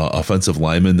talented offensive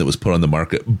lineman that was put on the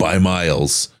market by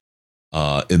miles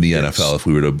in the NFL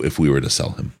if we were to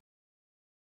sell him.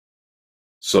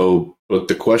 So, but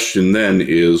the question then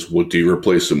is, what do you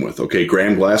replace him with? Okay,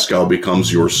 Graham Glasgow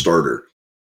becomes your starter.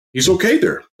 He's okay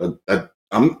there.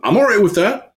 I'm all right with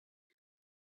that.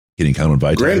 Getting counted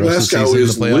by Graham Glasgow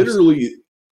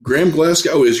Graham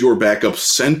Glasgow is your backup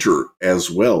center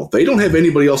as well. They don't have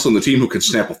anybody else on the team who can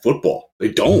snap a football. They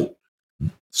don't.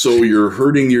 So you're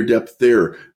hurting your depth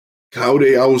there.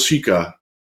 Kaude Awosika,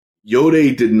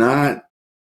 Yode did not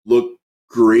look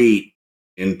great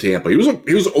in Tampa. He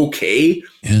was okay.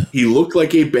 Yeah. He looked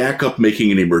like a backup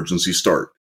making an emergency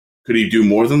start. Could he do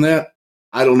more than that?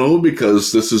 I don't know,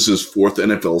 because this is his fourth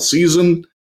NFL season.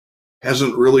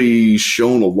 Hasn't really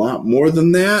shown a lot more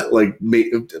than that. Like,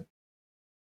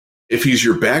 if he's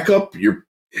your backup, you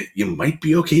might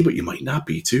be okay, but you might not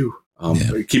be too.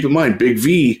 Keep in mind, Big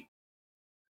V,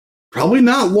 probably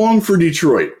not long for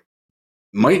Detroit.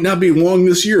 Might not be long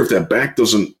this year if that back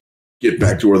doesn't get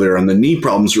back to where they're on. The knee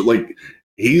problems are like,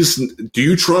 do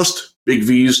you trust Big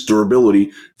V's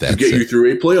durability to get you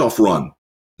through a playoff run?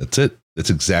 That's it. That's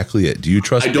exactly it. Do you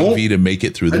trust Big V to make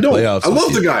it through the playoffs? I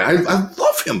love the guy. I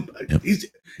love him. Yep.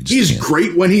 He's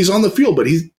great when he's on the field, but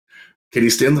can he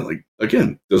stand there? Like,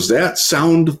 again, does that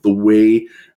sound the way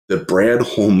that Brad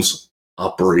Holmes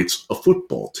operates a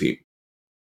football team?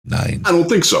 9. I don't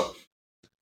think so.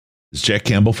 Is Jack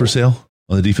Campbell for sale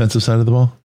on the defensive side of the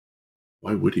ball?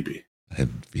 Why would he be?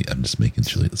 I'm just making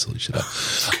silly shit up.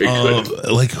 Okay,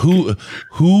 good. Like who?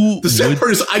 The sad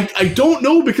part is I don't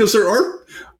know, because there are.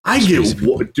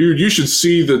 Dude, you should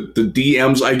see the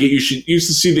DMs I get. You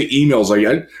should see the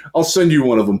emails I'll send you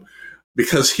one of them,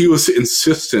 because he was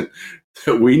insistent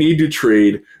that we need to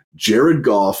trade Jared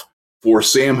Goff for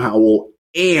Sam Howell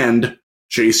and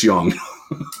Chase Young.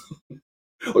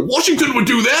 Like, Washington would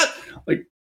do that. Like,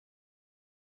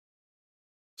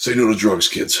 say no to drugs,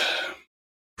 kids.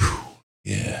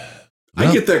 Yeah.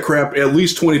 I get that crap at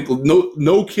least 20.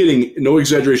 No kidding. No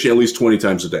exaggeration. At least 20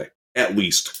 times a day. At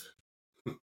least.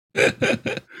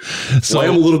 So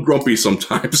I'm a little grumpy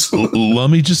sometimes. Let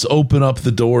me just open up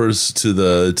the doors to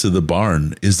the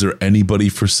barn. Is there anybody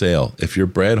for sale? If you're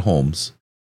Brad Holmes,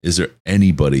 is there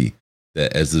anybody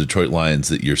that, as the Detroit Lions,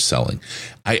 that you're selling?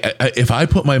 If I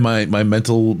put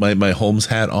my Holmes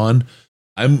hat on,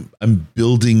 I'm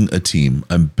building a team.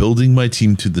 I'm building my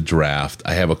team to the draft.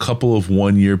 I have a couple of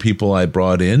 1-year people I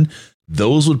brought in.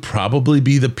 Those would probably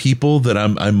be the people that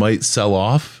I might sell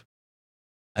off.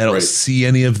 I don't see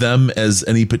any of them as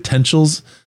any potentials.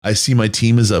 I see my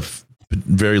team as a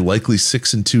very likely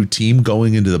 6-2 team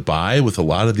going into the bye with a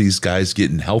lot of these guys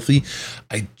getting healthy.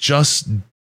 I just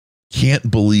can't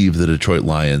believe the Detroit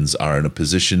Lions are in a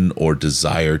position or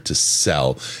desire to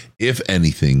sell. If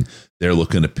anything, they're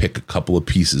looking to pick a couple of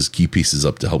key pieces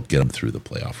up to help get them through the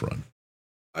playoff run.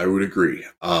 I would agree.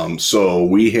 So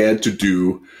we had to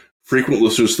do, frequent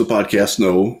listeners to the podcast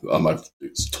know, I've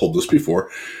told this before,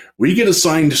 we get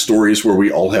assigned stories where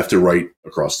we all have to write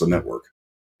across the network.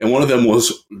 And one of them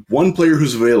was one player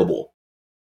who's available.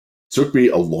 It took me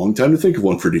a long time to think of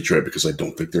one for Detroit because I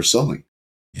don't think they're selling.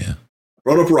 Yeah. I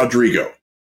brought up Rodrigo,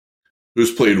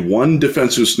 who's played one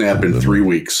defensive snap in 3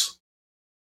 weeks.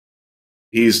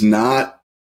 He's not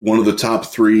one of the top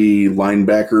 3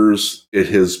 linebackers. It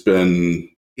has been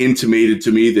intimated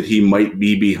to me that he might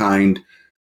be behind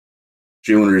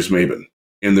Jalen Reeves-Maybin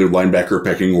in their linebacker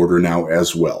pecking order now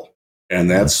as well. And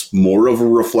that's more of a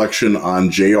reflection on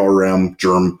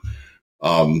Germ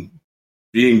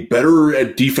being better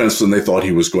at defense than they thought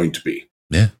he was going to be.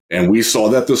 Yeah. And we saw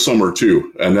that this summer,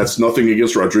 too. And that's nothing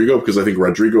against Rodrigo, because I think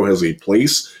Rodrigo has a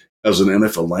place as an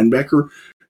NFL linebacker.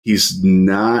 He's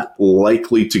not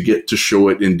likely to get to show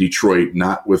it in Detroit,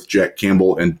 not with Jack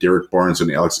Campbell and Derek Barnes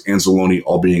and Alex Anzalone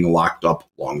all being locked up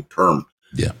long term.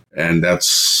 Yeah. And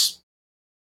it's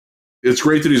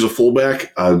great that he's a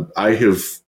fullback. I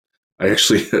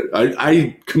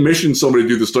commissioned somebody to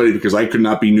do the study because I could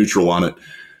not be neutral on it.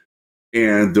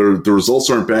 And the results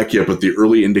aren't back yet, but the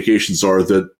early indications are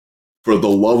that, for the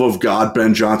love of God,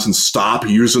 Ben Johnson, stop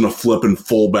using a flipping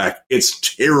fullback. It's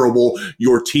terrible.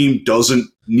 Your team doesn't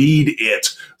need it.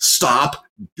 Stop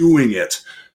doing it.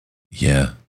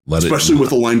 Yeah. Especially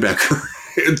with a linebacker.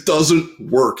 It doesn't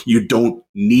work. You don't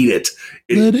need it.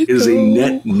 It is a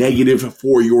net negative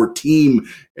for your team.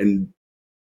 And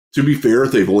to be fair,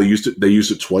 they've only used it. They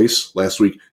used it twice last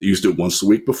week. They used it once the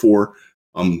week before.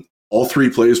 All 3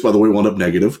 plays, by the way, wound up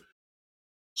negative.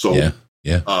 So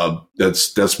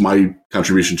that's my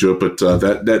contribution to it. But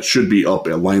that should be up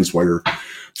at LionsWire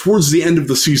towards the end of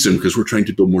the season, because we're trying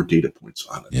to build more data points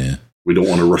on it. Yeah. We don't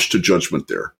want to rush to judgment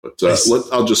there. But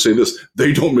I'll just say this.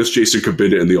 They don't miss Jason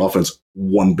Kabinda in the offense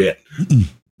one bit.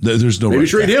 There's no Maybe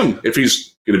rush trade back. him if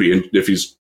he's going to be in, if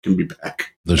he's can be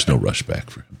back. There's no rush back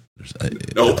for him. There's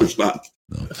not.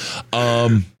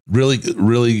 No.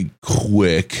 Really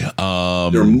quick.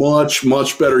 They're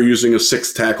much better using a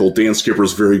 6th tackle. Dan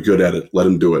Skipper's very good at it. Let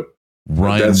him do it.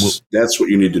 That's what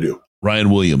you need to do.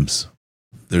 Ryan Williams.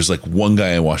 There's like one guy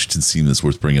in Washington team that's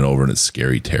worth bringing over, and it's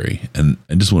Scary Terry. And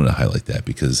I just wanted to highlight that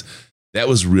because that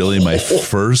was really my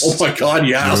first. Oh my God!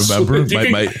 Yes, you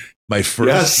remember my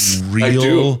first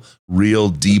real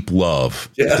deep love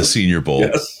at the Senior Bowl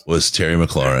was Terry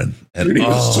McLaurin, and he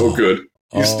was so good.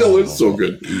 He still is so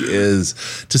good. He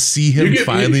is. To see him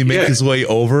finally make his way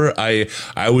over, I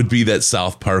would be that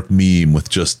South Park meme with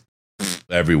just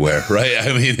everywhere, right?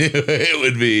 I mean, it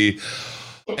would be.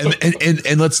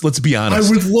 And let's be honest.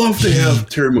 I would love to have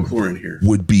Terry McLaurin here.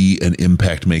 Would be an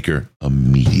impact maker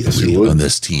immediately on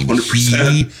this team.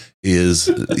 100%.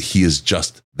 He is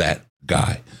just that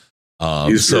guy.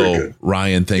 He's very good.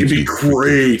 Ryan, thank you. He'd be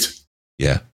great.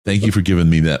 Yeah, thank you for giving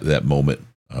me that moment,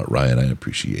 Ryan. I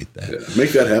appreciate that. Yeah,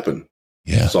 make that happen.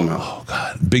 Yeah, somehow. Oh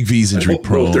God, Big V's injury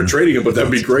prone. If they're trading him, but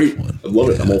that'd be great. I love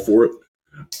it. I'm all for it.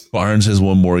 Barnes has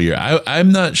one more year.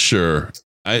 I'm not sure.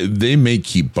 They may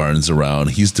keep Barnes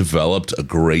around. He's developed a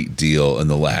great deal in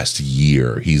the last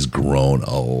year. He's grown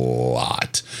a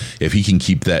lot. If he can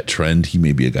keep that trend, he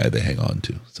may be a guy they hang on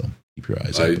to. So keep your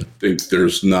eyes open. I think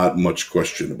there's not much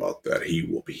question about that. He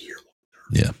will be here long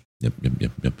term. Yeah.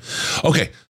 Yep. Okay.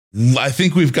 I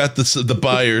think we've got the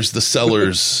buyers, the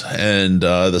sellers, and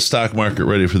the stock market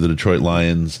ready for the Detroit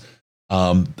Lions.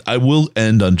 I will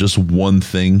end on just one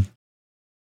thing.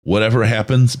 Whatever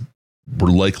happens, we're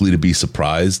likely to be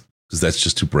surprised because that's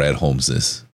just who Brad Holmes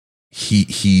is.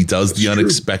 He does that's the true.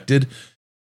 Unexpected.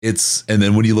 And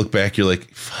then when you look back, you're like,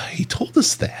 he told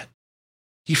us that.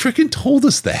 He freaking told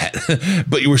us that,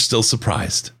 but you were still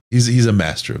surprised. He's a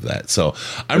master of that. So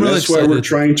I'm really excited.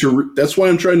 That's why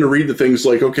I'm trying to read the things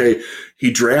like, okay,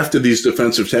 he drafted these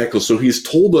defensive tackles, so he's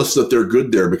told us that they're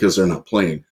good there because they're not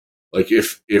playing. Like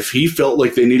if he felt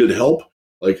like they needed help,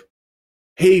 like,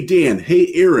 hey Dan, hey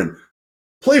Aaron,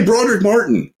 play Broderick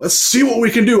Martin. Let's see what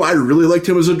we can do. I really liked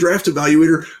him as a draft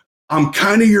evaluator. I'm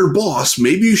kind of your boss.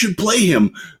 Maybe you should play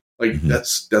him. Like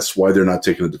that's why they're not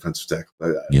taking a defensive tackle.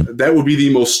 That would be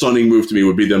the most stunning move to me.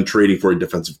 Would be them trading for a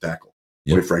defensive tackle.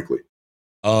 Quite frankly.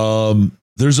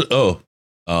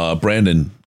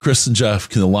 Brandon, Chris and Jeff,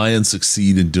 can the Lions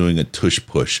succeed in doing a tush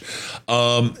push?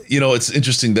 It's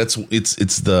interesting. It's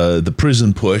the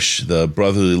prison push, the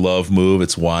brotherly love move.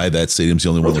 It's why that stadium's the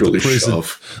only one with the prison.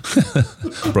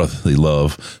 Brotherly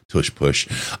love, tush push.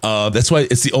 That's why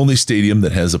it's the only stadium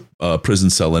that has a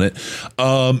prison cell in it.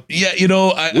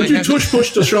 Would you tush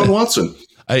push Deshaun Watson?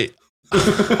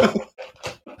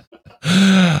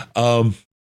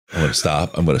 I'm going to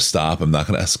stop. I'm not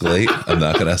going to escalate.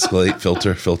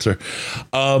 Filter.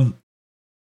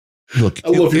 Look, I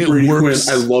love you, Brady Quinn.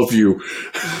 I love you.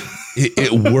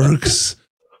 It works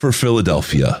for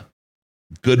Philadelphia.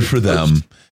 Good for them.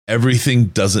 Everything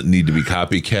doesn't need to be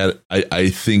copycat. I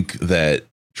think that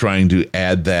trying to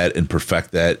add that and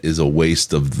perfect that is a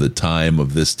waste of the time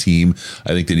of this team. I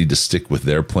think they need to stick with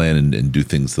their plan and do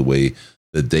things the way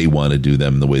that they want to do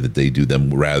them, the way that they do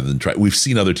them, rather than try. We've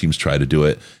seen other teams try to do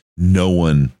it. No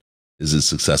one is as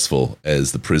successful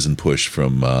as the prison push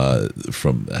from I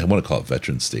want to call it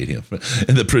Veterans Stadium,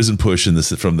 and the prison push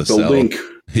from the cell. Link.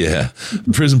 Yeah,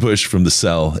 prison push from the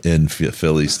cell in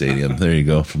Philly Stadium. There you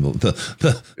go, from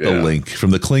the link,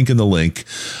 from the clink and the link.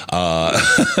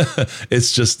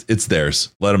 It's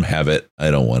theirs. Let them have it.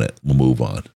 I don't want it. We'll move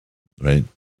on. Right?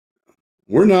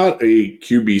 We're not a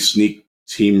QB sneak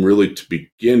team really to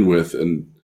begin with,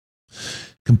 and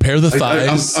compare the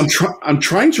thighs. I'm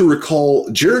trying to recall.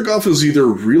 Jared Goff is either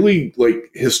really like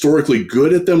historically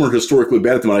good at them or historically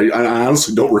bad at them. I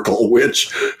honestly don't recall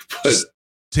which, but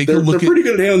they're pretty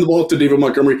good at handing the ball to David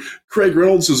Montgomery. Craig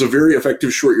Reynolds is a very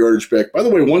effective short yardage back. By the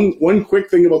way, one quick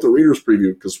thing about the Raiders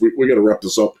preview, because we got to wrap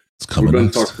this up. We've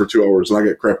been talking for 2 hours, and I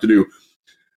got crap to do.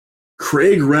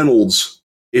 Craig Reynolds,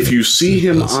 if you see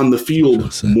him on the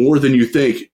field more than you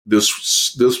think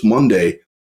this Monday,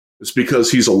 it's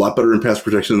because he's a lot better in pass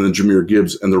protection than Jahmyr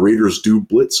Gibbs, and the Raiders do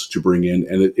blitz to bring in.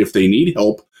 And if they need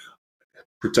help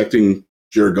protecting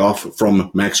Jared Goff from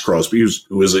Max Crosby,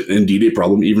 who is indeed a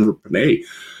problem even for Panay,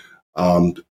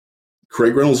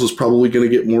 Craig Reynolds is probably going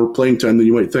to get more playing time than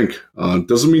you might think.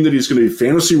 Doesn't mean that he's going to be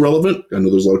fantasy relevant. I know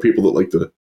there's a lot of people that like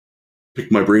to pick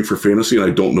my brain for fantasy, and I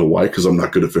don't know why, because I'm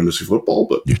not good at fantasy football.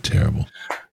 But you're terrible.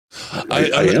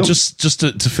 I just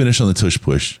to finish on the tush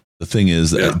push. The thing is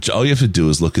that all you have to do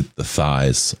is look at the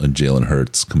thighs on Jalen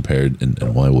Hurts compared, and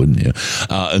why wouldn't you?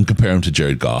 And compare him to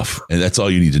Jared Goff, and that's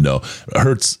all you need to know.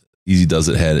 Hurts easy does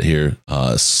it had it here.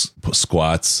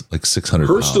 Squats like 600.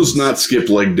 Hurts does not skip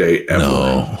leg day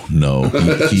ever. No,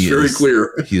 he very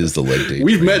clear. He is the leg day.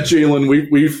 We've met Jalen.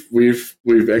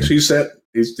 We've actually sat.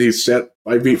 He's sat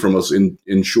 5 feet from us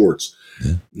in shorts.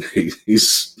 Yeah.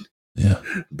 He's. Yeah,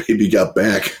 baby got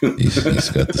back. he's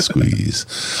got the squeeze.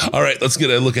 All right, let's get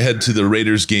a look ahead to the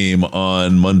Raiders game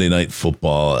on Monday Night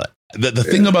Football. The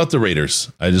thing about the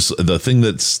Raiders, the thing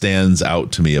that stands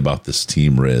out to me about this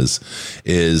team, Riz,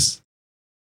 is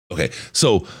okay.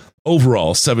 So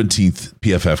overall, 17th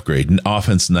PFF grade,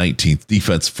 offense 19th,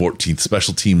 defense 14th,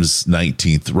 special teams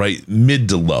 19th, right, mid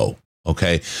to low.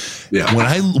 Okay. Yeah.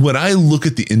 When I look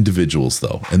at the individuals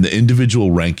though, and the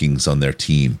individual rankings on their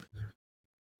team,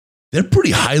 they're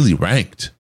pretty highly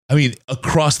ranked. I mean,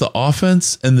 across the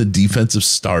offense and the defensive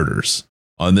starters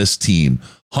on this team,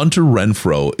 Hunter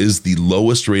Renfrow is the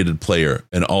lowest rated player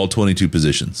in all 22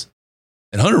 positions.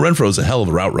 And Hunter Renfrow is a hell of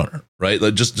a route runner, right?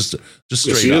 Like just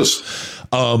straight up.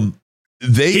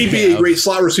 He'd be a great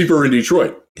slot receiver in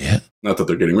Detroit. Yeah. Not that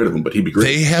they're getting rid of him, but he'd be great.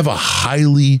 They have a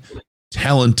highly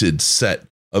talented set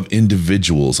of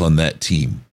individuals on that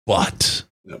team. But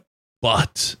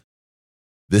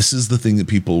this is the thing that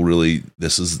people really,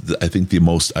 I think, the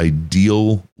most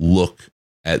ideal look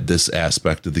at this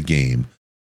aspect of the game.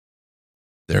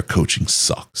 Their coaching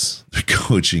sucks. Their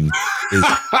coaching is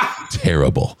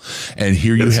terrible. And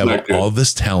here you have all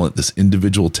this talent, this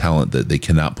individual talent that they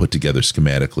cannot put together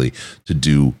schematically to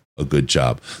do a good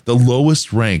job. The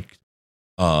lowest ranked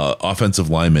offensive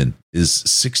lineman is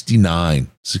 69.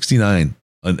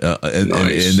 And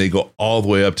they go all the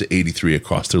way up to 83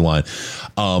 across their line.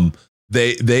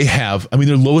 They have, I mean,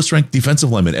 their lowest ranked defensive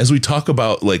lineman, as we talk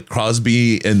about like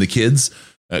Crosby and the kids,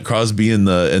 Crosby and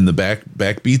the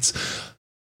back beats,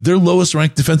 their lowest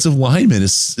ranked defensive lineman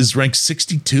is ranked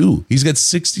 62. He's got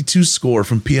 62 score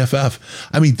from PFF.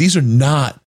 I mean, these are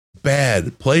not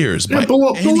bad players. Yeah,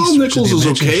 Bilal Nichols is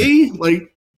okay.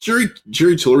 Like Jerry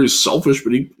Tillery is selfish,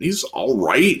 but he's all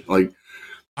right. Like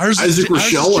Isaac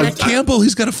Rochelle, Jack Campbell,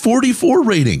 he's got a 44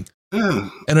 rating. Yeah.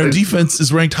 And our defense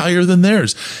is ranked higher than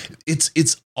theirs.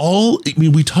 It's all, I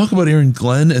mean, we talk about Aaron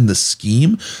Glenn and the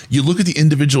scheme. You look at the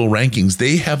individual rankings,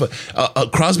 they have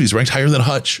Crosby's ranked higher than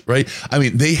Hutch, right? I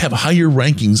mean, they have higher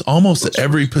rankings almost at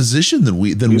every position than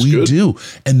we do,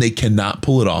 and they cannot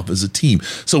pull it off as a team.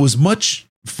 So as much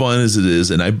fun as it is,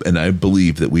 and I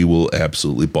believe that we will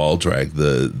absolutely ball drag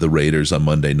the Raiders on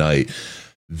Monday night,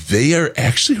 they are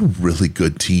actually a really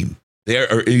good team. They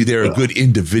are good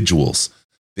individuals.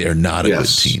 They are not a good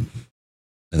team.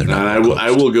 And they're not.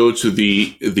 I will go to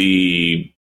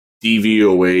the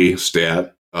DVOA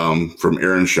stat from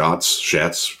Aaron Schatz,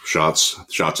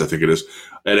 I think it is,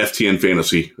 at FTN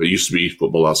Fantasy. It used to be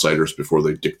Football Outsiders before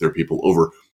they dicked their people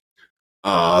over.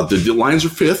 The Lions are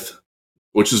 5th,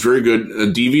 which is very good.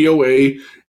 DVOA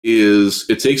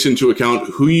it takes into account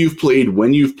who you've played,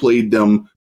 when you've played them,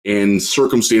 and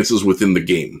circumstances within the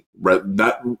game. Right?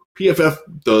 That PFF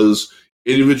does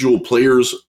individual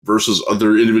players versus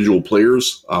other individual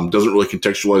players, doesn't really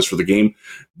contextualize for the game.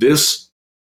 This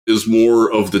is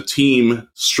more of the team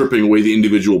stripping away the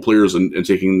individual players and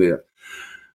taking the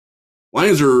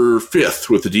Lions are 5th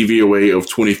with a DVOA of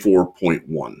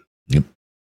 24.1. Yep.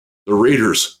 The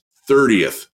Raiders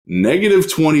 30th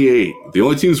 -28. The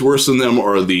only teams worse than them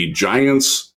are the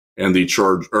Giants and the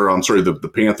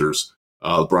the Panthers.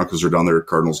 The Broncos are down there.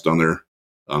 Cardinals down there.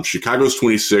 Chicago's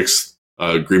 26th.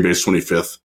 Green Bay's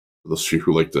 25th. For those of you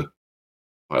who like to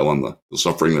pile on the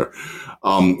suffering there.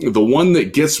 The one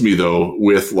that gets me, though,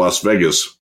 with Las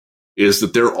Vegas is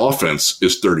that their offense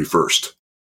is 31st.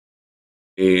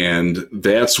 And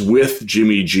that's with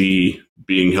Jimmy G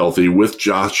being healthy, with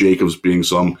Josh Jacobs being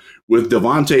with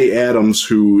Devontae Adams,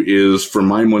 who is, for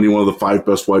my money, one of the 5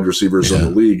 best wide receivers in the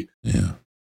league. Yeah.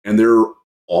 And they're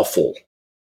awful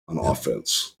on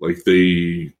offense. Like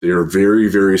they are very,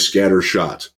 very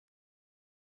scattershot.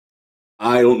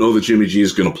 I don't know that Jimmy G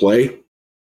is going to play.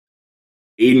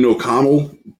 Aiden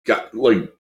O'Connell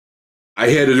I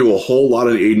had to do a whole lot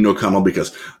on Aiden O'Connell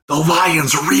because the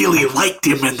Lions really liked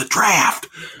him in the draft.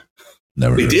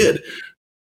 They did.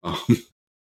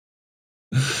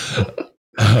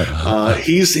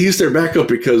 He's their backup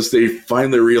because they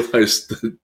finally realized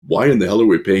that why in the hell are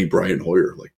we paying Brian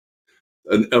Hoyer? Like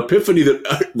an epiphany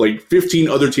that 15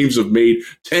 other teams have made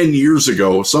 10 years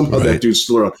ago. Somehow that dude's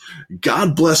still around.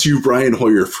 God bless you, Brian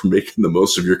Hoyer, for making the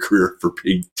most of your career for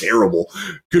being terrible.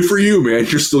 Good for you, man.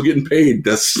 You're still getting paid.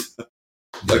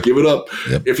 Give it up.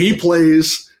 Yep. If he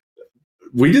plays,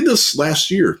 we did this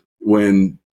last year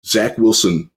when Zach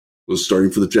Wilson was starting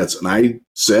for the Jets. And I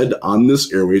said on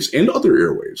this airwaves and other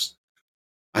airwaves,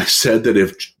 I said that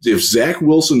if Zach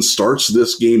Wilson starts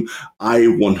this game, I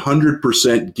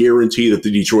 100% guarantee that the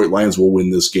Detroit Lions will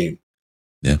win this game.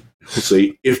 Yeah. I'll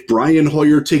say if Brian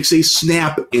Hoyer takes a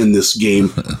snap in this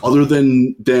game, other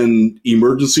than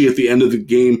emergency at the end of the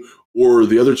game, or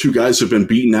the other 2 guys have been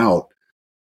beaten out,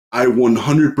 I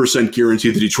 100%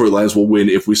 guarantee the Detroit Lions will win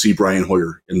if we see Brian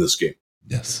Hoyer in this game.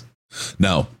 Yes.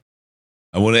 Now,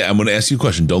 I'm going to ask you a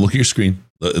question. Don't look at your screen.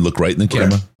 Look right in the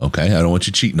camera. Okay. I don't want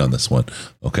you cheating on this one.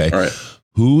 Okay. All right.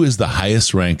 Who is the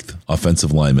highest ranked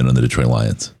offensive lineman on the Detroit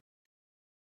Lions?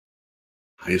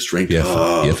 Highest ranked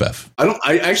PFF.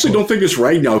 I actually don't think it's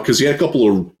right now because he had a couple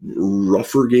of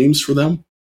rougher games for them.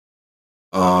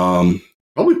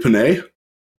 Probably Panay.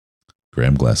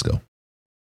 Graham Glasgow.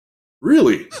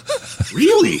 Really?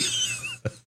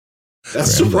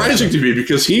 That's surprising to me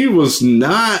because he was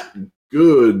not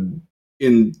good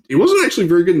he wasn't actually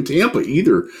very good in Tampa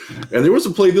either. And there was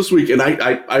a play this week, and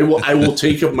I will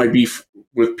take up my beef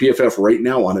with PFF right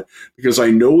now on it because I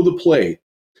know the play.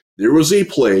 There was a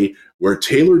play where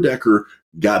Taylor Decker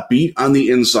got beat on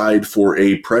the inside for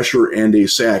a pressure and a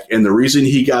sack. And the reason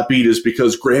he got beat is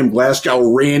because Graham Glasgow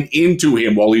ran into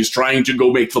him while he's trying to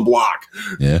go make the block.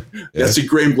 Yeah. That's a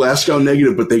Graham Glasgow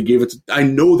negative, but I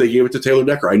know they gave it to Taylor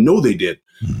Decker. I know they did.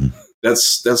 Mm-hmm.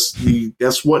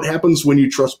 That's what happens when you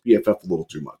trust PFF a little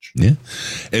too much. Yeah.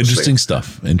 Interesting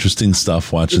stuff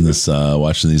watching this,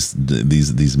 watching these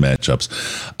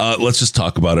matchups. Let's just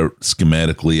talk about it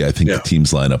schematically. I think the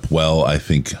teams line up well. I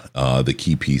think the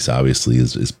key piece obviously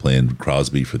is playing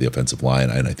Crosby for the offensive line,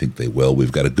 and I think they will.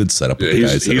 We've got a good setup with the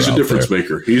guys. He's a difference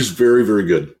maker. He's very, very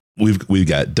good. We've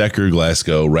got Decker,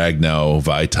 Glasgow, Ragnow,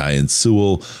 Vaitai, and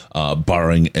Sewell,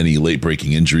 barring any late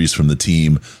breaking injuries from the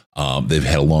team. They've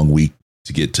had a long week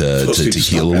to get to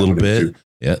heal a little bit.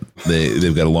 Yeah,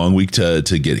 they've got a long week to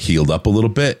get healed up a little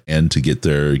bit and to get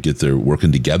their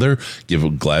working together.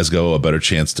 Give Glasgow a better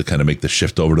chance to kind of make the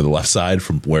shift over to the left side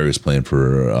from where he's playing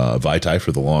for Vaitai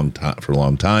for a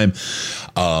long time.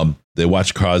 They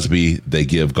watch Crosby. They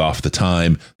give Goff the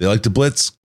time. They like to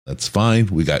blitz. That's fine.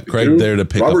 We got Craig there to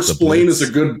pick up the blitz. Robert Spillane is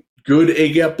a good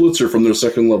A-gap blitzer from their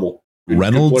second level.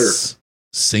 Reynolds,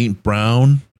 St.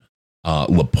 Brown,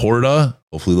 Laporta.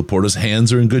 Hopefully Laporta's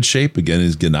hands are in good shape. Again,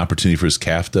 he's getting an opportunity for his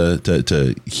calf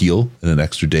to heal in an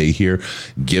extra day here.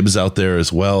 Gibbs out there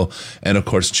as well. And of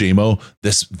course, JMO.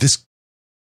 This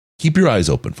keep your eyes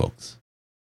open, folks.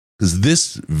 Because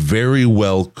this very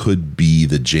well could be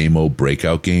the JMO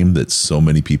breakout game that so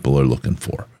many people are looking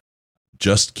for.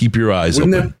 Just keep your eyes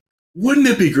open. Wouldn't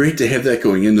it be great to have that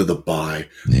going into the bye?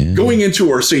 Yeah. Going into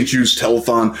our St. Jude's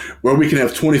telethon where we can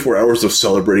have 24 hours of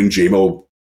celebrating JMO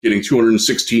getting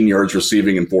 216 yards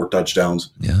receiving and 4 touchdowns.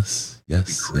 Yes.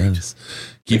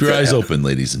 Keep your eyes open,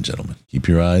 ladies and gentlemen. Keep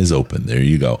your eyes open. There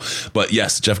you go. But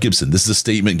yes, Jeff Gibson, this is a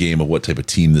statement game of what type of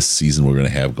team this season we're going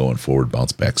to have going forward.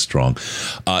 Bounce back strong.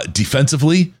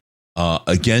 Defensively,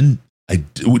 again,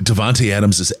 Devontae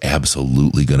Adams is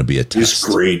absolutely going to be a test.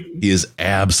 He's great. He is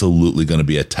absolutely going to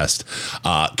be a test.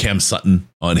 Cam Sutton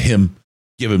on him.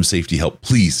 Give him safety help.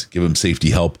 Please give him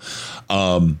safety help.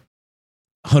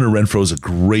 Hunter Renfrow is a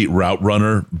great route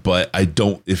runner, but I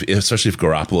don't, especially if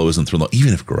Garoppolo isn't throwing,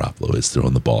 even if Garoppolo is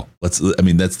throwing the ball, that's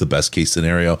the best case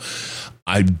scenario.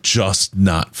 I'm just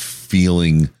not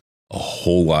feeling a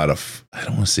whole lot of, I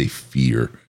don't want to say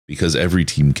fear, because every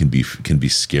team can be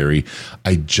scary.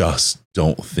 I just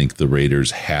don't think the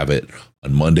Raiders have it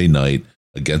on Monday night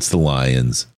against the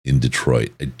Lions in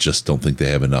Detroit. I just don't think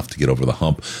they have enough to get over the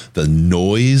hump. The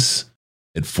noise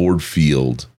at Ford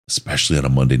Field, especially on a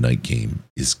Monday night game,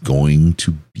 is going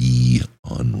to be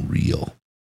unreal.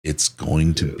 It's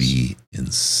going to be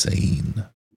insane.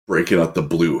 Breaking out the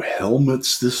blue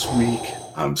helmets this week.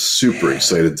 I'm super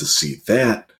excited to see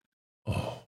that.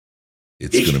 Oh,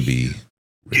 it's going to be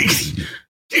crazy.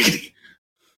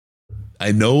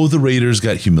 I know the Raiders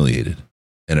got humiliated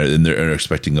and they're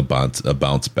expecting a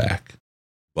bounce back,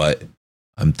 but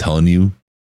I'm telling you,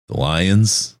 the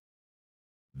Lions,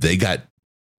 they got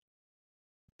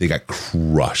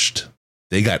crushed.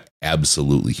 They got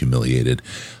absolutely humiliated.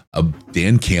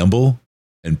 Dan Campbell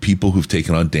and people who've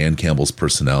taken on Dan Campbell's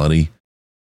personality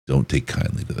don't take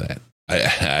kindly to that.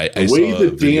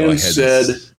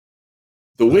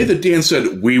 The way that Dan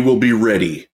said, we will be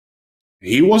ready.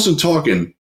 He wasn't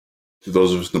talking to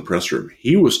those of us in the press room.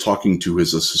 He was talking to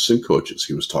his assistant coaches.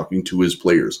 He was talking to his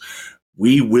players.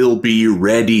 We will be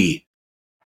ready.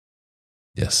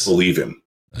 Yes. Believe him.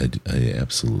 I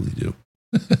absolutely do.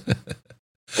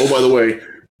 Oh, by the way,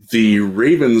 the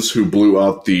Ravens who blew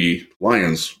out the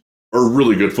Lions are a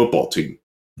really good football team.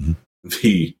 Mm-hmm.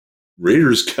 The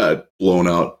Raiders got blown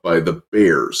out by the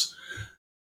Bears.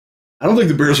 I don't think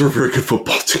the Bears are a very good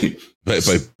football team. By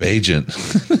Bagent.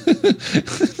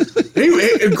 Anyway,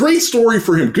 a great story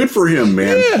for him. Good for him,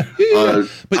 man. Yeah.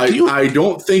 But I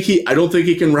don't think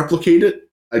he can replicate it.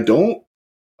 I don't.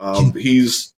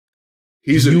 He's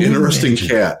an interesting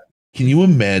cat. Can you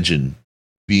imagine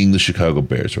being the Chicago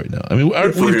Bears right now? I mean,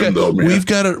 we've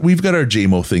got our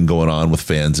JMO thing going on with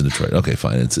fans in Detroit. Okay,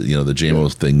 fine. It's the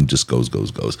JMO thing just goes.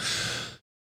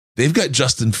 They've got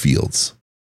Justin Fields,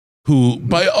 who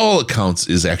by all accounts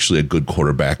is actually a good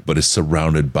quarterback, but is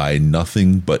surrounded by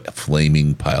nothing but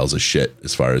flaming piles of shit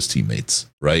as far as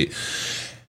teammates, right?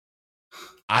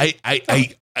 I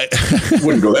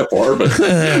wouldn't go that far, but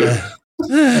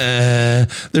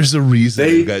there's a reason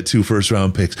they've got 2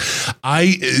 first-round picks.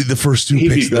 The first 2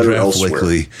 picks in the draft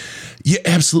likely. Yeah,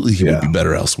 absolutely, he would be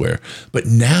better elsewhere. But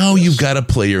now you've got a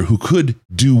player who could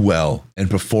do well and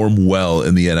perform well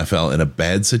in the NFL in a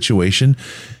bad situation.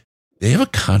 They have a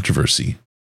controversy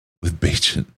with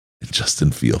Bagent and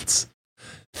Justin Fields.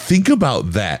 Think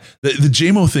about that. The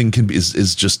JMO thing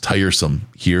is just tiresome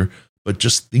here, but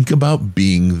just think about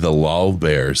being the Lol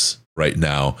Bears right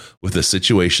now with the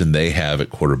situation they have at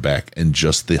quarterback and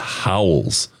just the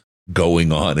howls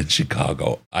going on in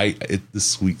Chicago. The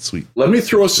sweet. Let me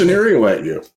throw a scenario at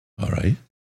you. All right.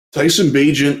 Tyson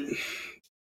Bagent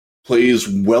plays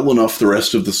well enough the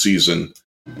rest of the season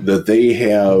that they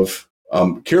have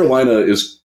Carolina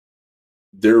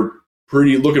they're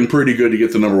looking pretty good to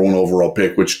get the number 1 overall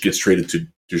pick, which gets traded to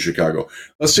Chicago.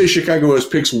 Let's say Chicago has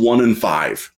picks 1 and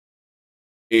 5.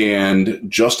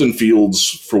 And Justin Fields,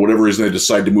 for whatever reason, they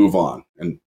decide to move on.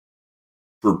 And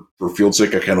for Fields'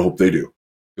 sake, I kind of hope they do,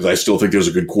 because I still think there's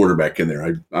a good quarterback in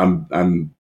there.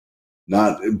 I'm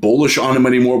not bullish on him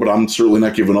anymore, but I'm certainly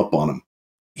not giving up on him.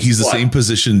 He's the same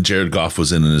position Jared Goff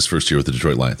was in his first year with the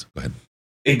Detroit Lions. Go ahead.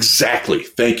 Exactly.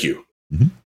 Thank you.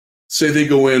 Mm-hmm. Say they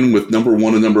go in with number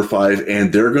 1 and number 5,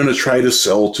 and they're going to try to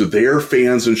sell to their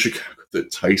fans in Chicago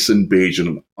that Tyson Bagent,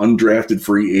 an undrafted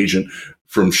free agent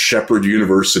from Shepherd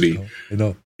University, I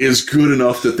know. Is good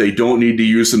enough that they don't need to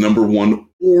use the number 1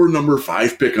 or number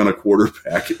 5 pick on a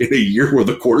quarterback in a year where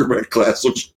the quarterback class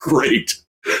looks great.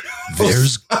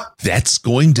 That's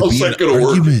going to be an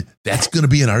argument. That's going to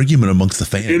be an argument amongst the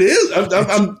fans. It is.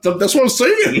 That's what I'm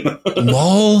saying.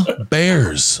 Lol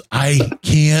Bears. I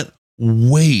can't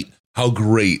wait how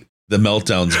great the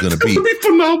meltdown's going to be. It's going to be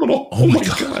phenomenal. Oh my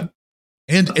God.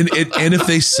 And if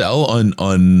they sell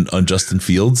on Justin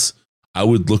Fields, I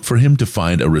would look for him to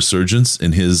find a resurgence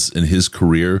in his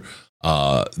career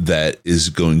that is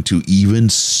going to even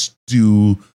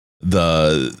stew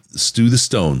the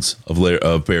stones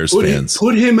of Bears fans.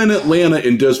 Put him in Atlanta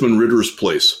in Desmond Ridder's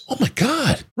place. Oh my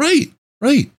God! Right.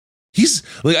 He's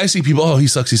like, I see people. Oh, he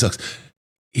sucks.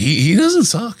 He doesn't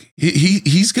suck.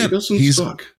 He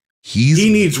suck.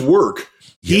 He needs work.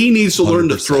 Yeah, he needs to learn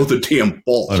to throw the damn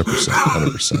ball.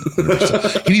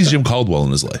 100%. He needs Jim Caldwell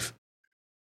in his life.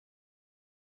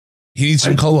 He needs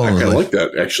Jim Caldwell in his life. I like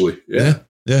that, actually. Yeah.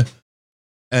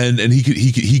 And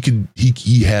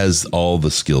he has all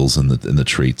the skills and the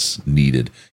traits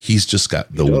needed. He's just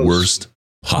got the worst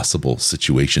possible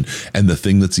situation. And the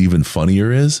thing that's even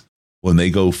funnier is when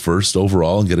they go first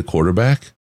overall and get a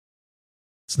quarterback,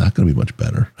 it's not going to be much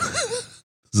better.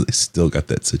 They still got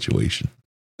that situation.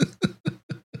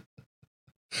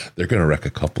 They're going to wreck a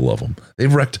couple of them.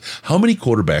 They've wrecked. How many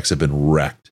quarterbacks have been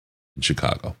wrecked in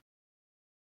Chicago?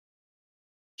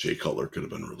 Jay Cutler could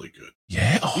have been really good.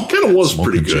 Yeah. He kind of was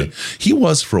pretty good. He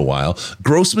was for a while.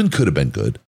 Grossman could have been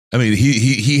good. I mean,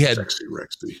 he had. Sexy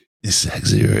Rexy.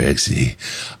 Sexy Rexy.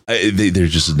 They're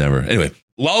just never. Anyway,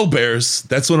 Lol Bears.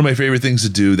 That's one of my favorite things to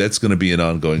do. That's going to be an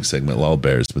ongoing segment, Lol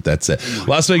Bears. But that's it.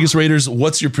 Las Vegas Raiders.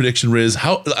 What's your prediction, Riz?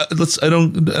 I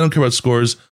don't care about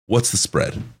scores. What's the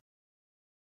spread?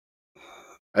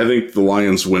 I think the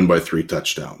Lions win by 3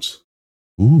 touchdowns.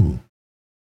 Ooh.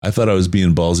 I thought I was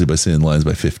being ballsy by saying Lions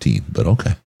by 15, but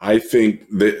okay. I think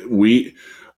that we,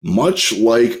 much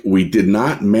like we did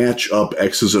not match up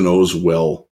X's and O's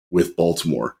well with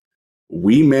Baltimore,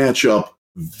 we match up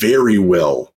very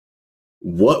well.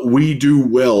 What we do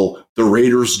well, the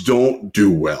Raiders don't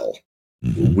do well.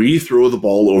 Mm-hmm. We throw the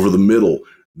ball over the middle.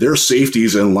 Their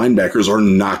safeties and linebackers are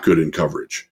not good in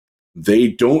coverage. They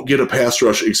don't get a pass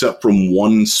rush except from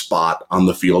one spot on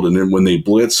the field, and then when they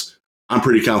blitz, I'm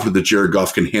pretty confident that Jared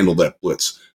Goff can handle that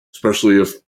blitz, especially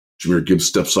if Jahmyr Gibbs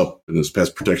steps up in his pass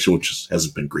protection, which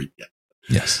hasn't been great yet.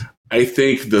 Yes. I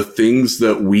think the things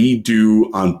that we do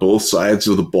on both sides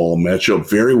of the ball match up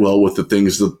very well with the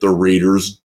things that the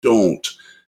Raiders don't.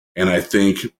 And I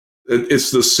think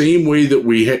it's the same way that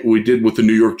we did with the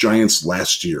New York Giants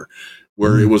last year,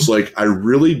 where it was like, I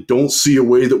really don't see a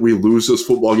way that we lose this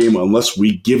football game unless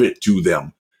we give it to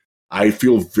them. I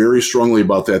feel very strongly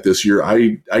about that this year.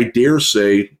 I dare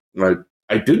say,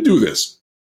 I did do this.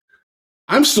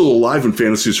 I'm still alive in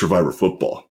fantasy Survivor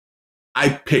football. I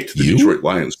picked the Detroit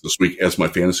Lions this week as my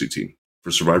fantasy team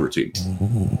for Survivor team.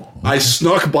 Ooh, okay. I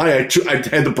snuck by. I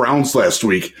had the Browns last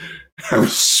week. I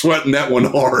was sweating that one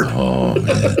hard. Oh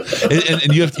man!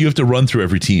 and you have to run through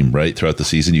every team, right? Throughout the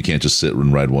season, you can't just sit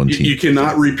and ride one team. You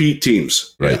cannot repeat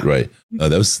teams. Right, yeah. Right.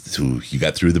 That was you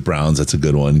got through the Browns. That's a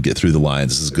good one. Get through the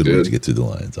Lions. This is a good way to get through the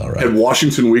Lions. All right. At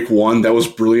Washington week 1, that was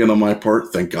brilliant on my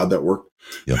part. Thank God that worked.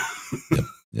 Yep.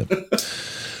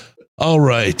 All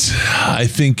right. I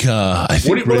think.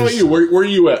 What about you? Where are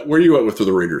you at? Where are you at with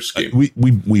the Raiders game?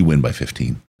 We win by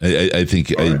 15. I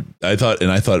think right. I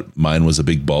thought mine was a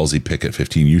big ballsy pick at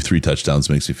 15. You 3 touchdowns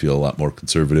makes me feel a lot more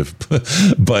conservative,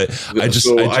 but I just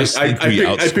think we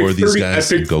outscore these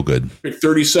guys and go good. Pick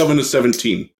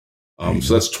 37-17.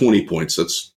 So that's 20 points.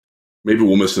 That's maybe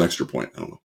we'll miss an extra point. I don't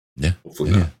know. Yeah.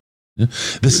 Hopefully not. Yeah.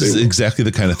 This is exactly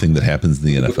the kind of thing that happens in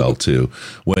the NFL too.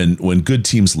 When good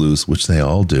teams lose, which they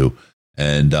all do,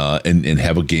 and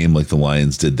have a game like the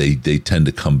Lions did, they tend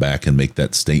to come back and make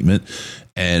that statement.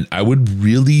 And I would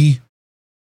really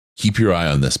keep your eye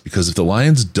on this, because if the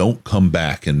Lions don't come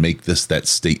back and make this that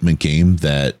statement game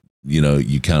that,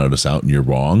 you counted us out and you're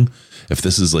wrong, if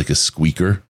this is like a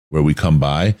squeaker where we come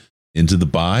by into the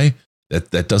bye,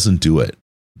 that doesn't do it.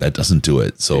 That doesn't do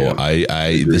it. So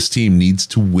yeah, this team needs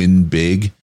to win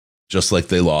big, just like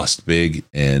they lost big,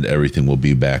 and everything will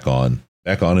be back on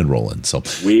and rolling. So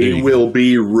we will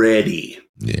be ready.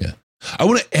 Yeah. I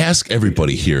want to ask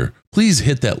everybody here, please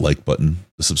hit that like button,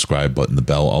 the subscribe button, the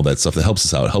bell, all that stuff. That helps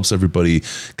us out. It helps everybody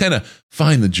kind of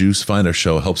find the juice, find our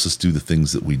show, helps us do the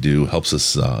things that we do, helps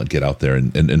us get out there,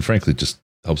 and frankly, just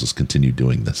helps us continue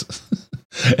doing this.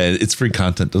 And it's free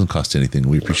content, doesn't cost anything.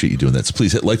 We appreciate you doing that. So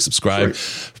please hit like, subscribe.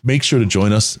 Right. Make sure to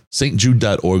join us.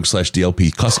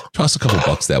 stjude.org/DLP. Toss a couple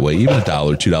bucks that way, even $1,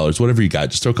 $2, whatever you got.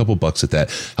 Just throw a couple bucks at that.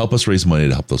 Help us raise money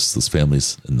to help those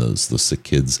families and those sick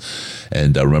kids.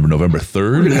 And remember, November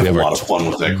 3rd, we have a lot of fun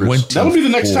with that, Chris. That'll be the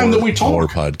next time that we talk. Our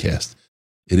podcast.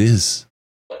 It is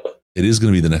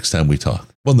going to be the next time we talk.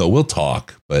 Well, no, we'll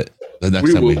talk, but the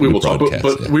next time we will talk,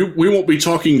 but we won't be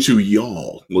talking to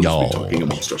y'all. We'll just be talking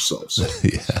amongst ourselves.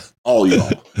 Yeah. All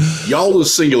y'all. Y'all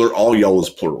is singular, all y'all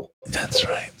is plural. That's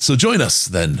right. So join us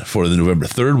then for the November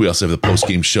 3rd. We also have the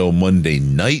post-game show Monday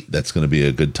night. That's going to be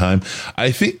a good time. I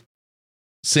think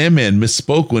Sandman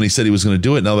misspoke when he said he was going to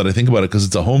do it, now that I think about it, because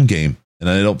it's a home game. And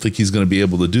I don't think he's going to be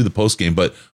able to do the post-game,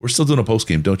 but we're still doing a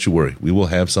post-game. Don't you worry. We will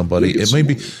have somebody.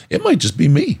 It might just be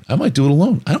me. I might do it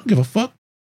alone. I don't give a fuck.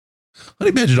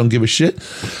 Honey Badger don't give a shit.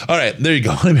 All right, there you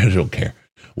go. Honey Badger don't care.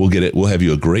 We'll get it. We'll have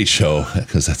you a great show,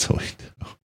 because that's what we do.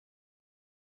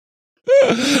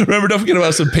 Remember, don't forget about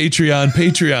us on Patreon,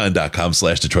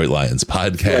 patreon.com/Detroit Lions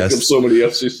podcast. Like so many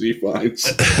FCC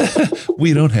fines.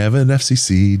 We don't have an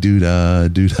FCC. Doodah.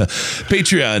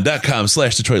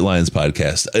 Patreon.com/Detroit Lions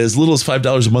podcast. As little as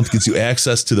 $5 a month gets you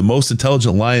access to the most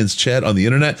intelligent Lions chat on the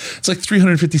internet. It's like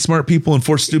 350 smart people and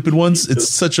 4 stupid ones. It's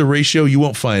such a ratio you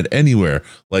won't find anywhere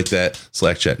like that.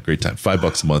 Slack chat, great time.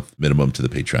 $5 a month minimum to the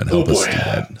Patreon. Help us do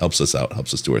that. Helps us out.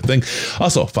 Helps us do our thing.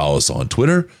 Also, follow us on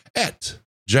Twitter at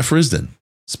Jeff Risdon.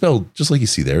 spelled just like you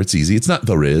see there. It's easy. It's not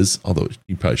The Riz, although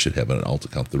you probably should have an alt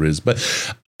account, The Riz.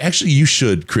 But actually, you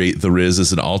should create The Riz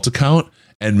as an alt account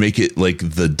and make it like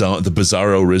the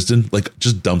Bizarro Risden, like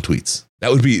just dumb tweets.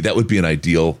 That would be an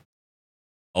ideal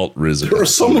alt Riz. There are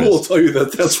some who will tell you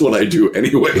that that's what I do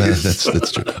anyway. That's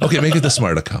true. Okay, make it the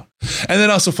smart account. And then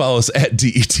also follow us at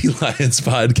DET Lions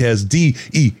Podcast,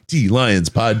 DET Lions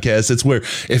Podcast. It's where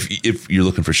if you're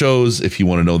looking for shows, if you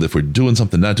want to know if we're doing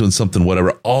something, not doing something,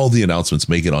 whatever, all the announcements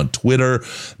make it on Twitter.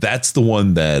 That's the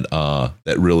one that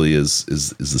really is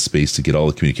the space to get all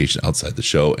the communication outside the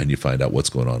show, and you find out what's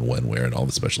going on, when, where, and all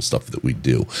the special stuff that we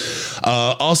do.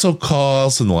 Also call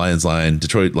us on the Lions Line,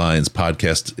 Detroit Lions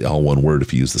Podcast, all one word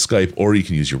if you use the Skype, or you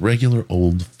can use your regular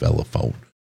old fella phone,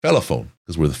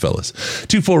 because we're the fellas.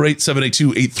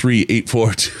 248-782-8384,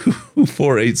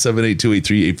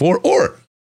 248-782-8384, or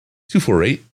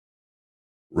 248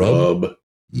 Rub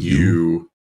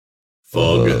You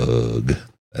Fug.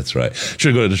 That's right.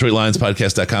 Sure, go to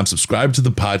DetroitLionsPodcast.com, subscribe to the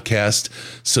podcast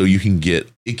so you can get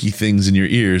icky things in your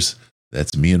ears.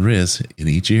 That's me and Riz in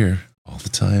each ear. All the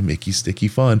time, icky, sticky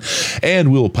fun.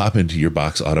 And we'll pop into your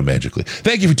box automagically.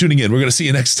 Thank you for tuning in. We're going to see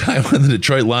you next time on the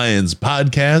Detroit Lions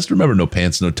Podcast. Remember, no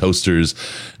pants, no toasters,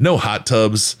 no hot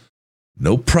tubs,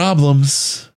 no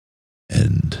problems,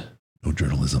 and no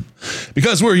journalism.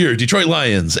 Because we're your Detroit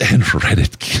Lions and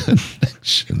Reddit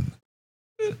Connection.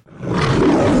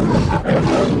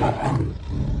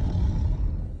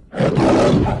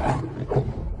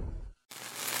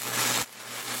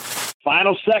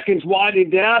 Final seconds winding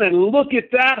down, and look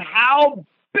at that. How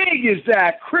big is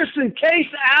that? Chris and Case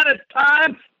out of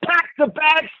time. Pack the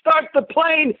bag, start the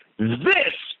plane.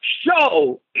 This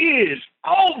show is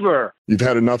over. You've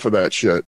had enough of that shit.